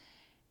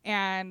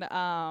 and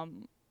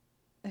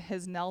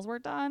his nails were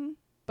done,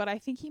 but I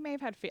think he may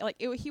have had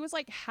he was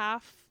like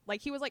half,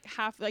 like he was like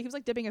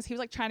dipping his, he was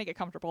like trying to get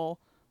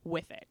comfortable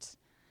with it.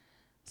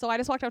 So I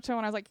just walked up to him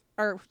and I was like,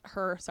 or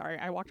her, sorry.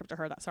 I walked up to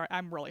her. Sorry,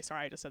 I'm really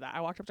sorry I just said that.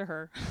 I walked up to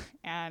her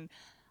and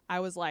I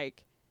was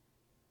like,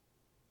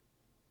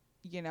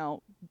 you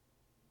know,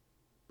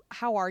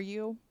 how are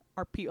you?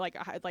 Are people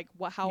like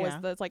what? How is Yeah.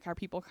 this? Like, are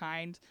people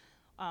kind?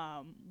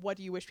 What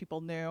do you wish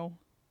people knew?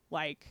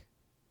 Like,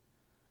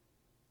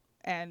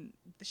 and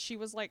she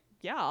was like,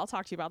 yeah, I'll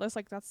talk to you about this.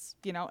 Like, that's,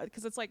 you know,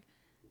 because it's like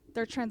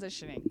they're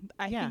transitioning.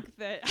 Yeah.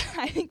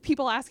 I think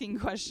people asking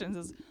questions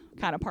is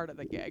kind of part of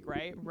the gig,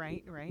 right?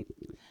 Right.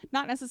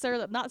 Not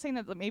necessarily, not saying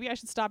that maybe I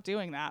should stop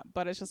doing that,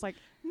 but it's just like,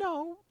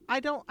 No, I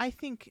don't. I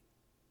think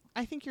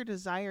your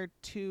desire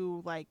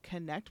to like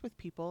connect with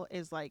people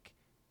is like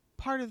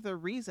part of the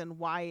reason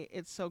why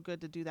it's so good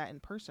to do that in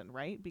person,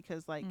 right?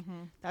 Because like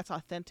that's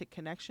authentic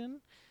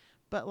connection.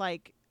 But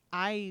like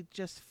I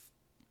just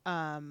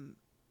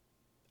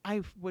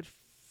I would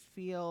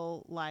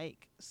feel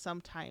like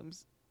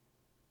sometimes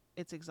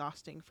it's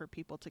exhausting for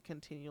people to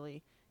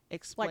continually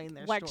explain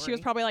their like story. she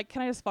was probably like,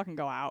 can I just fucking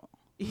go out?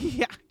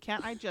 Yeah,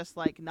 can't I just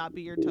like not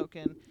be your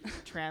token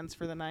trans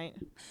for the night?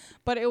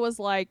 But it was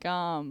like,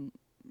 I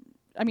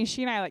mean,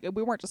 she and I, like,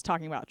 we weren't just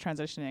talking about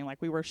transitioning.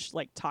 Like, we were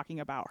like talking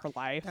about her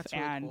life That's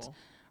really and cool.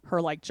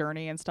 her like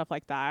journey and stuff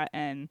like that.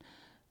 And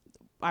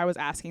I was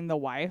asking the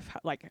wife,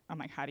 like, I'm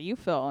like, how do you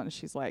feel? And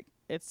she's like,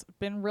 it's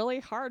been really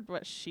hard,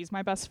 but she's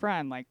my best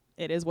friend. Like,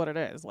 it is what it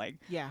is. Like,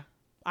 Yeah.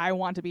 I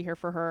want to be here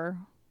for her.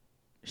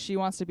 She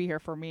wants to be here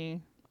for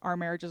me. Our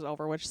marriage is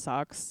over, which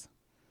sucks.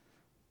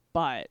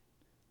 But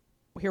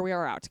here we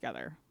are out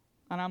together.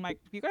 And I'm like,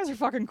 you guys are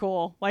fucking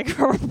cool. Like,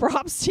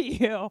 props to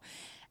you.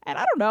 And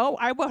I don't know.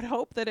 I would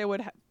hope that it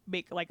would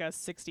make like a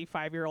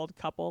 65-year-old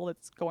couple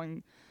that's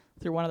going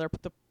through one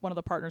of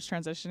the partners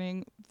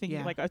transitioning, thinking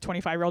Yeah. like a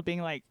 25-year-old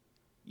being like,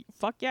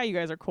 fuck yeah, you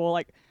guys are cool.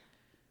 Like,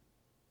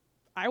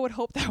 I would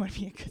hope that would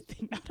be a good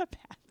thing, not a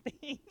bad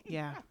thing.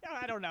 Yeah.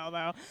 I don't know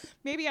though.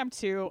 Maybe I'm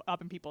too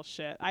up in people's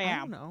shit. I I am.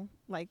 don't know.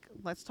 Like,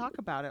 let's talk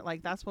about it.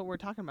 Like, that's what we're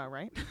talking about,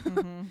 right?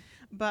 Mm-hmm.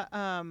 But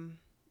I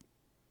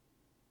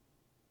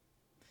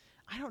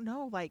don't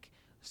know. Like,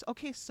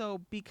 okay,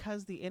 so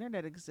because the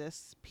internet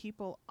exists,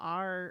 people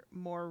are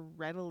more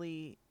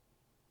readily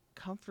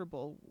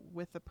comfortable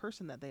with the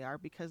person that they are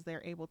because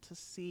they're able to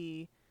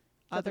see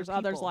That there's other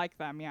others people. like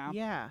them. Yeah.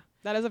 Yeah.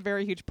 That is a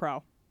very huge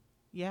pro.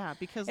 Yeah.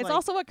 Because It's like,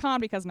 also a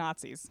con because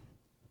Nazis.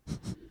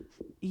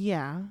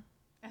 yeah.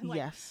 And like,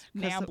 Yes.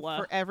 'Cause Nambla.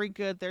 for every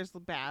good, there's the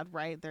bad,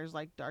 right? There's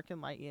like dark and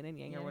light, yin and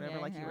yang, or whatever,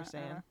 like you were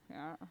saying.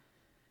 Yeah.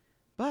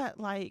 But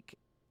like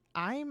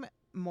I'm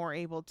more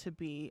able to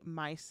be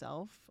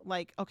myself.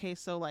 Like, okay,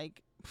 so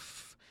like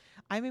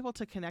I'm able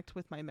to connect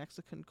with my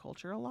Mexican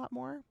culture a lot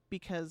more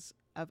because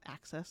of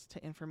access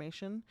to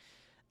information.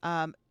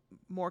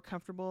 More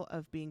comfortable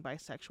of being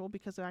bisexual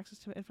because of access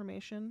to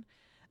information.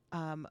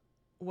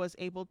 Was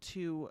able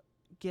to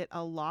get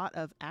a lot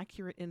of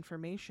accurate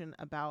information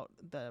about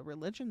the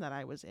religion that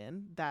I was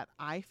in that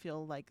I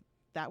feel like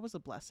that was a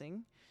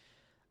blessing.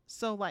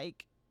 So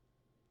like,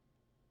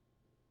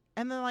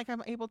 and then like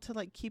I'm able to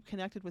like keep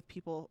connected with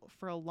people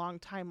for a long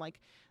time. Like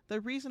the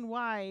reason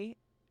why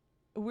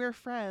we're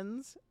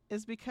friends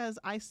is because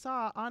I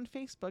saw on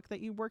Facebook that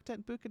you worked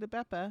at Buca de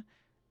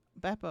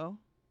Beppo,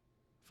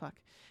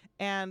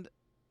 and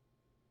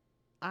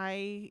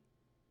I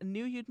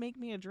knew you'd make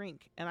me a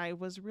drink, and I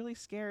was really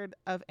scared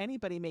of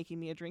anybody making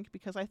me a drink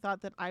because I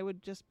thought that I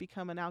would just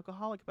become an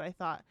alcoholic. But I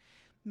thought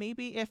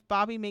maybe if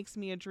Bobby makes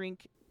me a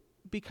drink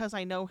because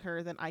I know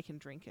her, then I can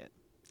drink it.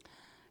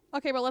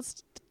 Okay, but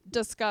let's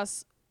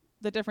discuss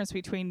the difference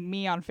between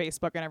me on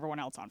Facebook and everyone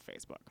else on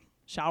Facebook,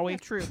 shall we? Yeah,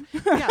 true.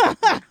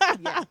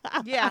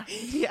 Yeah.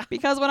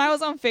 Because when I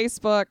was on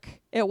Facebook,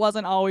 it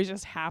wasn't always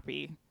just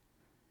happy.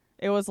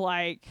 It was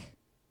like,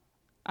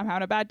 I'm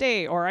having a bad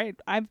day, or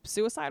I'm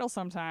suicidal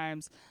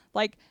sometimes.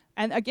 Like,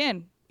 and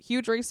again,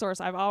 huge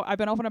resource. I've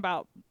been open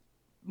about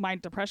my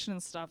depression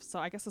and stuff. So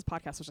I guess this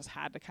podcast was just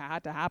had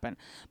to happen.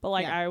 But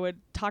like, Yeah. I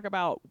would talk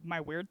about my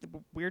weird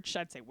shit.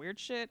 I'd say weird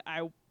shit.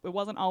 It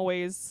wasn't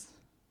always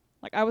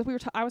like I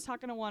was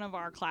talking to one of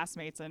our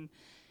classmates and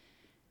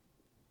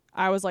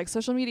I was like,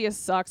 social media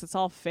sucks. It's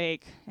all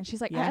fake. And she's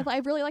like, Yeah. I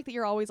really like that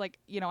you're always like,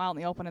 out in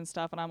the open and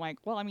stuff. And I'm like,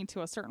 well, I mean,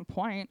 to a certain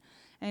point.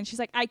 And she's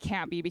like, I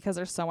can't be because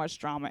there's so much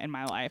drama in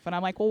my life. And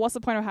I'm like, well, what's the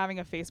point of having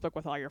a Facebook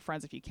with all your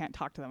friends if you can't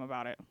talk to them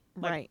about it?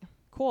 Like, Right.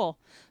 cool.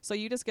 So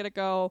you just get to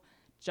go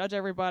judge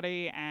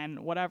everybody and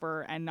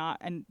whatever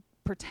and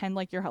pretend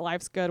like your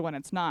life's good when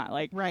it's not.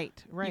 Like, Right.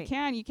 you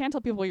can't tell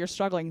people you're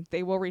struggling.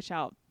 They will reach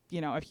out.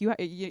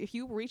 If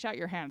you reach out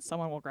your hand,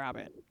 someone will grab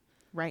it.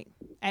 Right.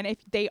 And if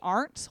they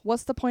aren't,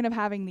 what's the point of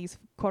having these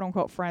quote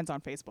unquote friends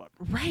on Facebook?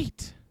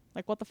 Right.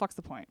 Like, what the fuck's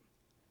the point?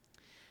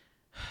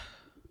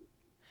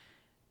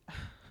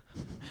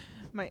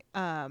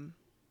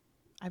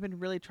 I've been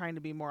really trying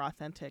to be more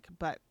authentic,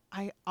 but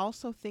I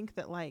also think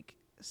that like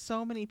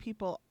so many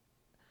people,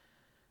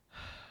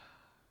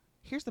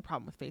 here's the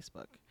problem with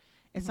Facebook.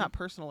 It's not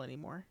personal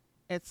anymore.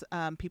 It's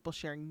people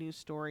sharing news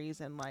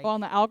stories and like, Well,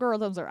 and the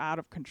algorithms are out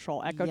of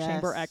control. Echo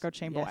chamber, Yes. echo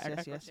chamber, Yes, echo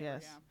yes, chamber.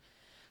 yes. Yeah.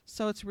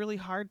 So it's really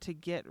hard to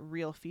get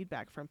real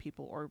feedback from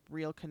people or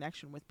real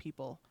connection with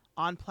people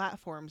on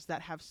platforms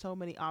that have so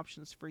many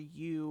options for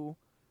you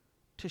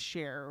to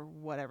share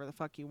whatever the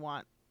fuck you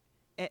want,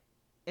 it,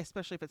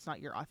 especially if it's not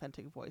your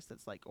authentic voice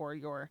that's like, or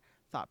your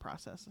thought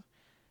process.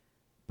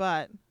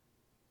 But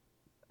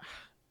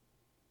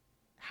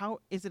how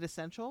is it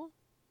essential?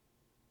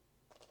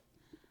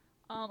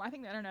 I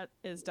think the internet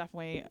is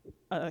definitely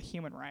a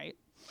human right.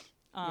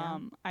 Yeah.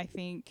 I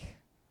think,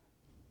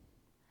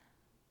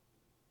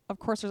 of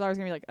course, there's always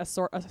gonna be like a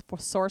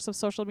source of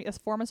social media, a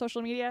form of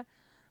social media,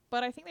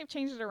 but I think they've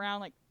changed it around.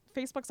 Like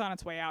Facebook's on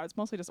its way out. It's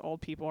mostly just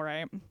old people,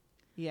 right?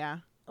 Yeah.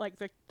 Like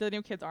the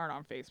new kids aren't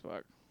on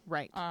Facebook.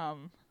 Right.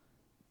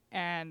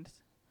 And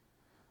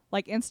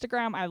like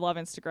Instagram, I love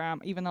Instagram,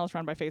 even though it's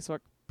run by Facebook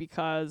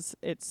because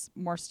it's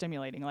more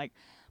stimulating. Like,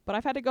 but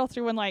I've had to go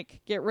through and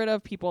like get rid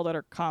of people that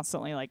are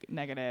constantly like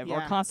negative or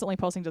Yeah. constantly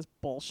posting just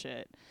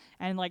bullshit.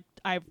 And like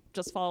I've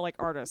just follow like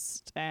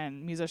artists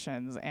and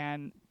musicians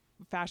and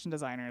fashion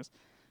designers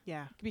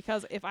Yeah.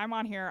 because if I'm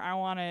on here, I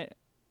don't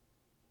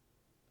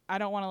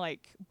want to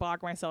like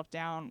bog myself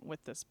down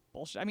with this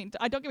bullshit. I mean,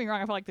 I don't get me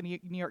wrong. I feel like the New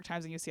York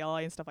Times and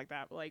UCLA and stuff like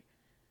that. But like,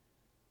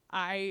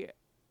 I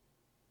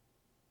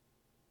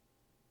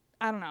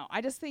don't know.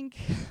 I just think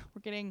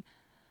we're getting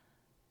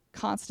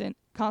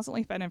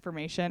constantly fed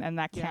information, and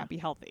that can't be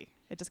healthy.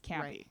 It just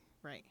can't be.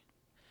 Right.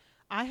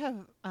 I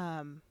have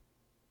I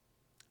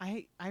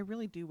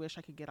really do wish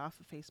I could get off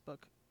of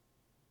Facebook.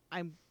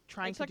 I'm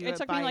trying to do it It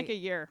took by me like a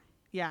year.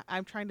 Yeah,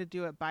 I'm trying to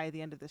do it by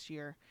the end of this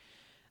year.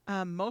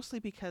 Mostly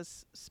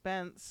because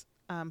Spence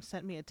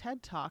sent me a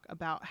TED talk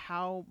about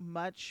how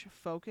much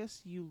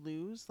focus you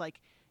lose, like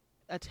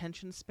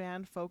attention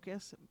span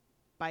focus,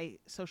 by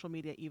social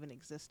media even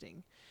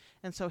existing.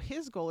 And so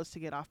his goal is to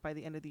get off by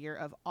the end of the year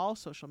of all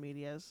social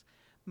medias.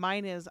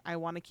 Mine is I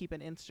want to keep an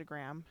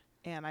Instagram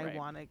and I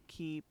want to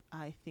keep,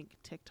 I think,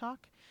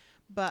 TikTok.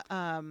 But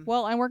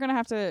well, and we're gonna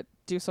have to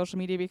do social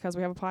media because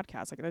we have a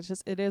podcast. Like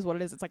it is what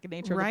it is. It's like the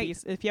nature of the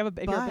beast. If you're a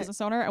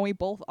business owner, and we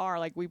both are,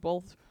 like we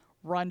both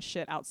run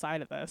shit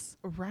outside of this.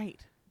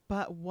 Right.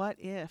 But what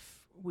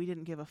if we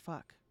didn't give a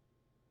fuck?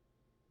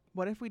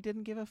 What if we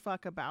didn't give a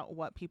fuck about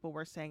what people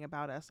were saying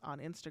about us on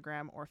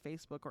Instagram or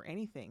Facebook or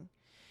anything,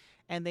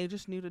 and they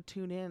just knew to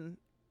tune in,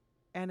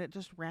 and it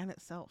just ran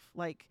itself?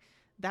 Like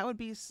that would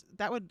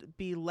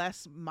be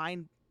less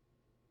mind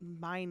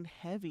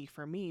heavy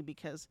for me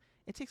because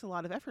it takes a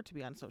lot of effort to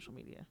be on social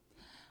media.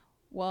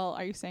 Well,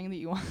 are you saying that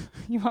you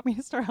want me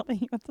to start helping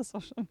you with the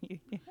social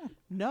media?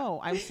 No,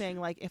 I'm saying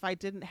like if I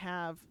didn't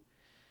have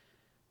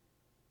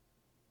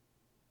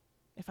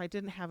a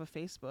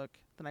Facebook,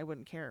 then I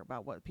wouldn't care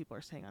about what people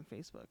are saying on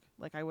Facebook.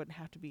 Like I wouldn't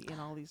have to be in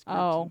all these groups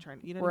and trying,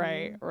 you know what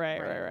I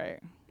mean?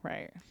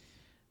 Right.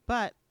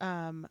 But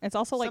it's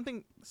also like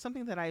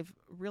something that I've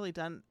really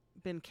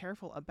been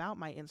careful about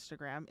my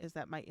Instagram is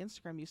that my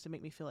Instagram used to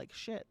make me feel like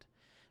shit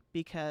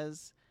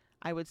because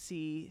I would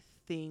see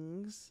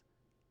things,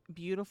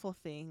 beautiful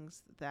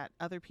things that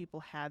other people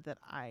had that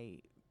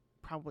I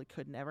probably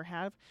could never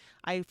have.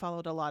 I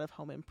followed a lot of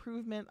home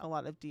improvement, a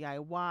lot of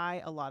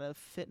DIY, a lot of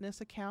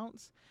fitness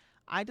accounts.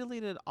 I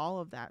deleted all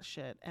of that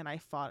shit and I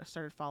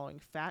started following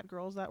fat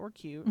girls that were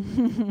cute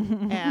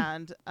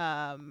and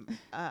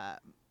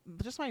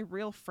just my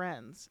real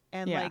friends.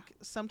 And like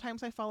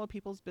sometimes I follow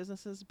people's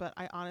businesses, but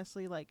I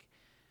honestly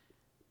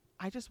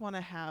I just want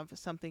to have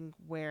something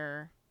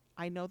where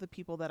I know the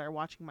people that are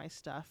watching my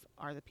stuff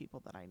are the people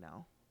that I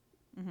know.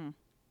 Mm-hmm.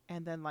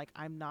 And then like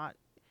I'm not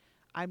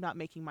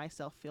making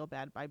myself feel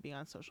bad by being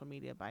on social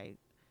media by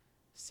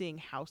seeing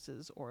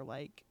houses or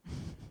like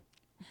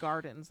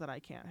gardens that I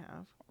can't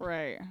have.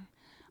 Right.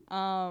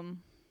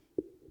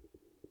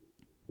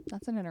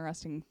 That's an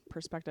interesting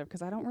perspective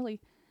because I don't really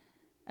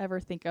ever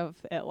think of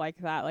it like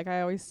that. Like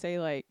I always say,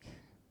 like,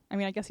 I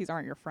mean, I guess these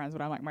aren't your friends,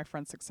 but I'm like, my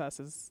friend's success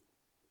is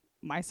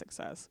my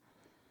success.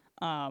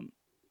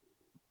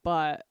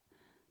 But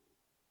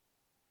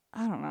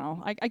I don't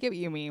know. I get what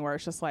you mean, where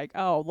it's just like,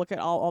 oh, look at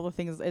all the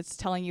things. It's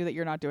telling you that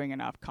you're not doing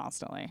enough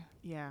constantly.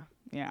 Yeah.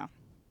 Yeah.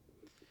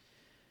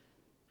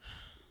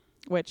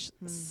 Which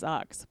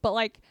sucks. But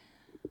like,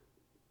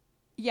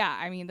 yeah,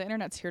 I mean, the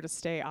internet's here to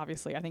stay,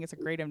 obviously. I think it's a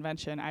great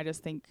invention. I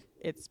just think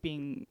it's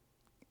being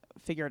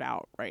figured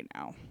out right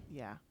now.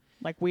 Yeah.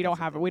 Like we don't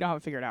have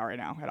it figured out right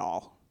now at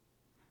all.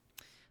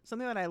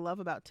 Something that I love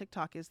about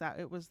TikTok is that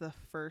it was the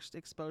first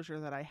exposure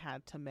that I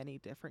had to many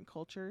different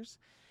cultures.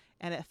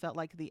 And it felt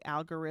like the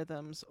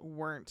algorithms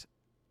weren't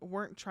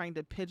trying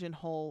to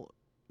pigeonhole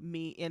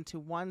me into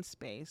one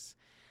space,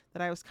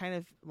 that I was kind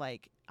of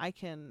like, I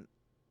can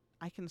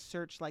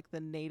search like the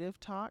native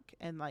talk,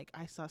 and like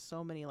I saw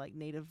so many like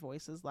native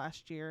voices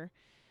last year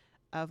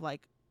of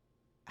like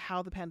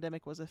how the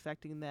pandemic was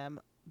affecting them,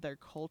 their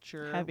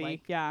culture. Heavy,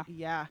 like, yeah.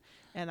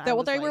 And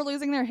they were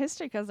losing their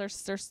history because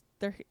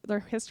their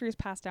history is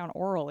passed down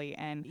orally,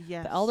 and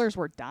the elders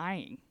were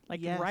dying,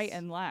 like right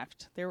and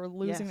left. They were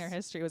losing their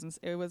history.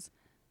 It was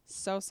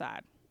so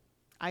sad.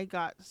 I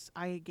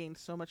gained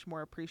so much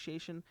more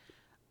appreciation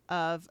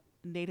of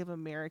Native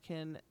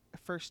American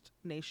First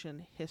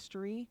Nation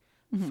history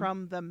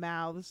from the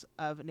mouths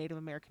of Native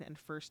American and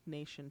First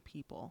Nation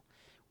people,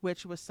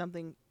 which was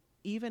something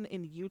even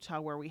in Utah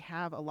where we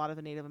have a lot of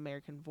the Native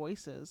American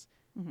voices.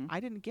 I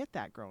didn't get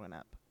that growing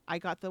up. I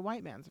got the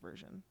white man's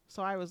version.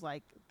 So I was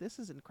like, this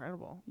is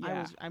incredible.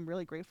 Yeah. I'm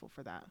really grateful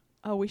for that.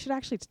 Oh, we should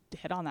actually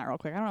hit on that real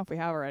quick. I don't know if we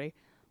have already,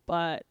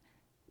 but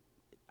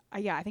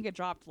yeah, I think it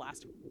dropped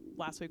last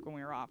week when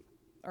we were off.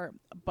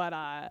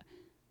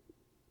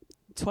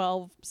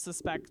 12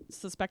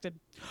 suspected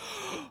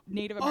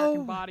Native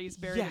American bodies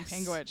buried in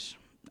Panguitch.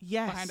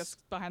 Yes.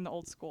 Behind the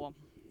old school.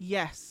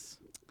 Yes.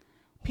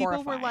 People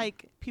Horrifying. were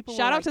like,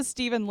 Shout out to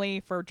Stephen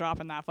Lee for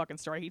dropping that fucking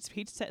story. He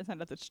sent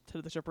it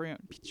to the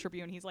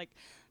Tribune. He's like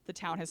the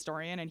town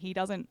historian, and he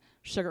doesn't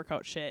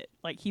sugarcoat shit.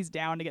 Like, he's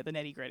down to get the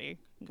nitty gritty.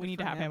 We need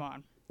to have him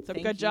on. So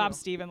Thank good job, you.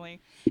 Stephen Lee.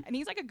 And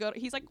he's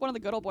like one of the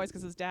good old boys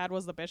because his dad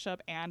was the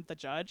bishop and the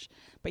judge,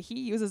 but he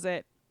uses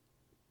it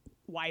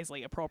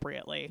wisely,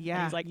 appropriately. And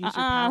Yeah, he's like, use your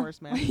powers,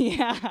 man.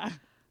 Yeah.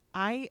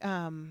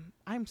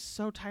 I'm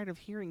so tired of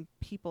hearing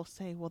people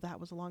say, well, that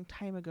was a long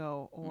time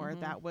ago, or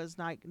that was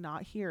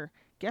not here.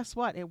 Guess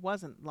what? It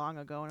wasn't long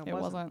ago, and it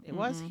wasn't. It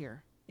was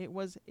here. It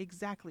was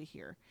exactly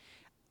here.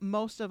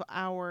 Most of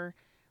our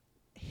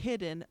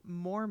hidden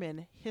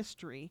Mormon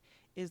history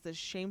is the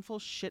shameful,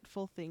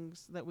 shitful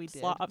things that we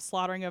did.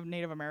 Slaughtering of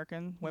Native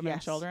American women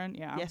and children.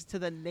 Yeah. Yes, to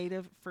the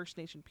Native First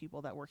Nation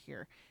people that were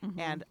here.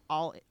 And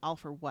all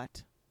for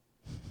what?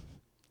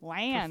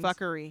 Land. For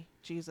fuckery.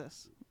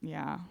 Jesus.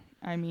 Yeah.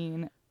 I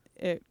mean,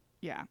 it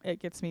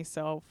gets me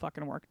so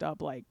fucking worked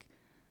up. Like,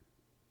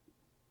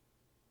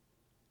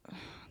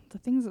 the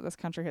things that this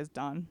country has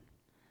done.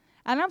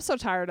 And I'm so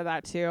tired of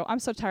that too. I'm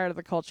so tired of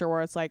the culture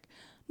where it's like,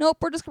 nope,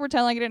 we're just gonna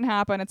pretend like it didn't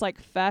happen. It's like,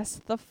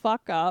 fess the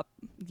fuck up,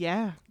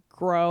 Yeah.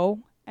 grow,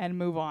 and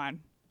move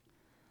on.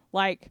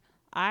 Like,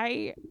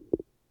 I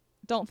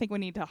don't think we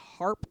need to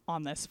harp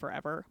on this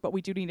forever, but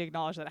we do need to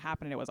acknowledge that it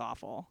happened and it was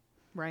awful.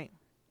 Right.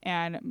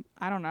 And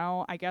I don't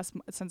know, I guess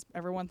since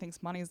everyone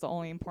thinks money is the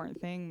only important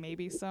thing,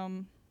 maybe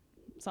something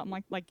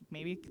like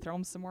maybe throw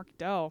them some more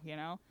dough, you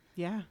know?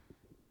 Yeah.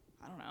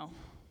 I don't know.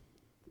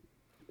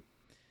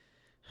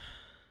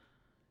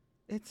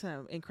 It's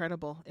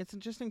incredible. It's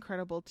just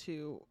incredible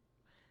to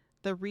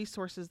the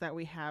resources that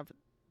we have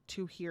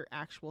to hear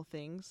actual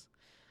things.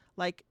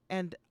 Like,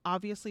 and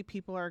obviously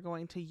people are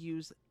going to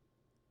use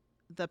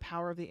the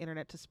power of the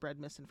internet to spread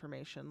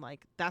misinformation.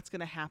 Like, that's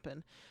going to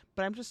happen.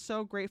 But I'm just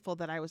so grateful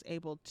that I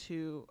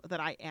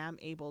am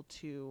able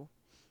to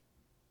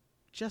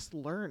just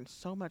learn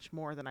so much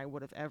more than I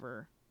would have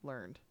ever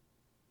learned.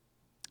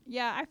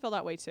 Yeah, I feel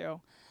that way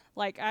too.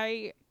 Like,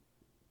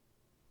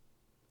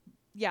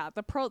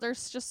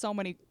 there's just so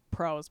many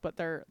pros, but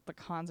the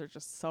cons are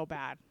just so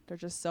bad. They're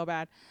just so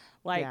bad.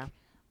 Like,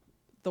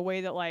 the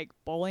way that, like,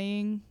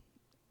 bullying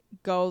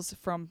goes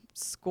from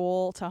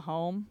school to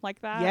home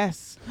like that.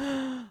 Yes.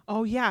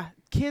 Oh, yeah.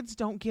 Kids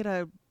don't get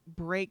a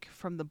break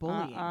from the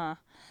bullying. And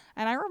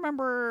I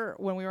remember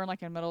when we were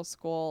in middle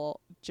school,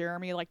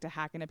 Jeremy liked to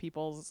hack into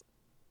people's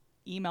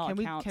email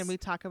accounts. Can we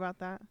talk about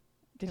that?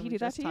 Did Can he we do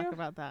that just to talk you?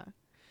 about that?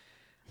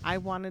 I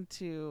wanted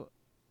to.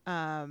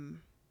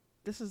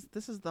 This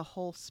is the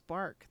whole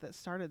spark that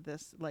started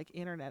this, like,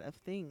 Internet of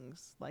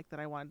Things, like, that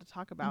I wanted to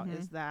talk about.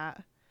 Is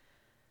that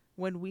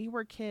when we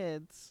were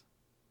kids,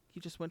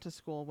 you just went to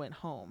school, went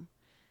home.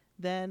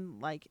 Then,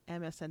 like,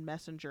 MSN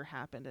Messenger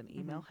happened and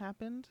email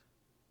happened.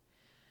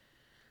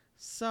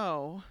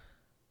 So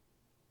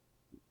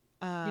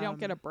You don't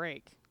get a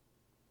break.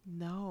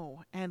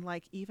 No. And,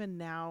 like, even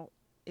now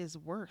is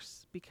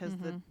worse because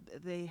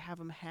they have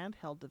them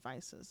handheld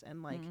devices,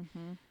 and, like,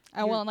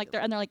 Oh, well, and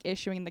they're like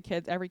issuing the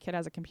kids. Every kid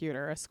has a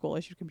computer, a school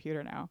issued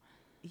computer now.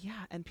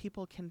 yeah, and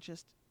people can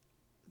just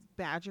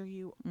badger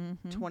you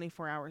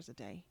 24 hours a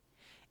day.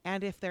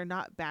 And if they're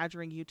not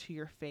badgering you to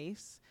your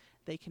face,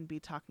 they can be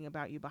talking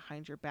about you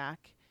behind your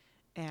back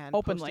and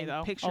Openly, posting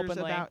though. pictures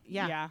Openly. about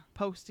Yeah.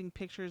 posting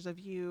pictures of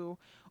you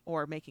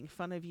or making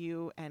fun of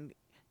you, and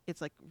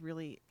it's like,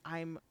 really,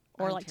 I'm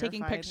Or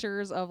taking terrified.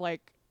 pictures of,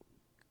 like,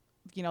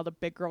 you know, the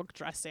big girl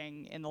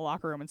dressing in the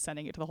locker room and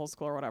sending it to the whole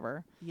school or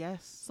whatever.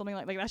 Yes. Something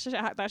like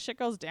that shit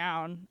goes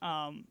down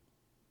on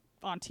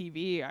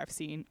TV, I've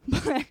seen.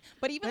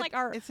 But even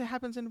it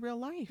happens in real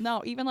life.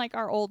 No, even like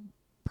our old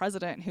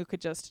president who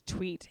could just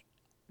tweet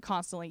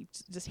constantly,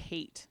 just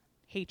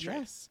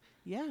hatred.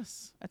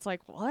 Yes. It's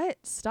like, what?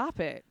 Stop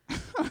it.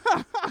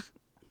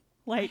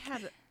 Like,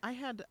 I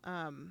had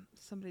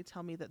somebody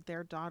tell me that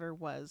their daughter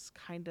was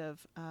kind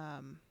of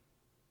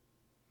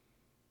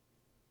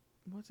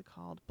what's it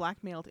called?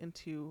 Blackmailed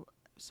into.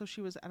 So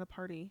she was at a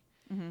party,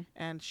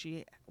 and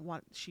she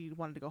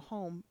wanted to go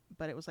home,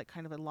 but it was like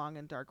kind of a long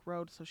and dark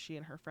road. So she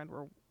and her friend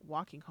were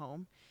walking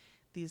home.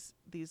 These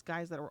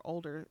guys that were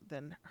older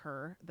than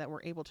her that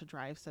were able to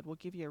drive said, "We'll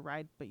give you a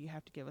ride, but you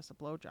have to give us a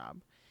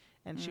blowjob."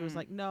 And she was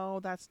like, "No,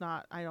 that's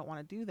not. I don't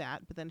want to do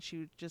that." But then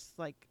she just,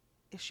 like,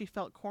 she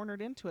felt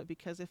cornered into it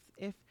because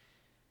if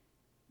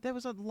there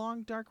was a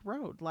long dark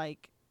road,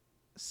 like,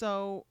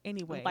 so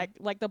anyway,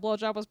 like the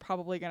blowjob was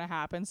probably going to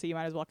happen, so you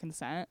might as well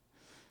consent.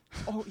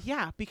 oh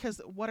yeah,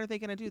 because what are they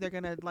going to do? They're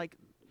going to, like,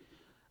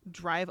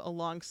 drive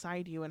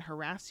alongside you and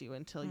harass you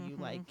until you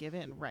like give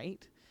in,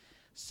 right?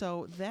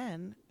 So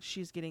then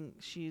she's giving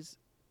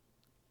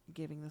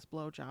this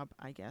blowjob,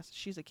 I guess.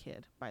 She's a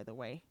kid, by the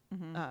way.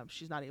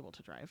 She's not able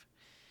to drive.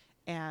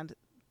 And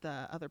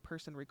the other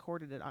person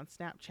recorded it on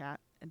Snapchat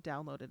and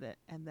downloaded it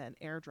and then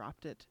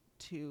airdropped it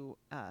to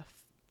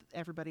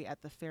everybody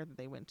at the fair that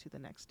they went to the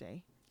next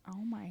day.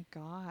 Oh my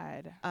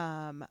God.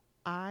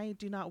 I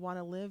do not want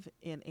to live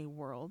in a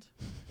world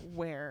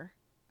where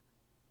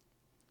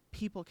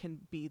people can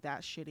be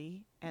that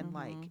shitty and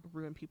like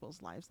ruin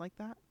people's lives like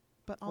that.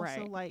 But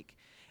also like,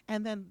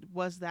 and then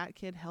was that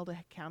kid held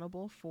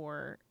accountable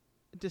for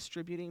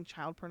distributing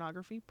child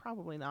pornography?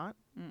 Probably not.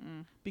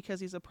 Because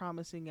he's a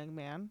promising young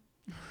man.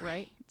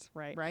 Right.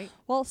 Right.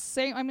 Well,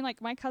 same. I mean,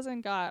 like my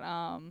cousin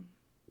got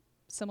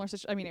similar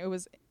situation. I mean, it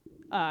was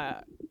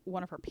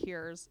one of her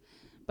peers,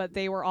 but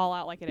they were all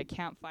out like at a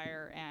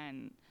campfire,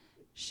 and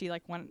she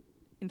like went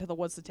into the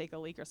woods to take a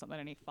leak or something,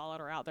 and he followed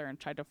her out there and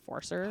tried to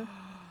force her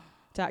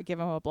to give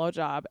him a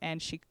blowjob,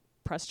 and she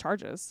pressed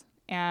charges.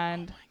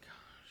 And oh my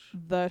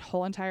gosh, the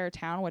whole entire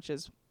town, which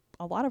is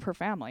a lot of her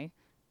family,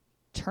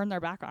 turned their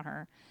back on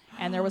her.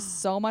 And there was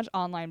so much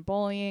online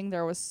bullying.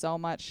 There was so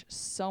much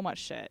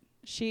shit.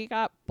 She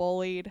got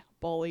bullied.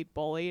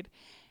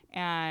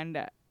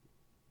 And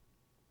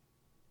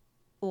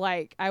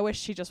like, I wish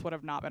she just would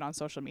have not been on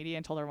social media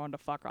and told everyone to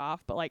fuck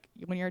off. But like,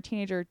 when you're a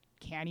teenager,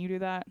 can you do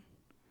that?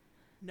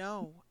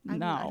 No. I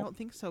mean, I don't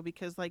think so,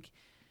 because like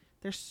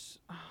there's,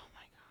 oh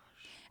my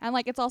gosh. And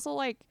like, it's also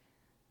like,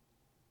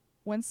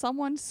 when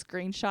someone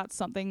screenshots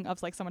something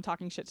of like someone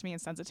talking shit to me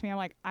and sends it to me, I'm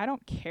like, I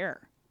don't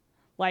care.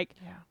 Like,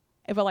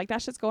 but like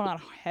that shit's going on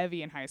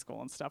heavy in high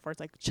school and stuff, where it's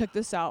like, check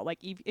this out.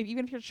 Like,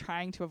 even if you're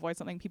trying to avoid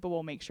something, people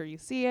will make sure you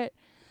see it.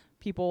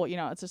 People, you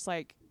know, it's just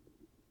like,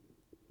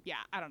 yeah,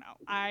 I don't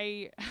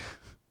know.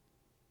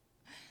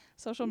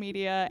 Social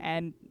media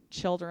and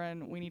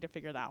children, we need to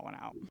figure that one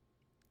out.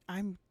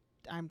 I'm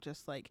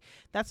just like,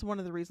 that's one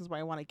of the reasons why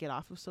I want to get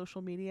off of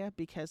social media,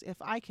 because if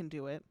I can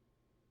do it,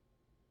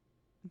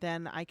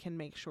 then I can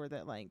make sure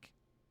that like,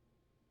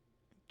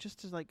 just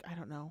to like, I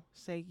don't know,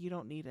 say you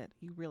don't need it.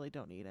 You really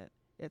don't need it.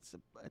 It's a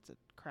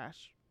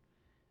crash.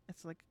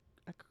 It's like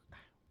I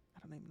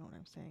don't even know what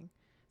I'm saying.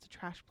 It's a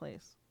trash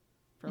place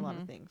for a lot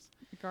of things.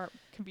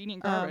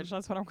 Convenient garbage.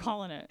 That's what I'm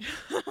calling it.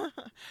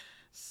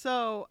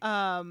 So,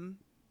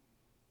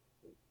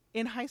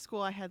 in high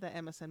school, I had the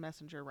MSN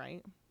Messenger,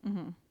 right?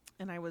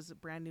 And I was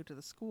brand new to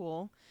the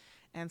school,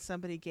 and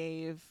somebody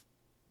gave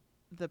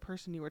the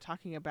person you were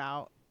talking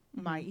about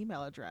my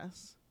email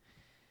address.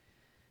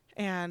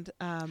 And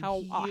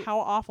how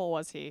awful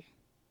was he?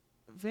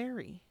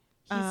 Very.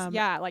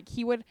 Yeah, like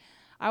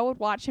I would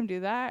watch him do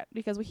that,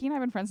 because he and I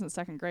have been friends since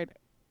second grade.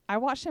 I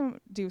watched him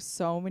do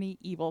so many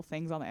evil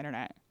things on the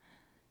internet,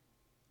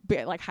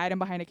 but like hide him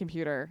behind a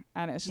computer,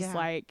 and it's just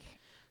like,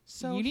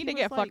 so you need to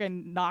get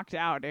fucking knocked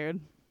out,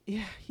 dude.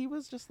 Yeah, he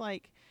was just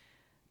like,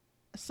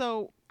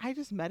 so I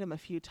just met him a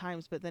few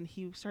times, but then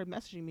he started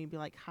messaging me and be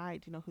like, hi,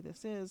 do you know who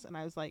this is? And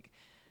I was like,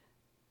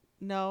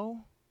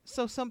 no.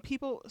 So so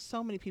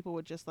many people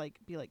would just like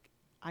be like,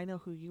 I know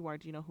who you are.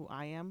 Do you know who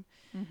I am?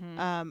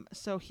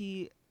 So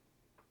he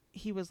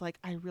was like,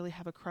 I really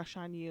have a crush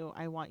on you.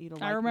 I want you to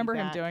like me back. I remember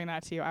him doing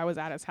that to you. I was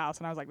at his house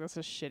and I was like, this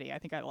is shitty. I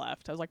think I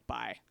left. I was like,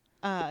 bye.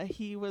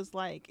 He was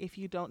like, if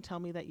you don't tell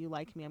me that you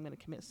like me, I'm going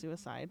to commit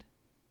suicide.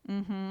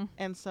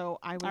 And so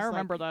I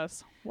remember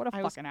this. What a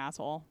fucking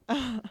asshole.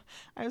 I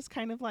was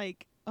kind of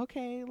like,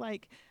 okay,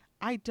 like,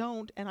 I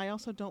don't, and I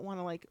also don't want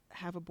to like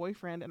have a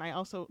boyfriend, and I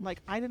also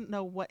like, I didn't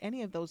know what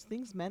any of those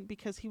things meant,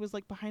 because he was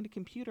like behind a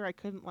computer. I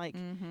couldn't like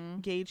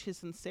gauge his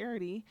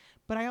sincerity,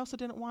 but I also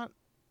didn't want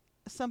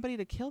somebody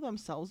to kill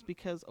themselves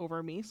because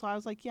over me. So I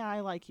was like, yeah, I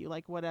like you,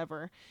 like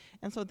whatever.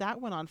 And so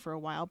that went on for a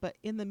while, but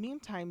in the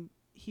meantime,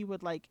 he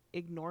would like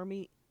ignore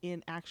me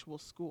in actual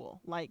school,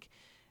 like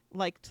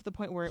to the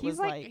point where it was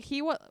like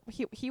he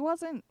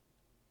wasn't,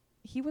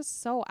 he was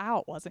so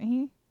out, wasn't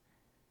he?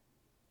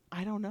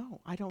 I don't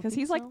know. I don't, because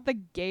he's like the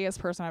gayest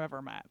person I've ever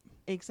met.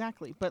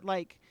 Exactly. But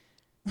like,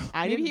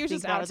 maybe he was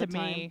just out to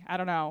me. I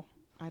don't know.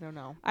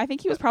 I think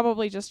he was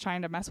probably just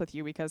trying to mess with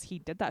you, because he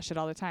did that shit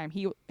all the time.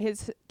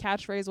 His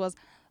catchphrase was,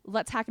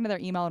 let's hack into their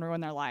email and ruin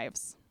their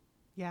lives.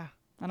 Yeah.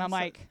 And I'm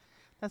like,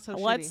 that's so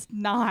let's shitty.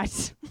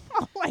 Not.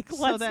 Like, so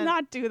let's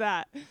not do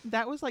that.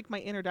 That was like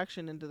my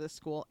introduction into this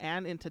school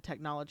and into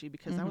technology,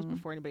 because that was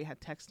before anybody had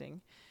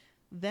texting.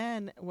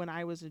 Then when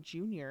I was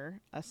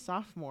a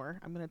sophomore,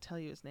 I'm going to tell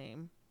you his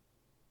name,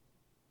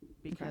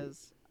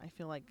 because I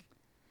feel like,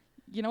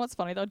 you know what's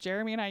funny though?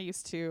 Jeremy and I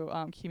used to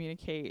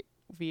communicate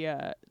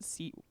via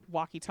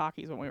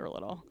walkie-talkies when we were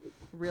little.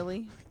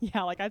 Really?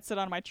 Yeah, like I'd sit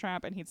on my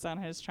tramp and he'd sit on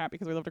his tramp,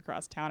 because we lived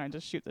across town, and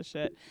just shoot the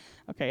shit.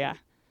 Okay, yeah.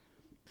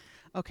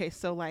 Okay,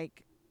 so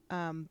like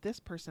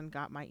this person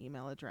got my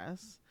email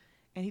address,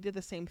 and he did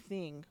the same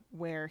thing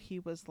where he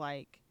was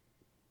like,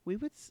 we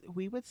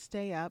would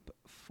stay up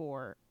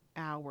for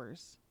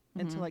hours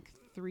until like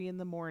 3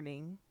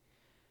 a.m.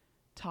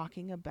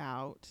 talking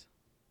about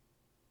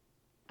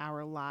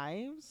our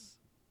lives,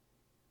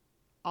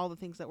 all the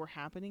things that were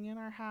happening in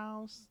our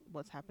house,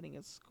 what's happening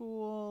at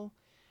school.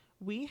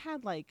 We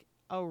had like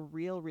a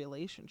real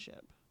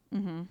relationship.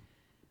 Mm-hmm.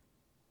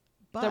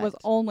 But That was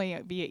only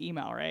via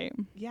email, right?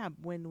 yeah,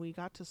 when we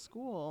got to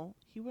school,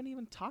 he wouldn't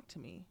even talk to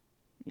me.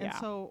 Yeah. And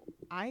so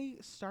I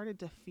started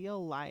to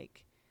feel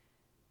like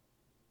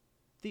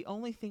the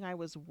only thing I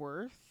was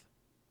worth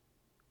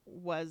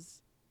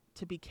was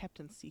to be kept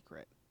in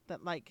secret.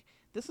 That like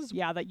this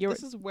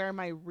is where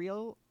my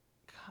real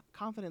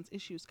confidence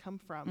issues come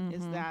from,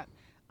 is that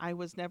I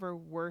was never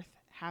worth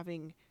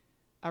having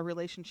a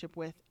relationship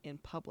with in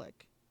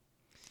public.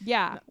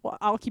 Yeah. Well,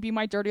 I'll keep you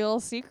my dirty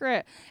little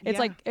secret. It's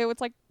like it was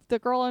like the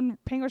girl in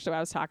Penguin Show I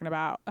was talking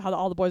about, how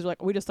all the boys were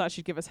like, we just thought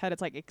she'd give us head.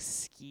 It's like,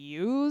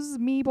 excuse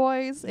me,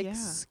 boys? Yeah.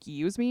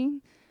 Excuse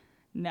me?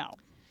 No.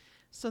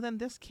 So then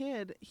this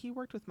kid, he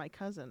worked with my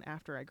cousin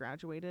after I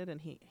graduated, and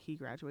he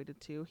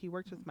graduated too. He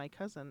worked with my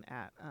cousin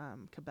at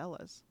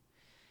Cabela's.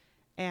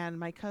 And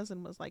my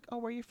cousin was like, oh,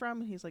 where are you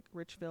from? And he's like,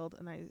 Richfield.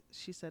 And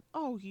she said,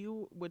 oh,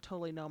 you would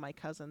totally know my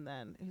cousin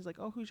then. And he's like,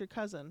 oh, who's your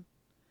cousin?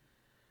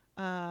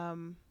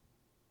 The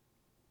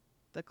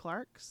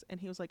Clarks. And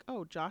he was like,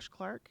 oh, Josh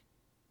Clark.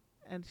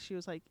 And she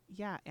was like,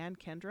 yeah, and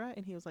Kendra.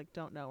 And he was like,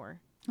 don't know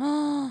her.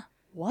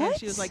 What? And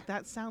she was like,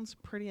 that sounds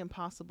pretty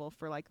impossible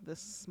for like this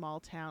small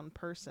town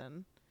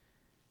person.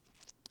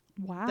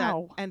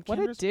 Wow. And what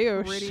Kendra's a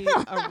douche. pretty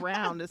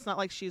around. It's not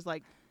like she's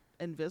like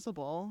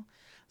invisible.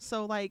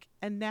 So like,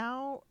 and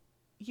now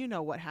you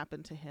know what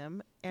happened to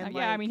him. And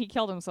yeah, I mean, he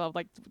killed himself.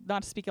 Like,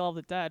 not to speak ill of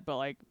the dead, but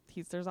like,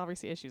 there's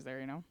obviously issues there,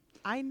 you know?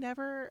 I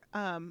never,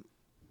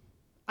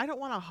 I don't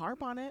want to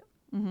harp on it,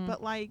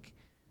 but like,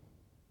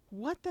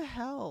 what the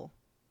hell?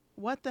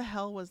 What the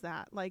hell was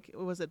that? Like,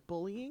 was it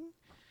bullying?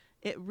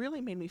 It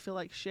really made me feel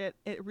like shit.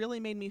 It really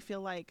made me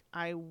feel like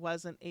I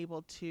wasn't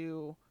able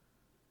to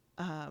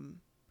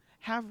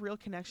have real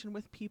connection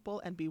with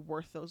people and be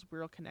worth those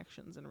real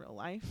connections in real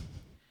life,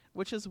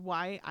 which is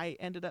why I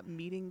ended up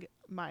meeting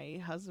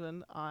my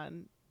husband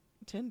on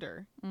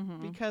Tinder,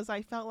 because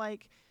I felt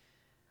like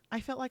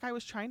I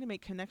was trying to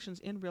make connections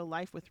in real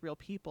life with real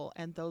people,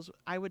 and those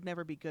I would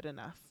never be good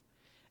enough.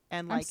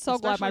 And like, I'm so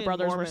glad my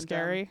brothers were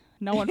scary.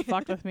 No one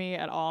fucked with me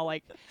at all.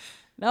 Like,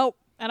 nope.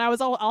 And I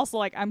was also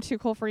like, I'm too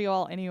cool for you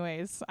all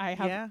anyways. I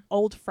have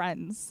old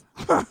friends.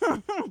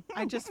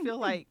 I just feel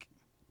like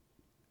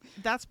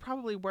that's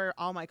probably where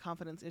all my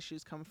confidence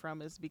issues come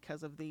from, is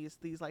because of these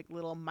like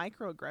little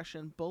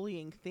microaggression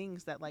bullying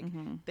things that like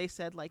they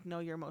said like, no,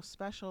 you're most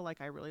special.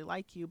 Like, I really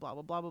like you, blah,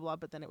 blah, blah, blah, blah.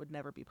 But then it would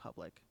never be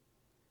public.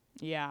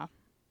 Yeah.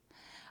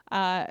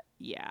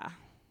 Yeah.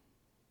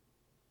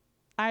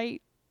 I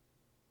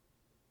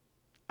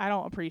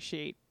don't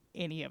appreciate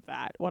any of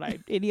that.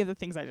 Any of the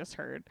things I just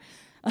heard.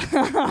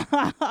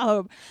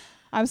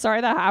 I'm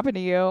sorry that happened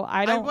to you.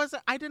 I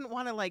didn't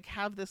want to like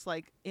have this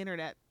like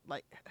internet,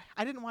 like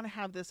I didn't want to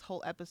have this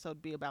whole episode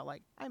be about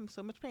like, I'm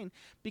so much pain,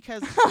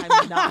 because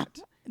I'm not.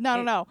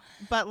 No.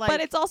 But like,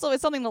 but it's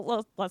something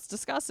that let's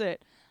discuss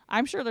it.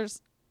 I'm sure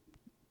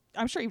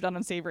you've done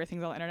unsavory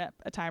things on the internet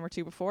a time or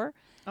two before.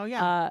 Oh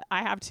yeah.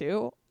 I have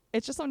too.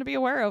 It's just something to be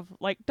aware of.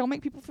 Like, don't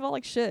make people feel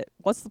like shit.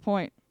 What's the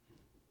point?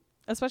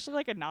 Especially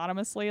like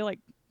anonymously, like,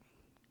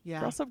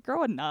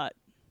 grow a nut.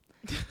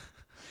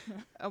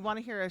 I want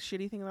to hear a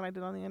shitty thing that I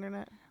did on the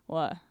internet.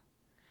 What?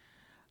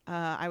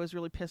 I was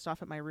really pissed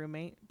off at my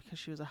roommate because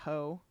she was a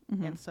hoe,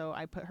 and so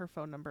I put her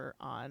phone number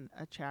on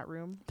a chat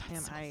room.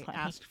 That's so I funny.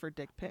 asked for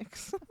dick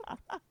pics.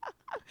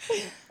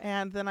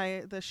 And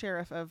then the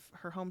sheriff of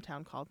her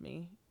hometown called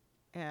me,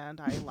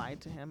 and I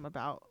lied to him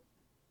about.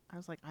 I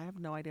was like, I have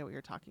no idea what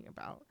you're talking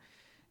about.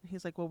 And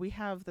he's like, well, we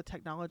have the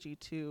technology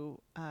to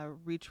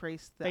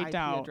retrace the IP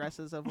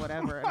addresses of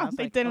whatever. And I was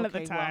they like, didn't okay,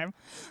 at the time.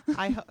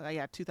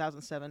 Well,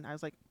 2007. I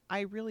was like,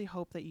 I really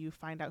hope that you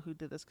find out who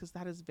did this, because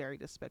that is very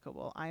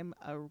despicable. I'm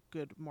a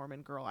good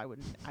Mormon girl. I don't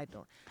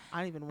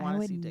even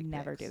want to see dick pics. I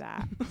would never do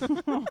that.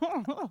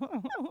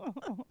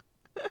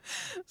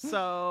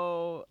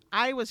 So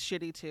I was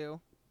shitty too.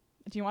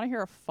 Do you want to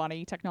hear a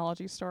funny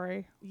technology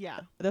story?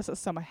 Yeah. This is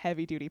some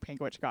heavy duty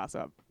Pinkwitch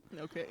gossip.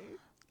 Okay.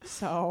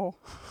 So,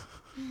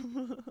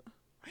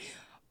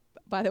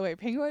 by the way,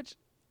 Pinkwitch,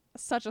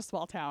 such a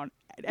small town.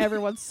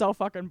 Everyone's so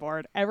fucking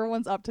bored.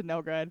 Everyone's up to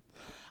no good.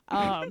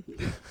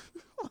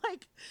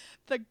 Like,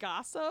 the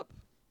gossip.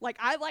 Like,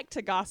 I like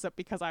to gossip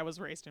because I was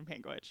raised in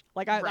Pinkwitch.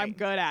 Like, I'm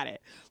good at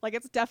it. Like,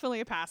 it's definitely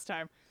a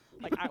pastime.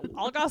 Like,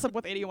 I'll gossip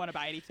with anyone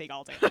about anything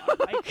all day long.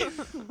 Like,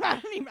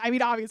 I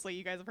mean, obviously,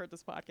 you guys have heard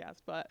this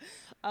podcast, but,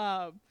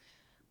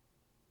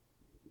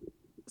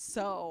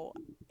 so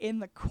in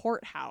the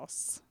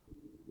courthouse,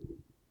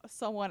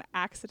 someone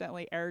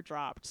accidentally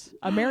airdropped,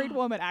 a married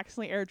woman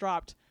accidentally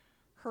airdropped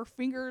her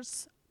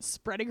fingers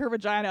spreading her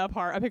vagina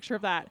apart, a picture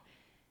of that,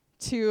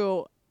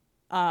 to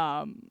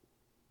the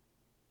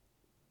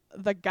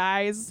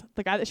guy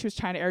that she was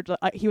trying to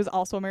airdrop. He was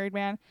also a married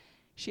man.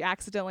 She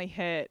accidentally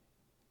hit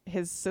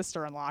his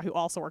sister-in-law, who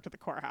also worked at the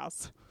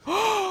courthouse.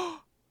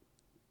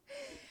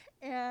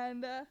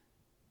 And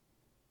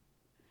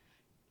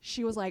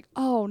she was like,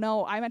 "Oh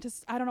no, I meant to.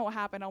 I don't know what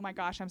happened. Oh my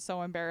gosh, I'm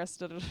so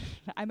embarrassed.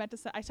 I meant to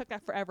say I took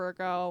that forever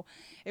ago.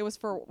 It was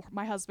for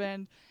my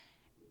husband."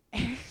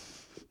 And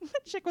the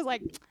chick was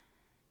like,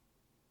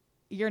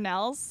 "Your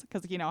nails?"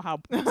 Because you know how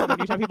some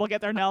Utah people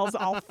get their nails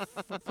all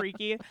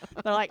freaky.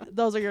 They're like,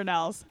 "Those are your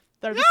nails.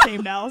 They're the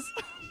same nails."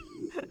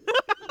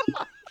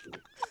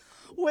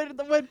 When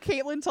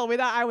Caitlin told me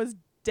that, I was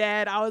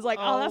dead. I was like,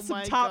 "Oh, that's some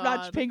my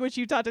top-notch God. Penguin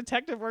Utah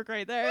detective work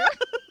right there."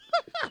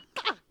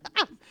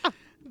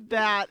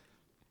 That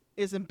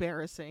is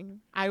embarrassing.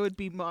 I would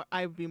be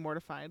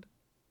mortified.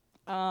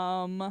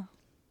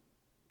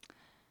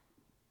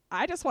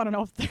 I just want to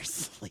know if they're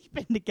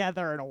sleeping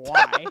together and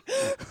why.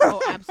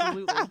 Oh,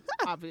 absolutely.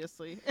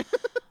 Obviously.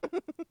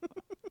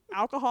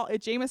 Alcohol,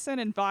 Jameson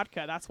and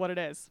vodka. That's what it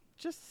is.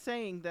 Just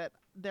saying that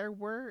there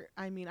were,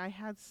 I mean, I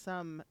had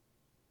some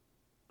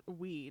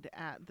weed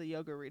at the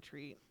yoga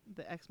retreat,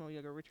 the Exmo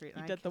yoga retreat. You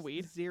and did I the kissed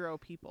weed? 0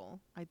 people.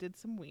 I did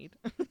some weed.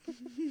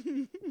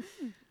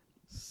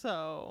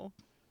 So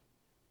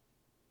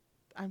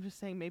I'm just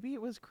saying maybe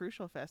it was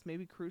Crucial Fest.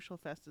 Maybe Crucial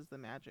Fest is the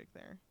magic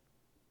there.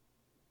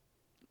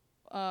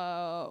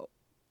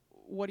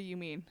 What do you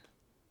mean?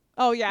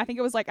 Oh yeah, I think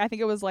it was like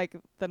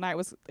the night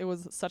was, it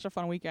was such a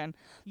fun weekend.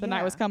 The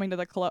night was Yeah. coming to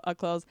the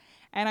close,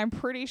 and I'm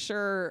pretty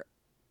sure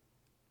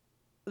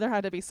there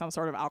had to be some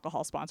sort of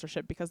alcohol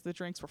sponsorship because the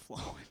drinks were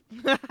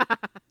flowing.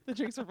 The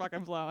drinks were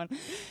fucking flowing.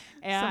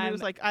 And Somebody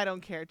was like, I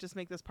don't care. Just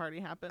make this party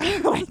happen.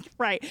 like,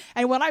 right.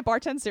 And when I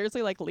bartend,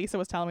 seriously, like Lisa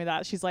was telling me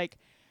that, she's like,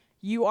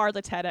 "You are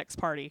the TEDx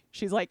party."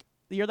 She's like,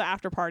 "You're the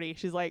after party."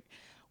 She's like,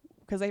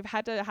 because they've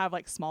had to have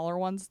like smaller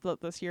ones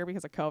this year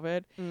because of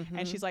COVID. Mm-hmm.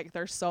 And she's like,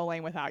 "They're so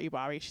lame without you,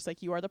 Bobby." She's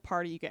like, "You are the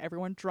party. You get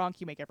everyone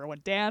drunk. You make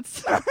everyone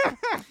dance."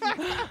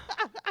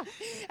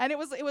 And it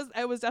was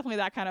definitely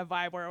that kind of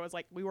vibe where it was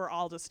like we were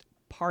all just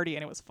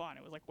partying. It was fun.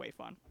 It was like way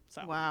fun.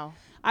 So Wow.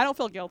 I don't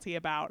feel guilty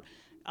about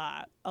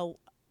a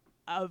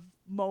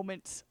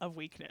moment of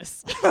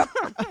weakness.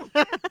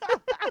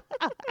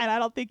 And I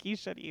don't think you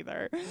should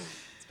either.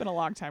 It's been a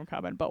long time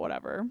coming, but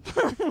whatever.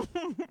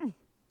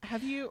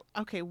 Have you,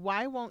 okay,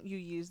 why won't you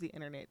use the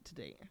internet to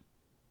date?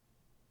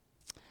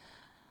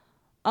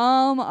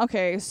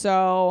 Okay,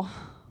 so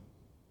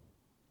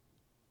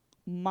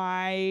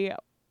when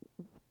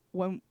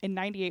in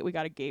 98 we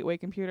got a Gateway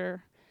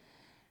computer,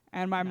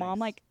 and my mom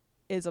Nice. like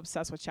is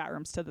obsessed with chat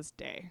rooms to this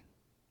day.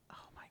 Oh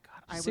my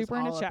God. I Super was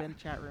into all chat- up in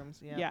chat rooms.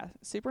 Yeah. Yeah,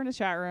 super into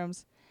chat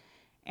rooms.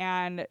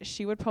 And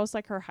she would post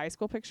like her high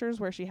school pictures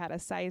where she had a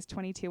size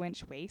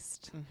 22-inch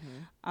waist,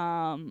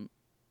 Mm-hmm.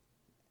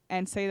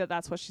 and say that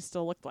that's what she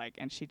still looked like,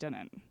 and she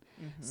didn't.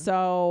 Mm-hmm.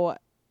 So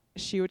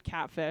she would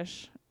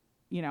catfish,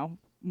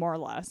 more or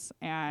less,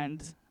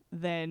 and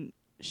then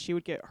she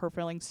would get her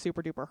feeling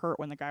super duper hurt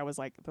when the guy was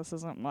like, "This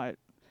isn't what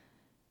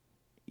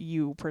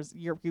you've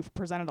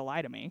presented a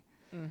lie to me,"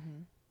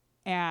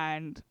 Mm-hmm.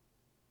 and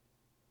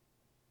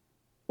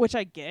which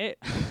I get,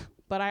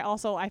 but I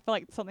feel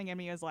like something in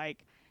me is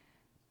like,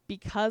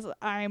 because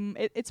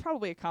it's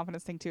probably a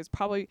confidence thing too. It's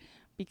probably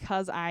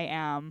because I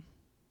am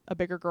a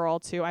bigger girl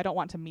too. I don't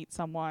want to meet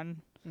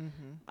someone.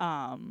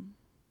 Mm-hmm.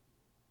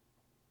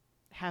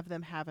 Have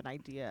them have an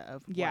idea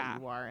of Yeah.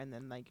 what you are and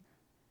then like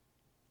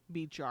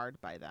be jarred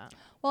by that.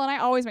 Well, and I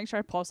always make sure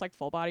I post like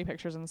full body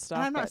pictures and stuff.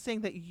 And I'm not but-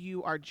 saying that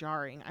you are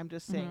jarring. I'm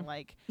just saying Mhm.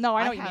 like, No,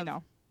 I I know what you mean have-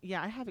 though.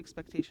 yeah, I have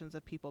expectations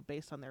of people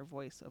based on their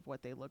voice of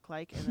what they look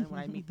like. And then when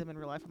I meet them in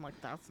real life, I'm like,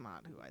 that's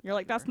not who I You're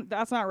thought like, you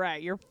that's not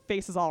right. Your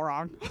face is all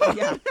wrong. were."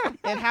 Yeah,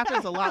 it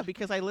happens a lot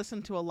because I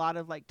listen to a lot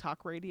of like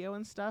talk radio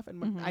and stuff. And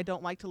when Mhm. I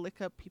don't like to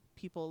look up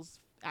people's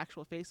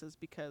actual faces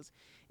because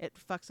it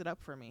fucks it up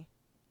for me.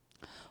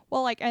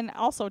 Well, like, and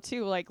also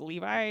too, like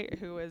Levi,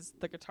 who is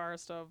the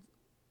guitarist of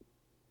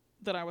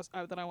that I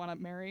want to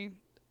marry,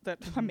 that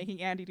I'm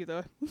making Andy do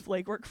the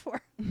legwork for.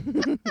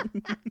 I'm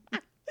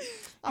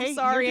Hey,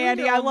 sorry, you're doing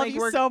Andy. your I own love you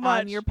legwork so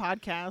much. on your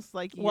podcast.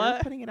 Like you're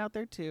What? putting it out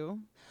there too.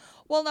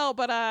 Well, no,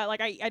 but like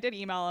I did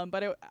email him,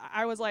 but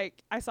I was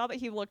like, I saw that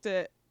he looked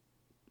at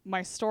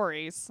my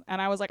stories,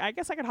 and I was like, I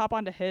guess I could hop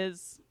onto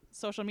his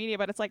social media,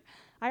 but it's like,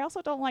 I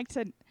also don't like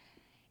to.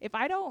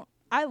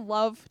 I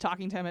love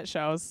talking to him at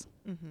shows.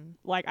 Mm-hmm.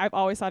 Like, I've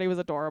always thought he was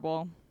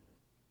adorable.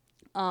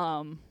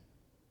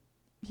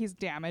 He's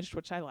damaged,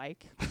 which I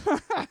like.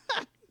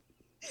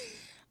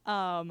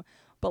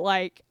 But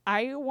like,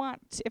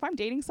 if I'm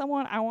dating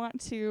someone, I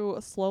want to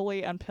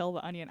slowly unpeel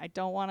the onion. I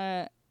don't want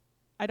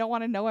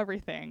to know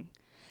everything.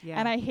 Yeah.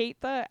 And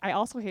I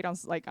also hate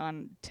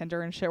on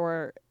Tinder and shit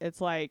where it's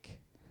like,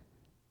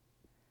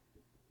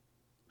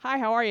 "Hi,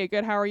 how are you?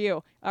 Good, how are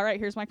you? All right,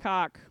 here's my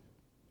cock."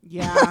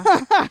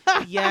 Yeah.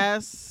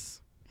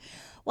 Yes.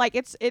 Like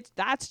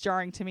that's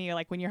jarring to me.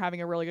 Like when you're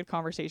having a really good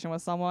conversation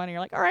with someone and you're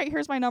like, "All right,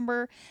 here's my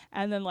number,"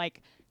 and then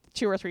like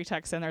 2 or 3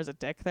 texts in, there's a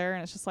dick there,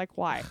 and it's just like,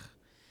 why?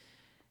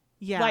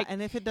 Yeah. Like-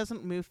 and if it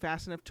doesn't move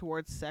fast enough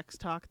towards sex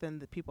talk, then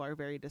the people are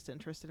very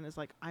disinterested. And it's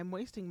like, I'm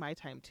wasting my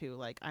time too.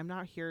 Like, I'm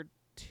not here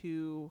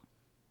to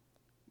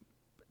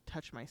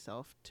touch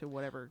myself to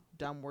whatever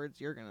dumb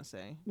words you're going to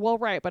say. Well,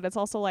 right, but it's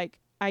also like,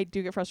 I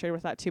do get frustrated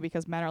with that too,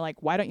 because men are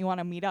like, why don't you want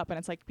to meet up? And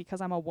it's like, because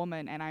I'm a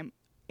woman and I'm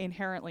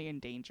inherently in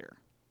danger.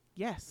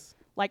 Yes.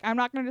 Like, I'm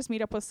not going to just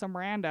meet up with some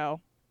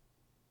rando.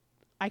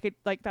 I could,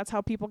 like, that's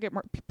how people get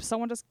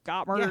someone just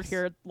got murdered Yes.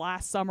 here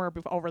last summer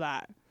over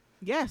that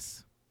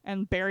Yes.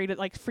 and buried it,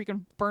 like,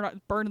 freaking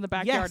burned in the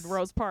backyard Yes. in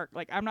Rose Park.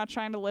 Like, I'm not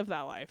trying to live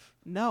that life.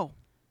 No.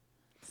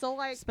 So,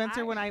 like,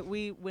 Spencer,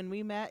 when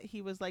we met,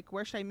 he was like,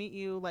 "Where should I meet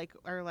you?" Like,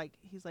 or like,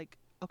 he's like,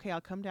 "Okay,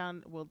 I'll come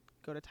down. We'll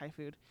go to Thai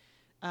food.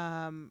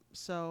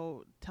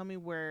 So tell me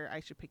where I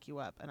should pick you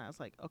up." And I was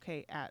like,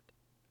 "Okay, at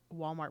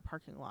Walmart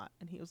parking lot."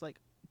 And he was like,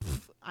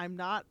 "I'm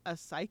not a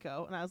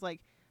psycho." And I was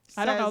like,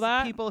 I don't know "Says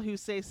that. people who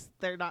say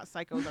they're not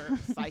psychos are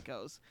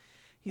psychos."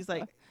 He's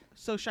like,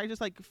 "So should I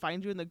just like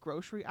find you in the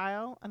grocery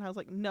aisle?" And I was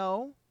like,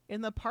 "No,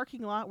 in the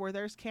parking lot where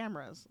there's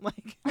cameras."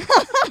 Like,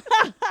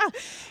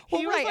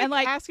 he was right, like, and,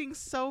 like, asking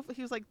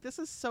he was like, "This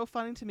is so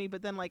funny to me."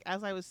 But then, like,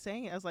 as I was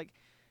saying it, I was like,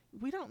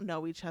 "We don't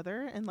know each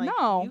other, and like,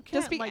 No, you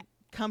just can't like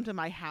come to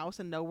my house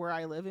and know where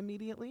I live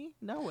immediately.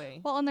 No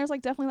way." Well, and there's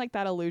like definitely like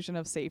that illusion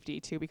of safety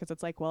too, because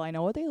it's like, well, I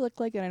know what they look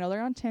like and I know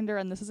they're on Tinder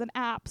and this is an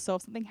app, so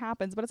if something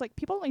happens, but it's like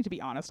people don't need to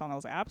be honest on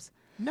those apps.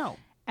 No.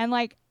 And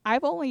like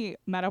I've only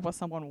met up with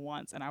someone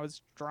once and I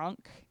was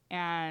drunk,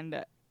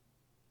 and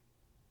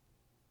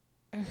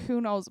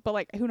who knows, but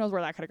like who knows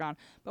where that could have gone.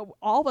 But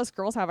all of us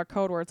girls have a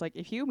code where it's like,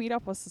 if you meet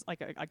up with like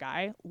a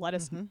guy, let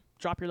us Mhm.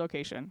 drop your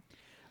location.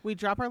 We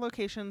drop our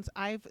locations.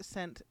 I've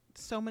sent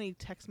so many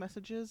text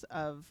messages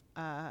of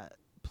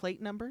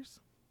plate numbers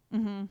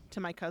Mm-hmm. to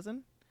my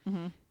cousin,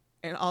 Mm-hmm.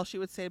 and all she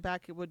would say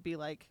back it would be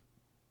like,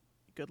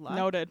 "Good luck."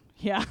 Noted.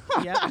 Yeah.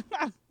 Yeah.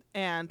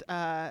 And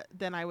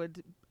then I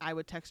would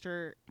text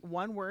her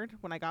one word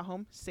when I got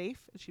home,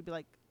 "safe," and she'd be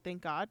like,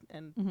 "Thank God,"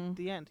 and Mm-hmm.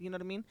 the end. You know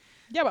what I mean?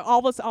 Yeah, but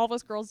all of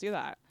us girls do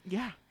that.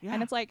 Yeah. Yeah.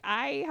 And it's like,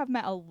 I have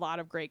met a lot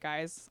of great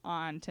guys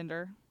on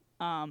Tinder.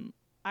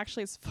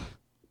 Actually,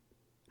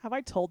 have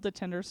I told the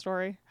Tinder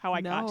story? How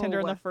I got Tinder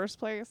in No. the first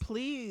place?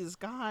 Please,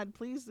 God,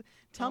 please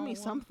tell me Oh.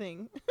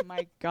 something.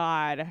 My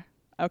God.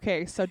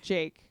 Okay, so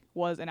Jake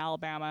was in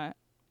Alabama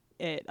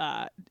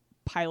at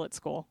pilot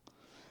school.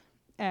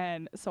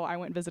 And so I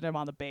went and visited him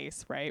on the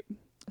base, right?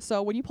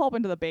 So when you pull up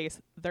into the base,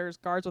 there's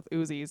guards with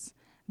Uzis.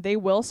 They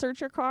will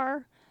search your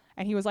car.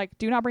 And he was like,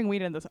 "Do not bring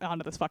weed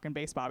onto this fucking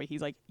base, Bobby."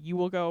 He's like, "You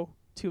will go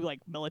to like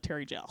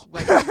military jail."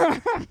 Right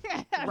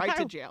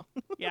to jail.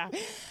 Yeah.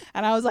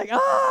 And I was like,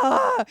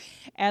 "Ah!"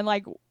 And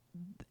like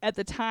at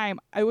the time,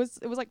 it was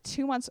like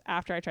 2 months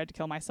after I tried to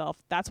kill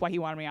myself. That's why he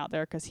wanted me out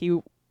there, because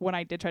when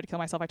I did try to kill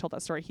myself, I told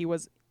that story. He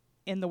was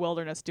in the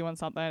wilderness doing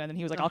something, and then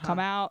he was like, "I'll come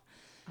out."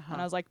 Uh-huh.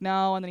 And I was like,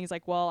 "No." And then he's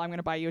like, "Well, I'm going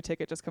to buy you a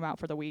ticket. Just come out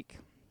for the week."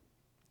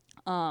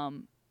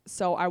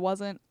 So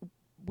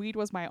weed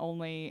was my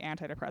only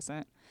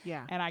antidepressant,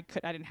 Yeah. and I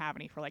didn't have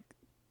any for like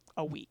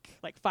a week,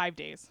 like 5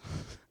 days.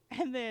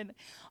 And then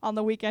on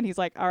the weekend, he's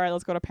like, "All right,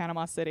 let's go to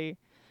Panama City,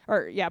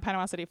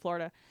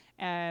 Florida."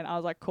 And I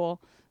was like,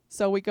 "Cool."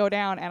 So we go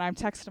down, and I'm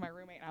texting my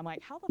roommate, and I'm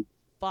like, "How the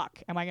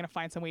fuck am I going to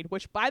find some weed?"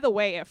 Which, by the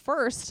way, at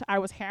first I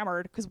was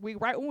hammered, because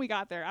right when we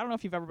got there, I don't know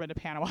if you've ever been to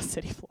Panama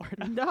City,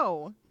 Florida.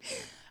 No.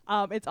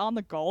 It's on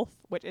the Gulf,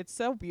 which it's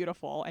so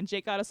beautiful. And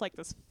Jake got us like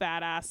this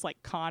fat ass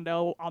like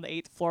condo on the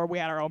 8th floor. We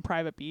had our own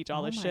private beach,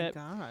 all this shit. Oh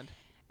my God.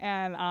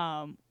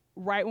 And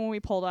right when we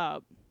pulled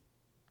up,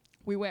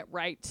 we went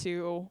right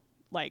to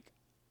like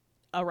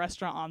a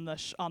restaurant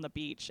on the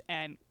beach,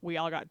 and we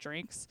all got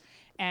drinks,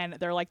 and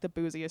they're like the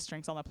booziest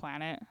drinks on the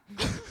planet.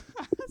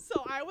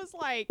 So I was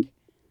like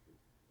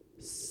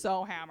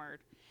so hammered,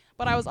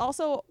 but I was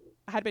also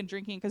had been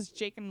drinking because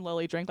Jake and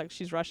Lily drink, like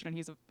she's Russian and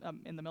he's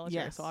in the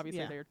military, Yes, so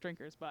obviously yeah. they're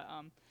drinkers. But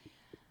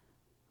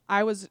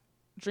I was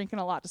drinking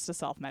a lot just to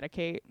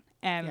self-medicate,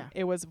 and Yeah.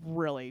 it was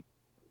really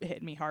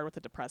hitting me hard with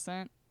the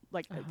depressant,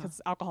 like Uh-huh. because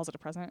alcohol's a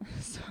depressant.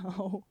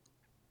 So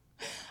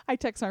I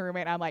text my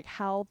roommate, and I'm like,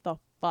 "How the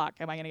fuck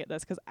am I gonna get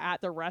this?" Because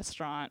at the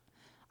restaurant,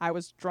 I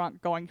was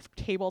drunk, going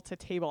table to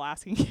table,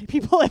 asking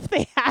people if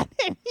they had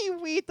any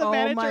weed. The Oh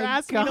manager my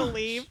asked me to gosh.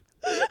 leave.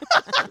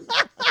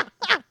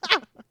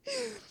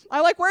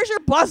 I'm like, "Where's your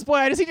busboy?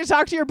 I just need to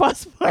talk to your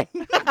busboy."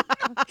 And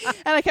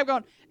I kept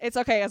going, "It's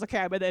okay, it's okay.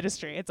 I'm in the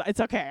industry. It's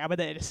okay. I'm in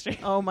the industry."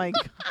 Oh my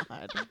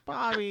God,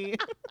 Bobby.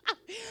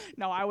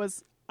 No, I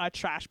was a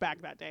trash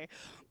bag that day.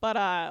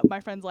 But my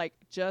friend's like,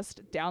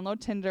 "Just download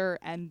Tinder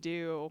and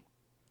do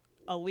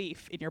a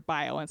leaf in your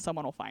bio, and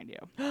someone will find you."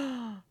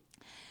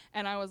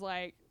 And I was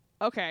like,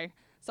 "Okay."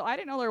 So I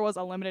didn't know there was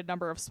a limited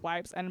number of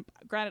swipes. And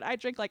granted, I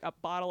drank like a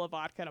bottle of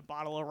vodka and a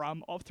bottle of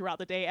rum all throughout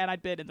the day, and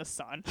I'd been in the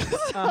sun.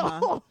 Uh-huh.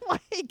 So,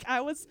 like,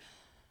 I was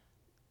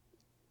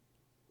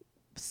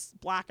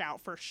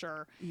blackout for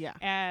sure. Yeah.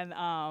 And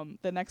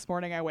the next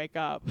morning I wake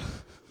up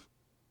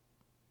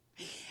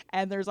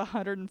and there's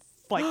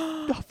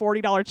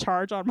 $140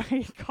 charge on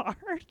my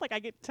card. Like, I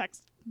get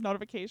text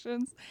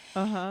notifications,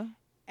 Uh-huh.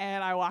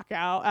 and I walk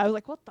out. I was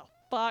like, "What the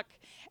fuck?"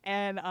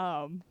 And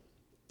I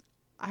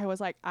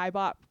was like, I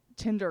bought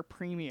Tinder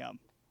Premium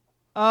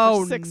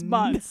Oh, for 6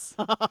 months.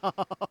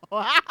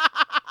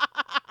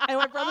 And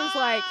my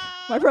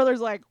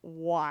brother's like,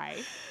 why?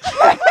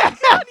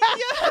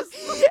 Yes.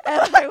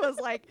 And I was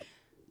like,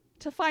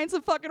 to find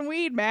some fucking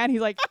weed, man.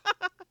 He's like,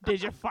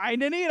 did you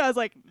find any? And I was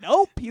like,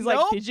 nope. He's like,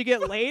 Nope. did you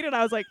get laid? And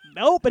I was like,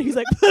 nope. And he's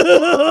like,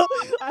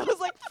 I was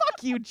like,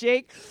 fuck you,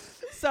 Jake.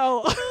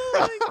 So,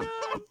 Oh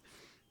my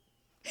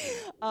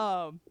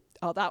God.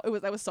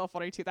 that was so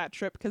funny too, that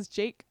trip, because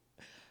Jake,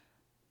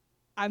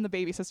 I'm the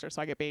baby sister,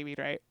 so I get babied,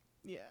 right?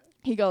 Yeah.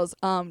 He goes,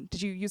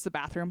 did you use the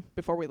bathroom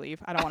before we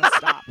leave? I don't want to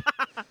stop.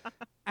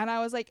 And I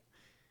was like,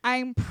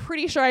 I'm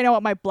pretty sure I know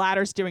what my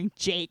bladder's doing,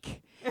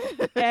 Jake.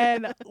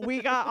 And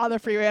we got on the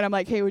freeway, and I'm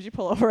like, hey, would you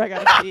pull over? I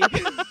gotta pee.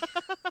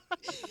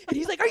 And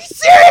he's like, are you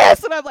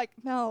serious? And I'm like,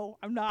 no,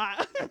 I'm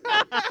not.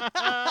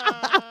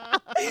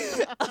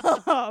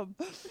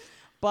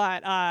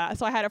 But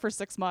so I had it for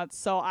 6 months.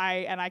 So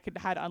I could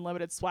had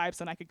unlimited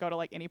swipes, and I could go to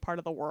like any part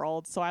of the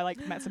world. So I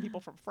like met some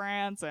people from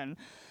France, and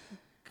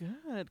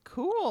Good.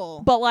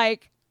 Cool. but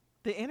like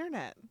The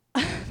internet.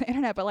 the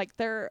internet. But like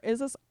there is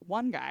this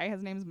one guy.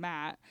 His name's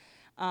Matt.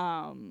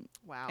 Wow.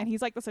 And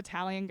he's like this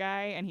Italian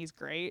guy, and he's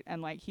great,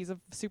 and like he's a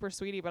super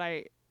sweetie. But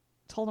I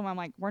told him, I'm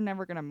like, we're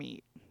never gonna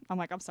meet. I'm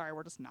like, I'm sorry,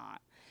 we're just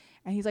not.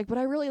 And he's like, but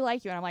I really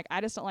like you. And I'm like,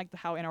 I just don't like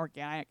how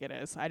inorganic it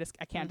is. I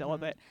can't deal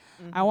with it.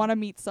 I want to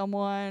meet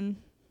someone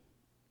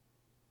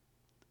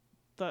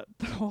the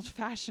old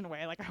fashioned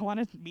way. Like I want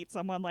to meet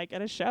someone like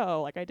at a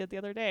show, like I did the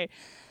other day.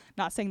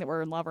 Not saying that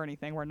we're in love or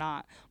anything. We're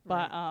not.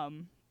 But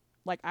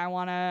like I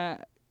want to,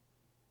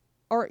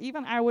 or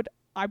even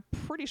I'm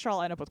pretty sure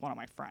I'll end up with one of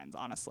my friends,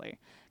 honestly,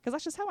 because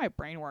that's just how my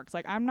brain works.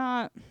 Like I'm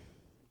not.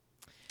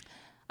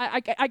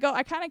 I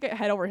kind of get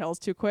head over heels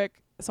too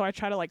quick, so I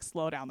try to like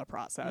slow down the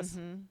process.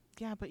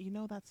 Yeah, but you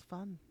know that's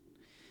fun.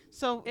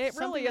 So It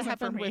something really that isn't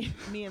for happened me.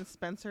 with me and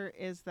Spencer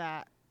is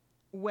that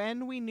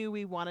when we knew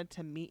we wanted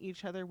to meet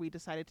each other, we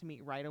decided to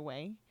meet right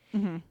away.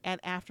 And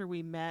after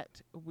we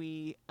met,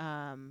 we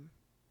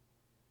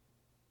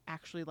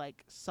actually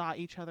like saw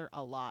each other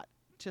a lot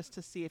just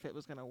to see if it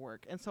was going to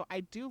work. And so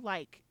I do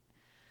like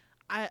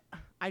I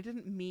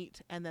didn't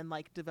meet and then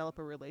like develop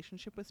a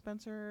relationship with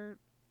Spencer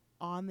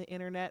on the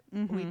internet.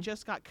 We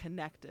just got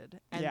connected,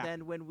 and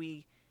then when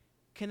we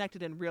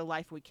connected in real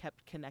life, we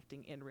kept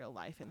connecting in real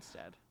life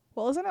instead.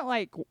 Well, isn't it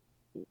like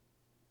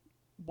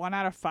 1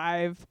 out of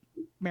 5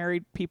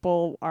 married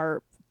people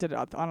did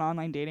it on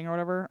online dating or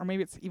whatever, or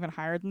maybe it's even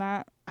higher than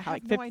that, I have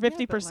like no idea, but,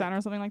 50% like,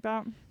 or something like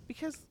that?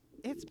 because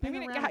it's I been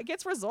mean, around. it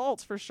gets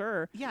results for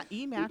sure. Yeah,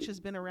 eMatch has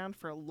been around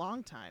for a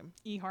long time.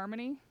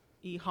 eHarmony.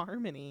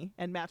 eHarmony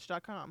and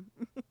Match.com.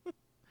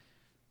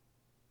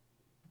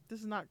 This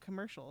is not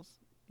commercials,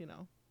 you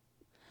know.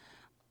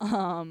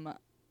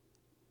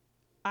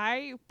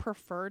 I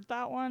preferred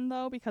that one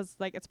though because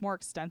like it's more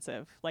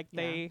extensive. Like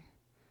Yeah.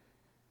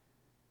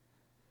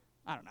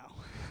 I don't know.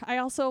 I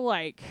also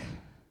like.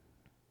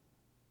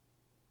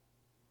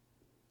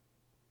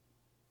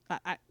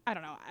 I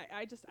don't know.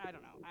 I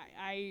don't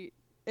know.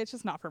 It's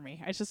just not for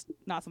me. It's just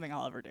not something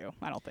I'll ever do.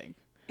 I don't think.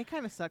 It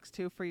kind of sucks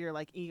too for your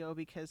like ego,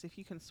 because if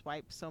you can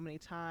swipe so many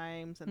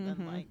times and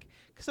then like,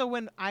 so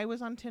when I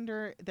was on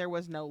Tinder, there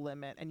was no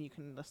limit and you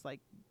can just like,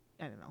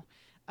 I don't know.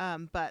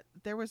 But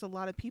there was a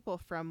lot of people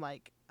from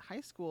like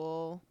high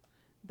school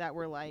that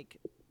were like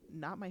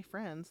not my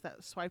friends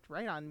that swiped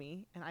right on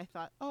me. And I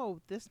thought, oh,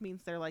 this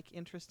means they're like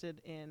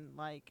interested in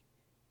like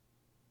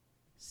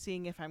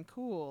seeing if I'm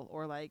cool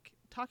or like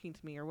talking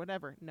to me or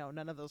whatever. No,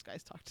 none of those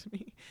guys talked to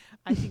me.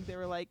 I think they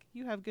were like,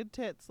 you have good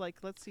tits. Like,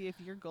 let's see if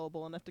you're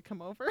gullible enough to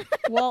come over.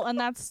 Well, and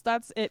that's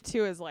it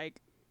too, is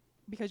like,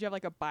 because you have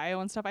like a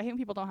bio and stuff. I hate when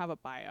people don't have a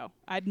bio.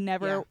 I'd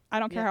never, Yeah. I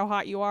don't care Yeah. how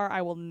hot you are.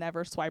 I will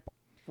never swipe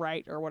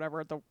right or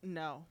whatever the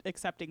No.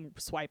 accepting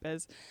swipe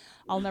is.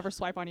 I'll never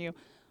swipe on you.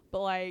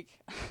 But like,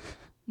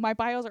 my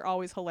bios are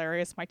always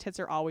hilarious. My tits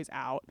are always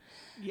out.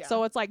 Yeah.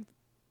 So it's like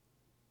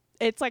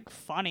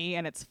funny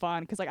and it's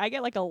fun because like I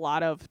get like a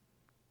lot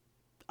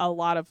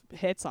of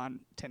hits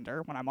on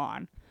Tinder when I'm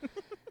on.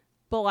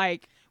 But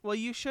like, well,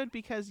 you should,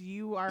 because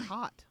you are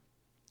hot.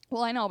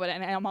 well, I know, but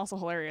and I'm also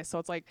hilarious. So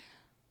it's like,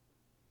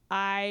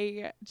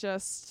 it's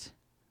just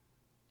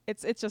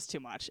too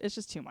much. It's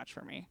just too much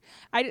for me.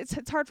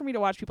 It's hard for me to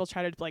watch people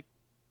try to like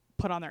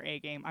put on their A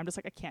game. I'm just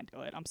like, I can't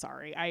do it. I'm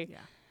sorry.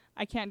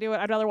 I can't do it.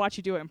 I'd rather watch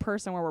you do it in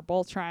person where we're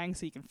both trying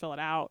so you can fill it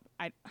out.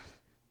 I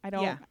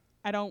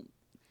don't.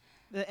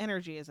 The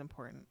energy is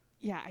important.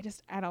 Yeah,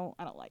 I don't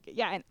like it.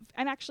 Yeah,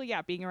 and actually,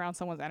 yeah, being around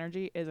someone's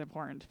energy is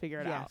important to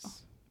figure it out.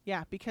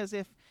 Yeah, because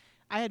if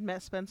I had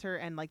met Spencer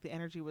and like the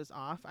energy was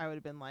off, I would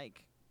have been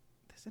like,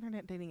 this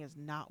internet dating is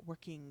not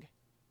working.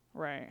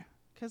 Right.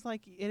 Because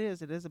like it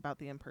is about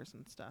the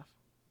in-person stuff.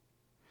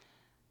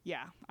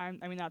 Yeah, I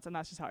mean that's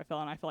just how I feel,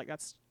 and I feel like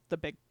that's the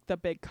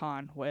big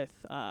con with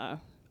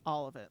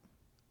All of it.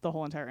 the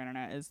whole entire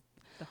internet is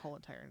The whole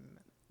entire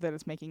internet. that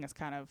it's making us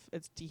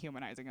it's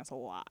dehumanizing us a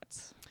lot.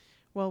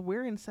 Well,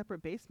 we're in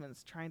separate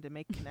basements trying to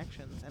make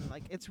connections, and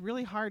like it's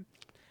really hard.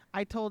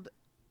 I told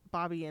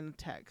Bobby in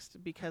text,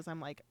 because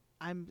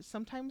I'm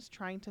sometimes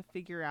trying to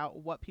figure out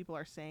what people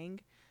are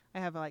saying. I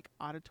have like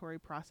auditory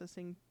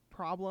processing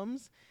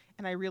problems,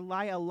 and I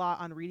rely a lot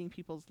on reading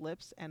people's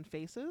lips and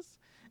faces.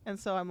 And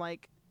so I'm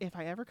like, if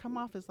I ever come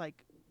off as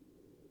like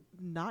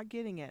not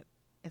getting it,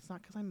 it's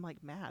not because I'm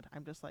like mad.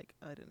 I'm just like,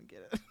 I didn't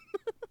get it.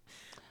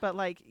 But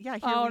like, yeah,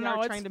 here we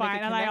are trying to make a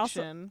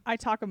connection. I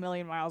talk a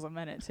million miles a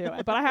minute too,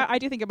 but I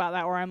do think about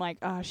that where I'm like,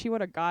 she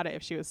would have got it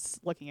if she was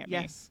looking at me.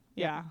 Yes.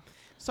 Yeah.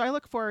 So I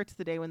look forward to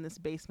the day when this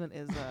basement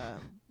is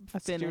A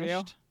finished.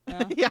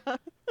 studio. Yeah.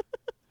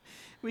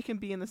 We can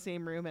be in the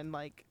same room and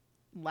like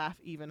laugh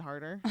even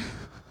harder.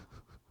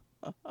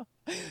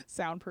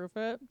 Soundproof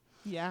it.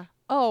 Yeah.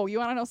 Oh, you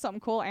want to know something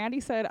cool?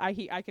 Andy said I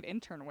could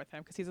intern with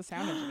him because he's a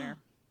sound engineer.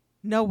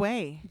 No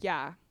way.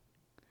 Yeah.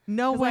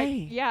 No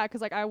way.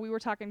 Because we were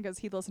talking because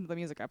he listened to the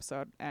music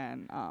episode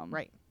and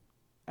Right.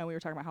 and we were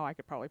talking about how I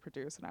could probably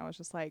produce, and I was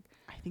just like,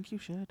 I think you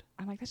should.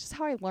 I'm like, that's just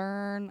how I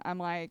learn. I'm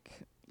like,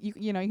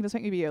 you know, you can just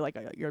make me be like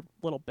your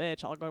little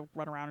bitch. I'll go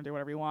run around and do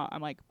whatever you want.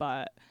 I'm like,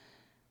 but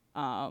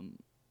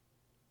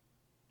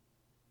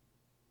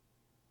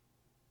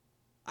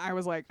I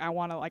was like, I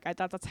want to like,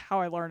 that's how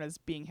I learn is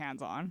being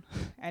hands on.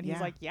 And he's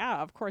Yeah. like,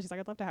 yeah, of course. He's like,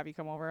 I'd love to have you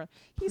come over.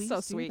 He's Please so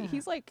do sweet. that.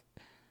 He's like,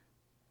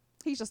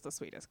 he's just the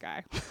sweetest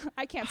guy.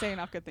 I can't say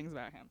enough good things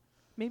about him.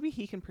 Maybe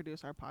he can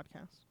produce our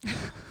podcast.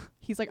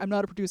 He's like, I'm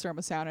not a producer, I'm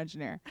a sound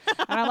engineer.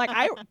 And I'm like,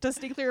 I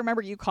distinctly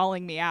remember you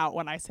calling me out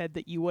when I said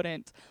that you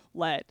wouldn't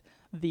let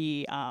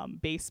the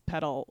bass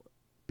pedal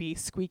be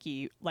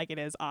squeaky like it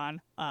is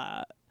on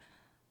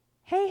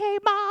Hey, hey,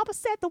 mama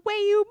said the way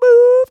you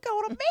move,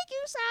 gonna make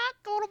you sound,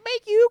 gonna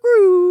make you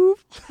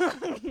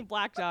groove.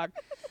 Black Dog.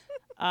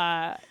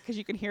 Because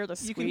you can hear the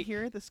squeak. You can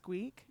hear the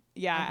squeak.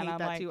 Yeah, I and hate I'm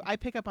that like, too. I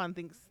pick up on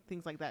things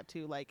like that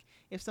too. Like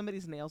if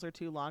somebody's nails are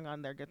too long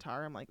on their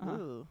guitar, I'm like, Uh-huh.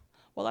 ooh.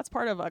 well, that's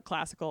part of a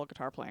classical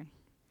guitar playing.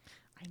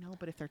 I know,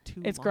 but if they're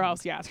too It's long.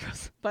 gross. Yeah, it's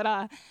gross. But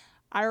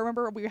I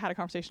remember we had a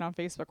conversation on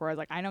Facebook where I was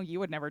like, I know you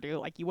would never do,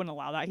 like, you wouldn't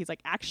allow that. He's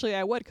like, actually,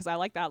 I would, because I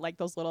like that, like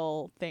those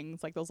little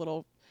things, like those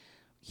little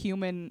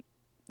human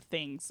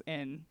things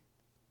in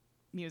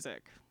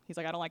music. He's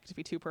like, I don't like it to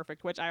be too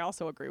perfect, which I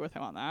also agree with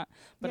him on that.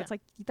 But Yeah. it's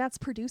like, that's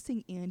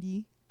producing,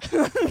 Andy.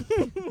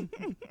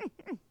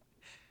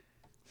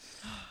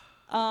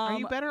 Are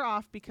you better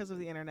off because of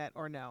the internet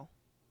or no?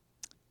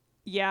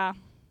 Yeah.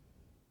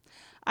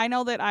 I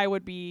know that I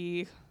would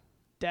be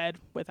dead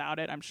without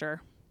it, I'm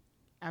sure.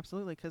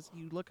 Absolutely, because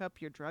you look up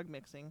your drug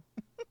mixing.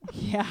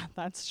 Yeah,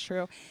 that's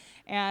true.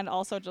 And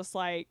also just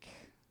like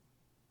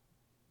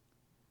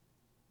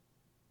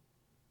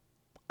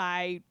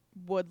I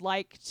would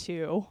like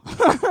to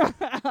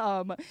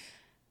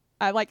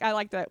I like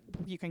that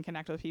you can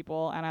connect with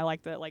people, and I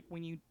like that like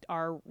when you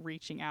are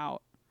reaching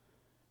out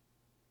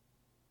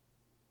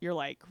you're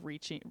like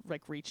reaching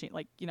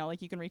like, you know,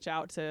 like you can reach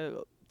out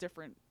to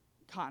different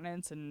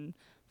continents and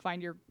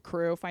find your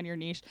crew, find your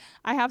niche.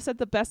 I have said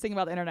the best thing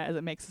about the internet is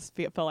it makes us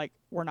feel like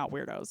we're not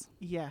weirdos.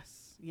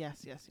 Yes.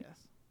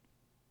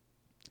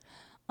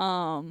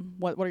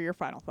 What are your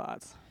final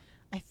thoughts?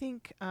 I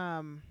think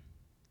I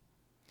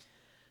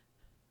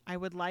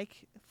would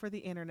like for the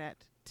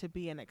internet to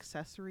be an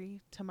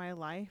accessory to my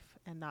life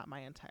and not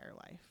my entire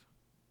life.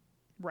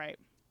 Right.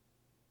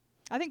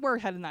 I think we're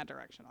heading that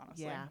direction,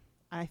 honestly. Yeah,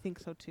 I think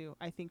so too.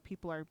 I think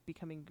people are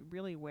becoming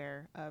really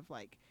aware of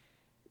like,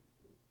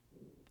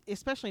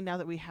 especially now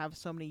that we have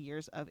so many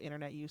years of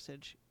internet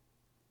usage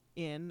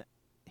in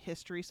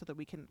history so that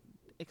we can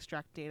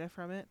extract data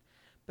from it,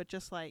 but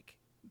just like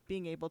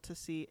being able to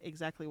see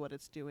exactly what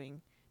it's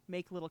doing,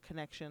 make little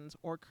connections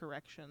or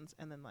corrections,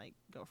 and then like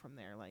go from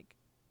there. Like,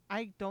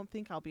 I don't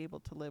think I'll be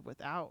able to live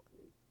without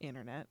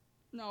internet.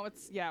 No,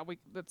 it's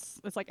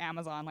like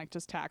Amazon, like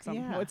just tax them.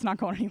 Yeah. It's not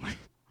going anywhere.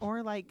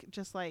 Or like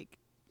just like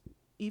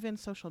even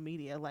social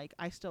media. Like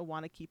I still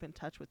want to keep in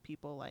touch with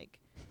people like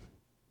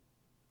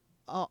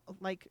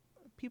like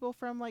people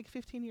from like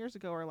 15 years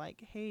ago are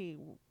like, hey,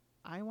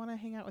 I want to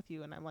hang out with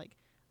you. And I'm like,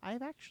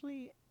 I've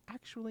actually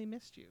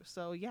missed you.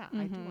 So yeah,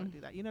 I do want to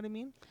do that. You know what I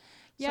mean?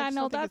 Yeah, I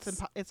no, still think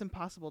that's it's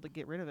impossible to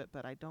get rid of it,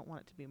 but I don't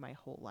want it to be my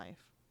whole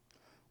life.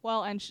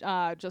 well, and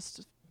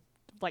just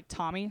like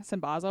Tommy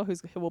Simbazo,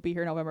 who will be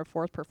here November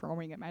 4th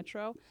performing at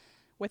Metro.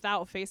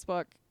 Without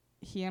Facebook,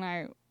 he and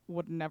I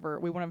wouldn't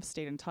have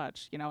stayed in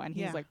touch, you know, and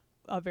he's Yeah. like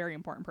a very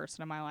important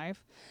person in my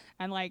life.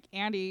 And like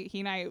Andy, he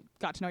and I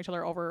got to know each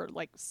other over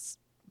like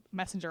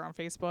Messenger on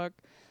Facebook.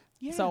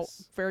 Yes. So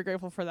very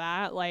grateful for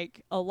that.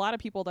 Like a lot of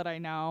people that I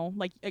know,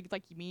 like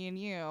me and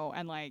you,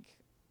 and like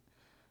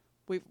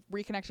we've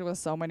reconnected with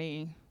so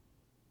many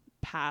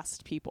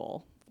past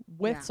people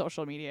with Yeah.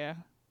 social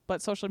media.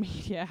 But social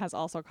media has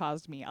also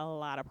caused me a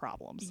lot of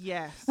problems.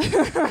 Yes.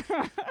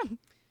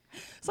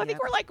 So I think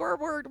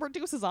we're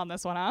deuces on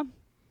this one, huh?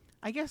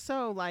 I guess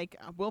so. Like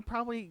we'll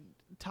probably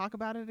talk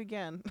about it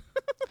again.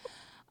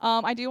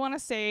 I do want to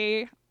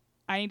say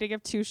I need to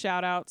give 2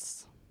 shout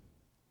outs.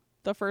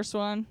 The first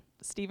one,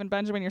 Stephen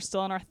Benjamin, you're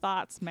still in our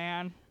thoughts,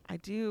 man. I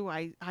do.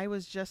 I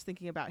was just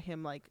thinking about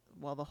him like,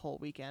 well, the whole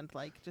weekend,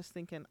 like just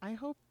thinking, I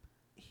hope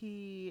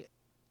he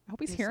I hope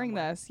he's is hearing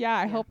somewhere. this.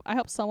 Yeah, Yeah. I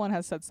hope someone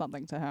has said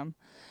something to him.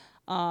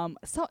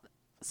 So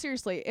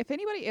seriously, if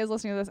anybody is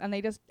listening to this and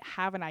they just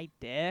have an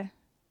idea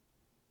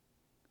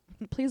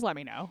please let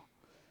me know.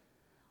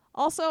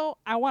 Also,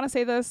 I want to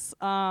say this.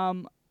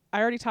 I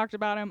already talked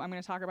about him. I'm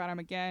going to talk about him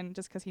again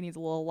just because he needs a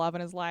little love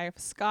in his life.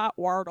 Scott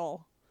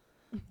Wardle,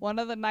 one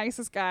of the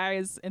nicest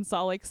guys in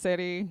Salt Lake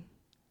City.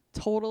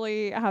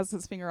 Totally has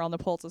his finger on the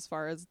pulse as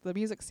far as the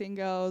music scene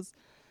goes.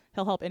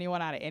 He'll help anyone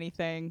out of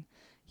anything.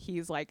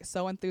 He's like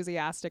so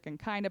enthusiastic and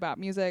kind about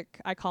music.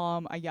 I call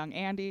him a young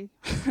Andy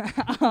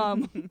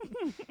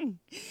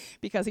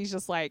because he's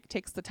just like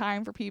takes the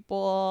time for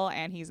people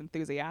and he's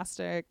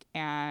enthusiastic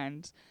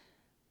and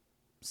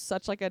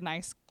such like a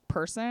nice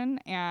person.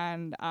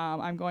 And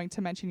I'm going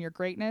to mention your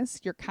greatness,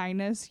 your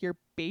kindness, your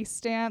bass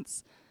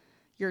stance,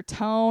 your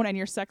tone, and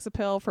your sex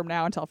appeal from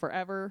now until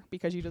forever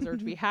because you deserve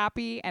to be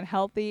happy and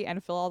healthy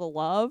and feel all the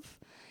love.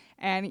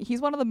 And he's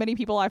one of the many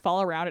people I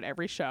follow around at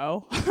every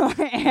show.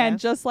 And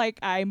just like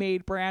I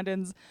made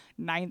Brandon's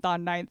 9th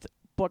on 9th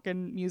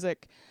booking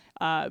music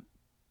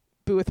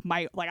booth,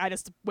 I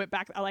just went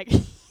back,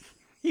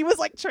 he was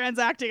like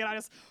transacting and I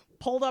just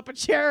pulled up a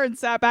chair and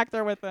sat back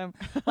there with him.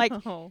 Like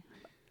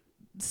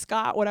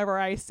Scott,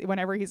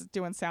 whenever he's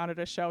doing sound at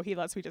a show, he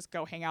lets me just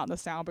go hang out in the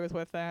sound booth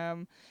with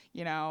him.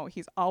 You know,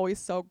 he's always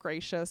so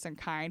gracious and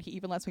kind. He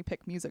even lets me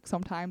pick music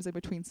sometimes in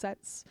between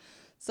sets.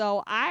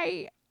 So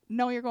I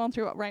know you're going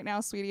through it right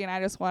now, sweetie, and I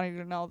just wanted you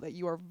to know that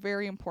you are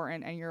very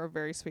important and you're a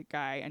very sweet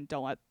guy and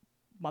don't let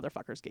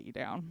motherfuckers get you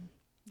down.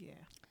 Yeah.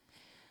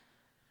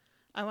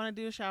 I want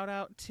to do a shout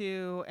out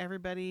to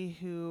everybody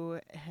who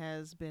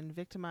has been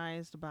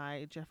victimized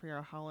by Jeffrey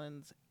R.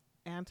 Holland's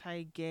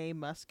anti-gay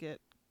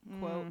musket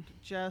quote.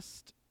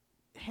 Just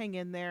hang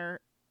in there.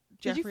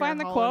 Did you Jeffrey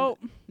find R. the Holland,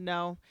 quote?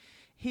 No.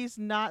 He's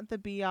not the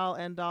be-all,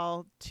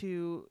 end-all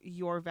to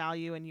your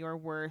value and your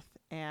worth,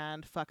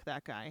 and fuck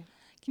that guy.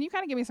 Can you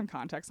kind of give me some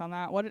context on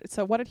that? What's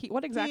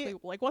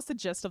the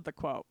gist of the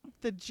quote?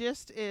 The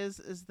gist is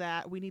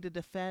that we need to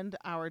defend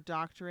our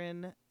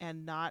doctrine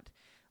and not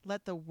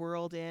let the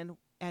world in.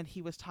 And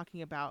he was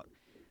talking about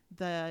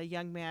the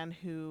young man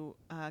who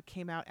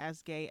came out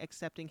as gay,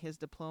 accepting his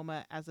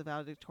diploma as a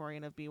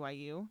valedictorian of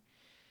BYU.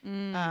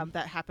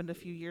 That happened a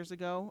few years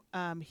ago.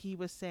 He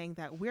was saying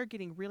that we're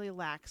getting really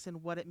lax in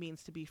what it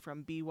means to be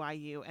from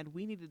BYU, and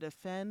we need to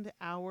defend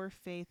our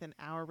faith and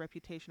our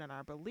reputation and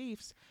our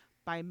beliefs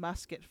by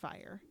musket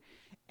fire.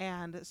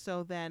 And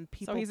so then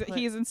people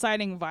he's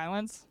inciting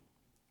violence.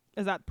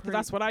 Is that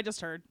that's what I just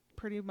heard?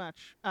 Pretty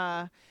much.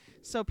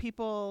 So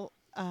people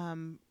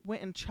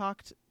went and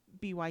chalked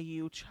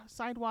BYU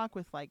sidewalk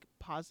with like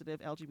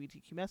positive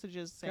LGBTQ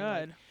messages saying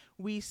like,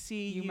 we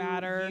see you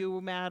matter,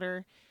 you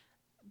matter.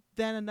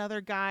 Then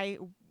another guy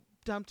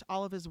dumped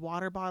all of his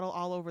water bottle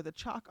all over the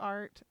chalk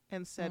art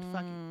and said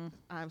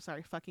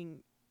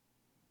fucking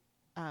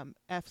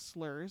F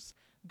slurs,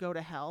 go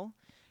to hell.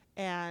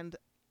 And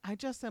I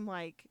just am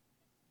like,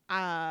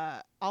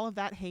 all of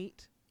that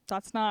hate.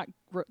 That's not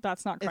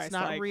Christ-like. It's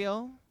not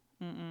real.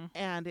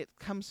 And it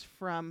comes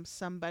from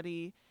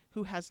somebody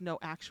who has no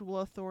actual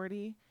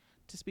authority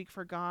to speak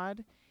for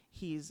God.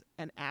 He's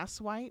an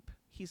asswipe.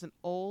 He's an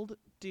old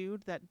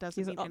dude that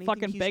doesn't mean anything.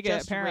 Fucking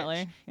bigot,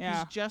 apparently. Rich. Yeah.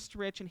 He's just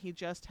rich and he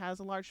just has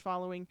a large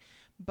following.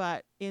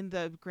 But in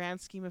the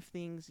grand scheme of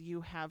things,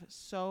 you have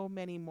so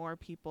many more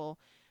people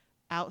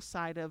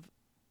outside of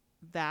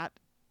that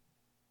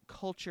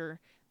culture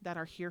that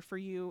are here for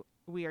you.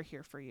 We are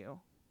here for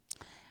you.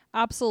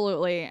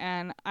 Absolutely.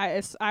 And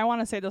I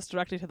want to say this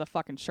directly to the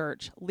fucking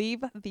church.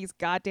 Leave these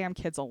goddamn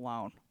kids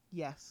alone.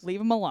 Yes. Leave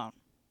them alone.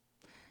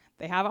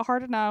 They have it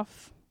hard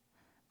enough.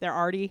 They're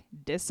already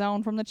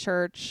disowned from the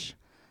church.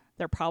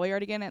 They're probably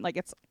already getting it. Like,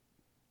 it's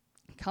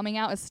coming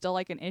out is still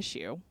like an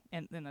issue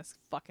in this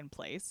fucking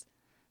place.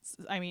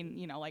 I mean,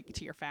 you know, like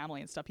to your family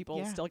and stuff.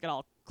 People still get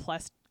all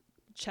chest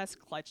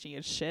clutchy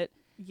and shit.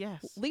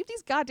 Yes. Leave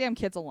these goddamn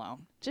kids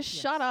alone. Just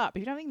shut up.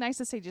 If you have anything nice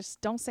to say, just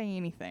don't say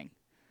anything.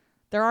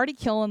 They're already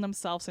killing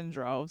themselves in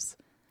droves.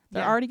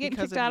 They're already getting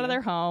kicked out of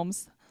their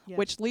homes,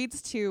 which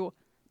leads to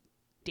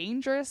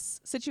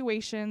dangerous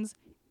situations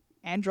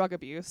and drug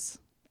abuse,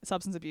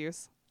 substance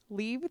abuse.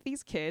 Leave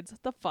these kids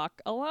the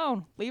fuck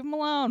alone. Leave them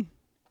alone.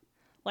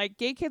 Like,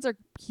 gay kids are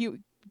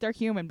cute. They're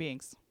human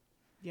beings.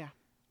 Yeah.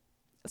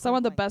 Some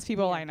of the best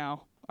people I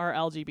know are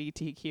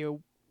LGBTQ+.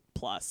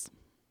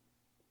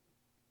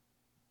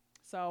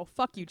 So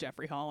fuck you,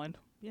 Jeffrey Holland.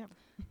 Yeah.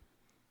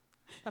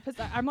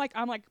 I'm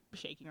like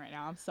shaking right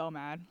now. I'm so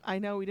mad. I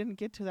know we didn't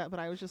get to that, but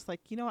I was just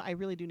like, you know what? I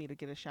really do need to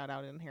get a shout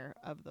out in here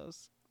of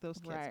those kids.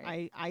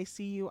 Right. I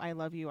see you. I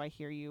love you. I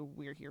hear you.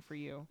 We're here for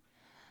you.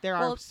 There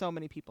are so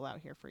many people out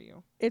here for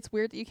you. It's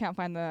weird that you can't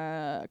find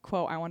the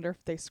quote. I wonder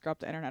if they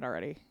scrubbed the internet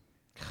already.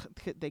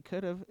 They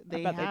could have.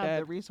 They bet have they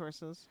did. the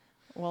resources.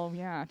 Well,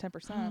 yeah,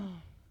 10%.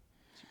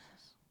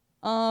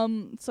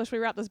 So should we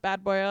wrap this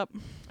bad boy up?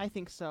 I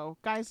think so.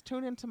 Guys,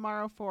 tune in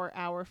tomorrow for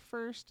our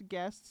first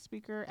guest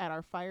speaker at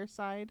our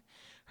fireside.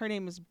 Her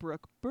name is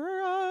Brooke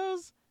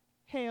Burrows.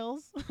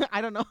 Hales.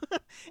 I don't know.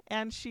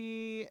 And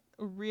she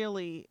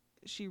really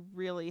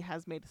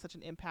has made such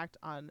an impact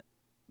on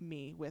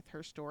me with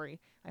her story.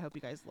 I hope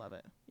you guys love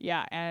it.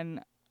 Yeah,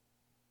 and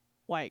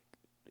like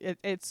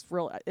it's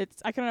real.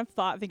 I couldn't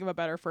think of a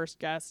better first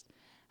guest.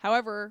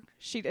 However,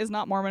 she is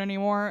not Mormon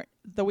anymore.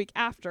 The week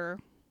after,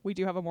 we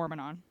do have a Mormon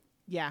on.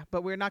 Yeah,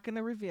 but we're not going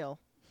to reveal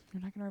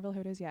We're not going to reveal who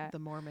it is yet. the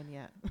Mormon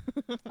yet.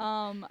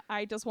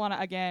 I just want to,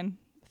 again,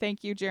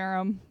 thank you,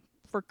 Jerem,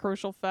 for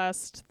Crucial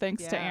Fest.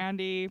 Thanks to Yeah.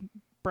 Andy,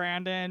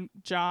 Brandon,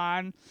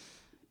 John,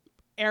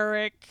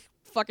 Eric,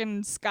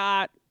 fucking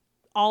Scott,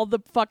 all the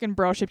fucking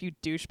broship, you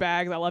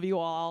douchebags. I love you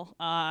all.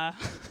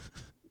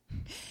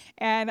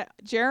 And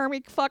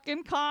Jeremy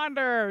fucking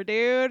Condor,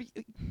 dude.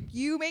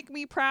 You make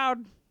me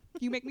proud.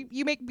 You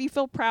make me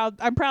feel proud.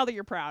 I'm proud that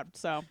you're proud.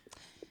 So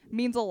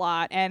means a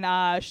lot. And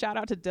shout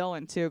out to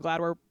Dylan too.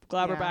 Glad we're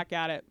back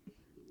at it.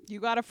 You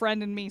got a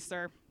friend in me,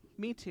 sir.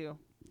 Me too.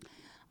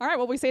 All right,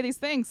 well, we say these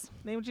things.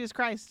 Name of Jesus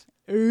Christ.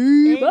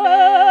 Amen.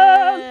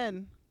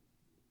 Amen.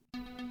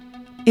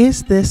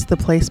 Is This the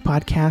Place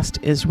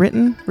podcast is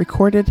written,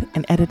 recorded,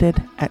 and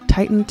edited at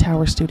Titan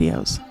Tower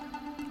Studios.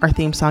 Our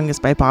theme song is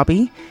by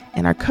Bobby,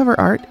 and our cover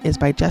art is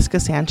by Jessica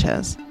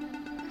Sanchez.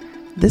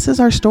 This is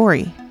our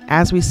story,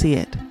 as we see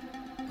it.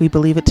 We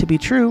believe it to be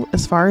true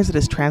as far as it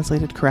is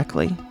translated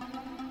correctly.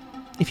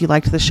 If you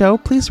liked the show,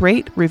 please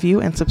rate, review,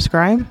 and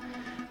subscribe.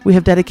 We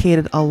have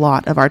dedicated a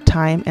lot of our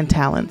time and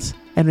talents,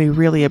 and we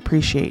really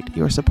appreciate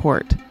your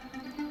support.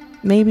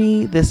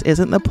 Maybe this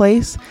isn't the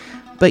place,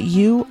 but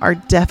you are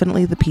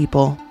definitely the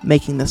people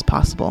making this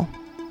possible.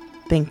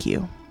 Thank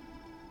you.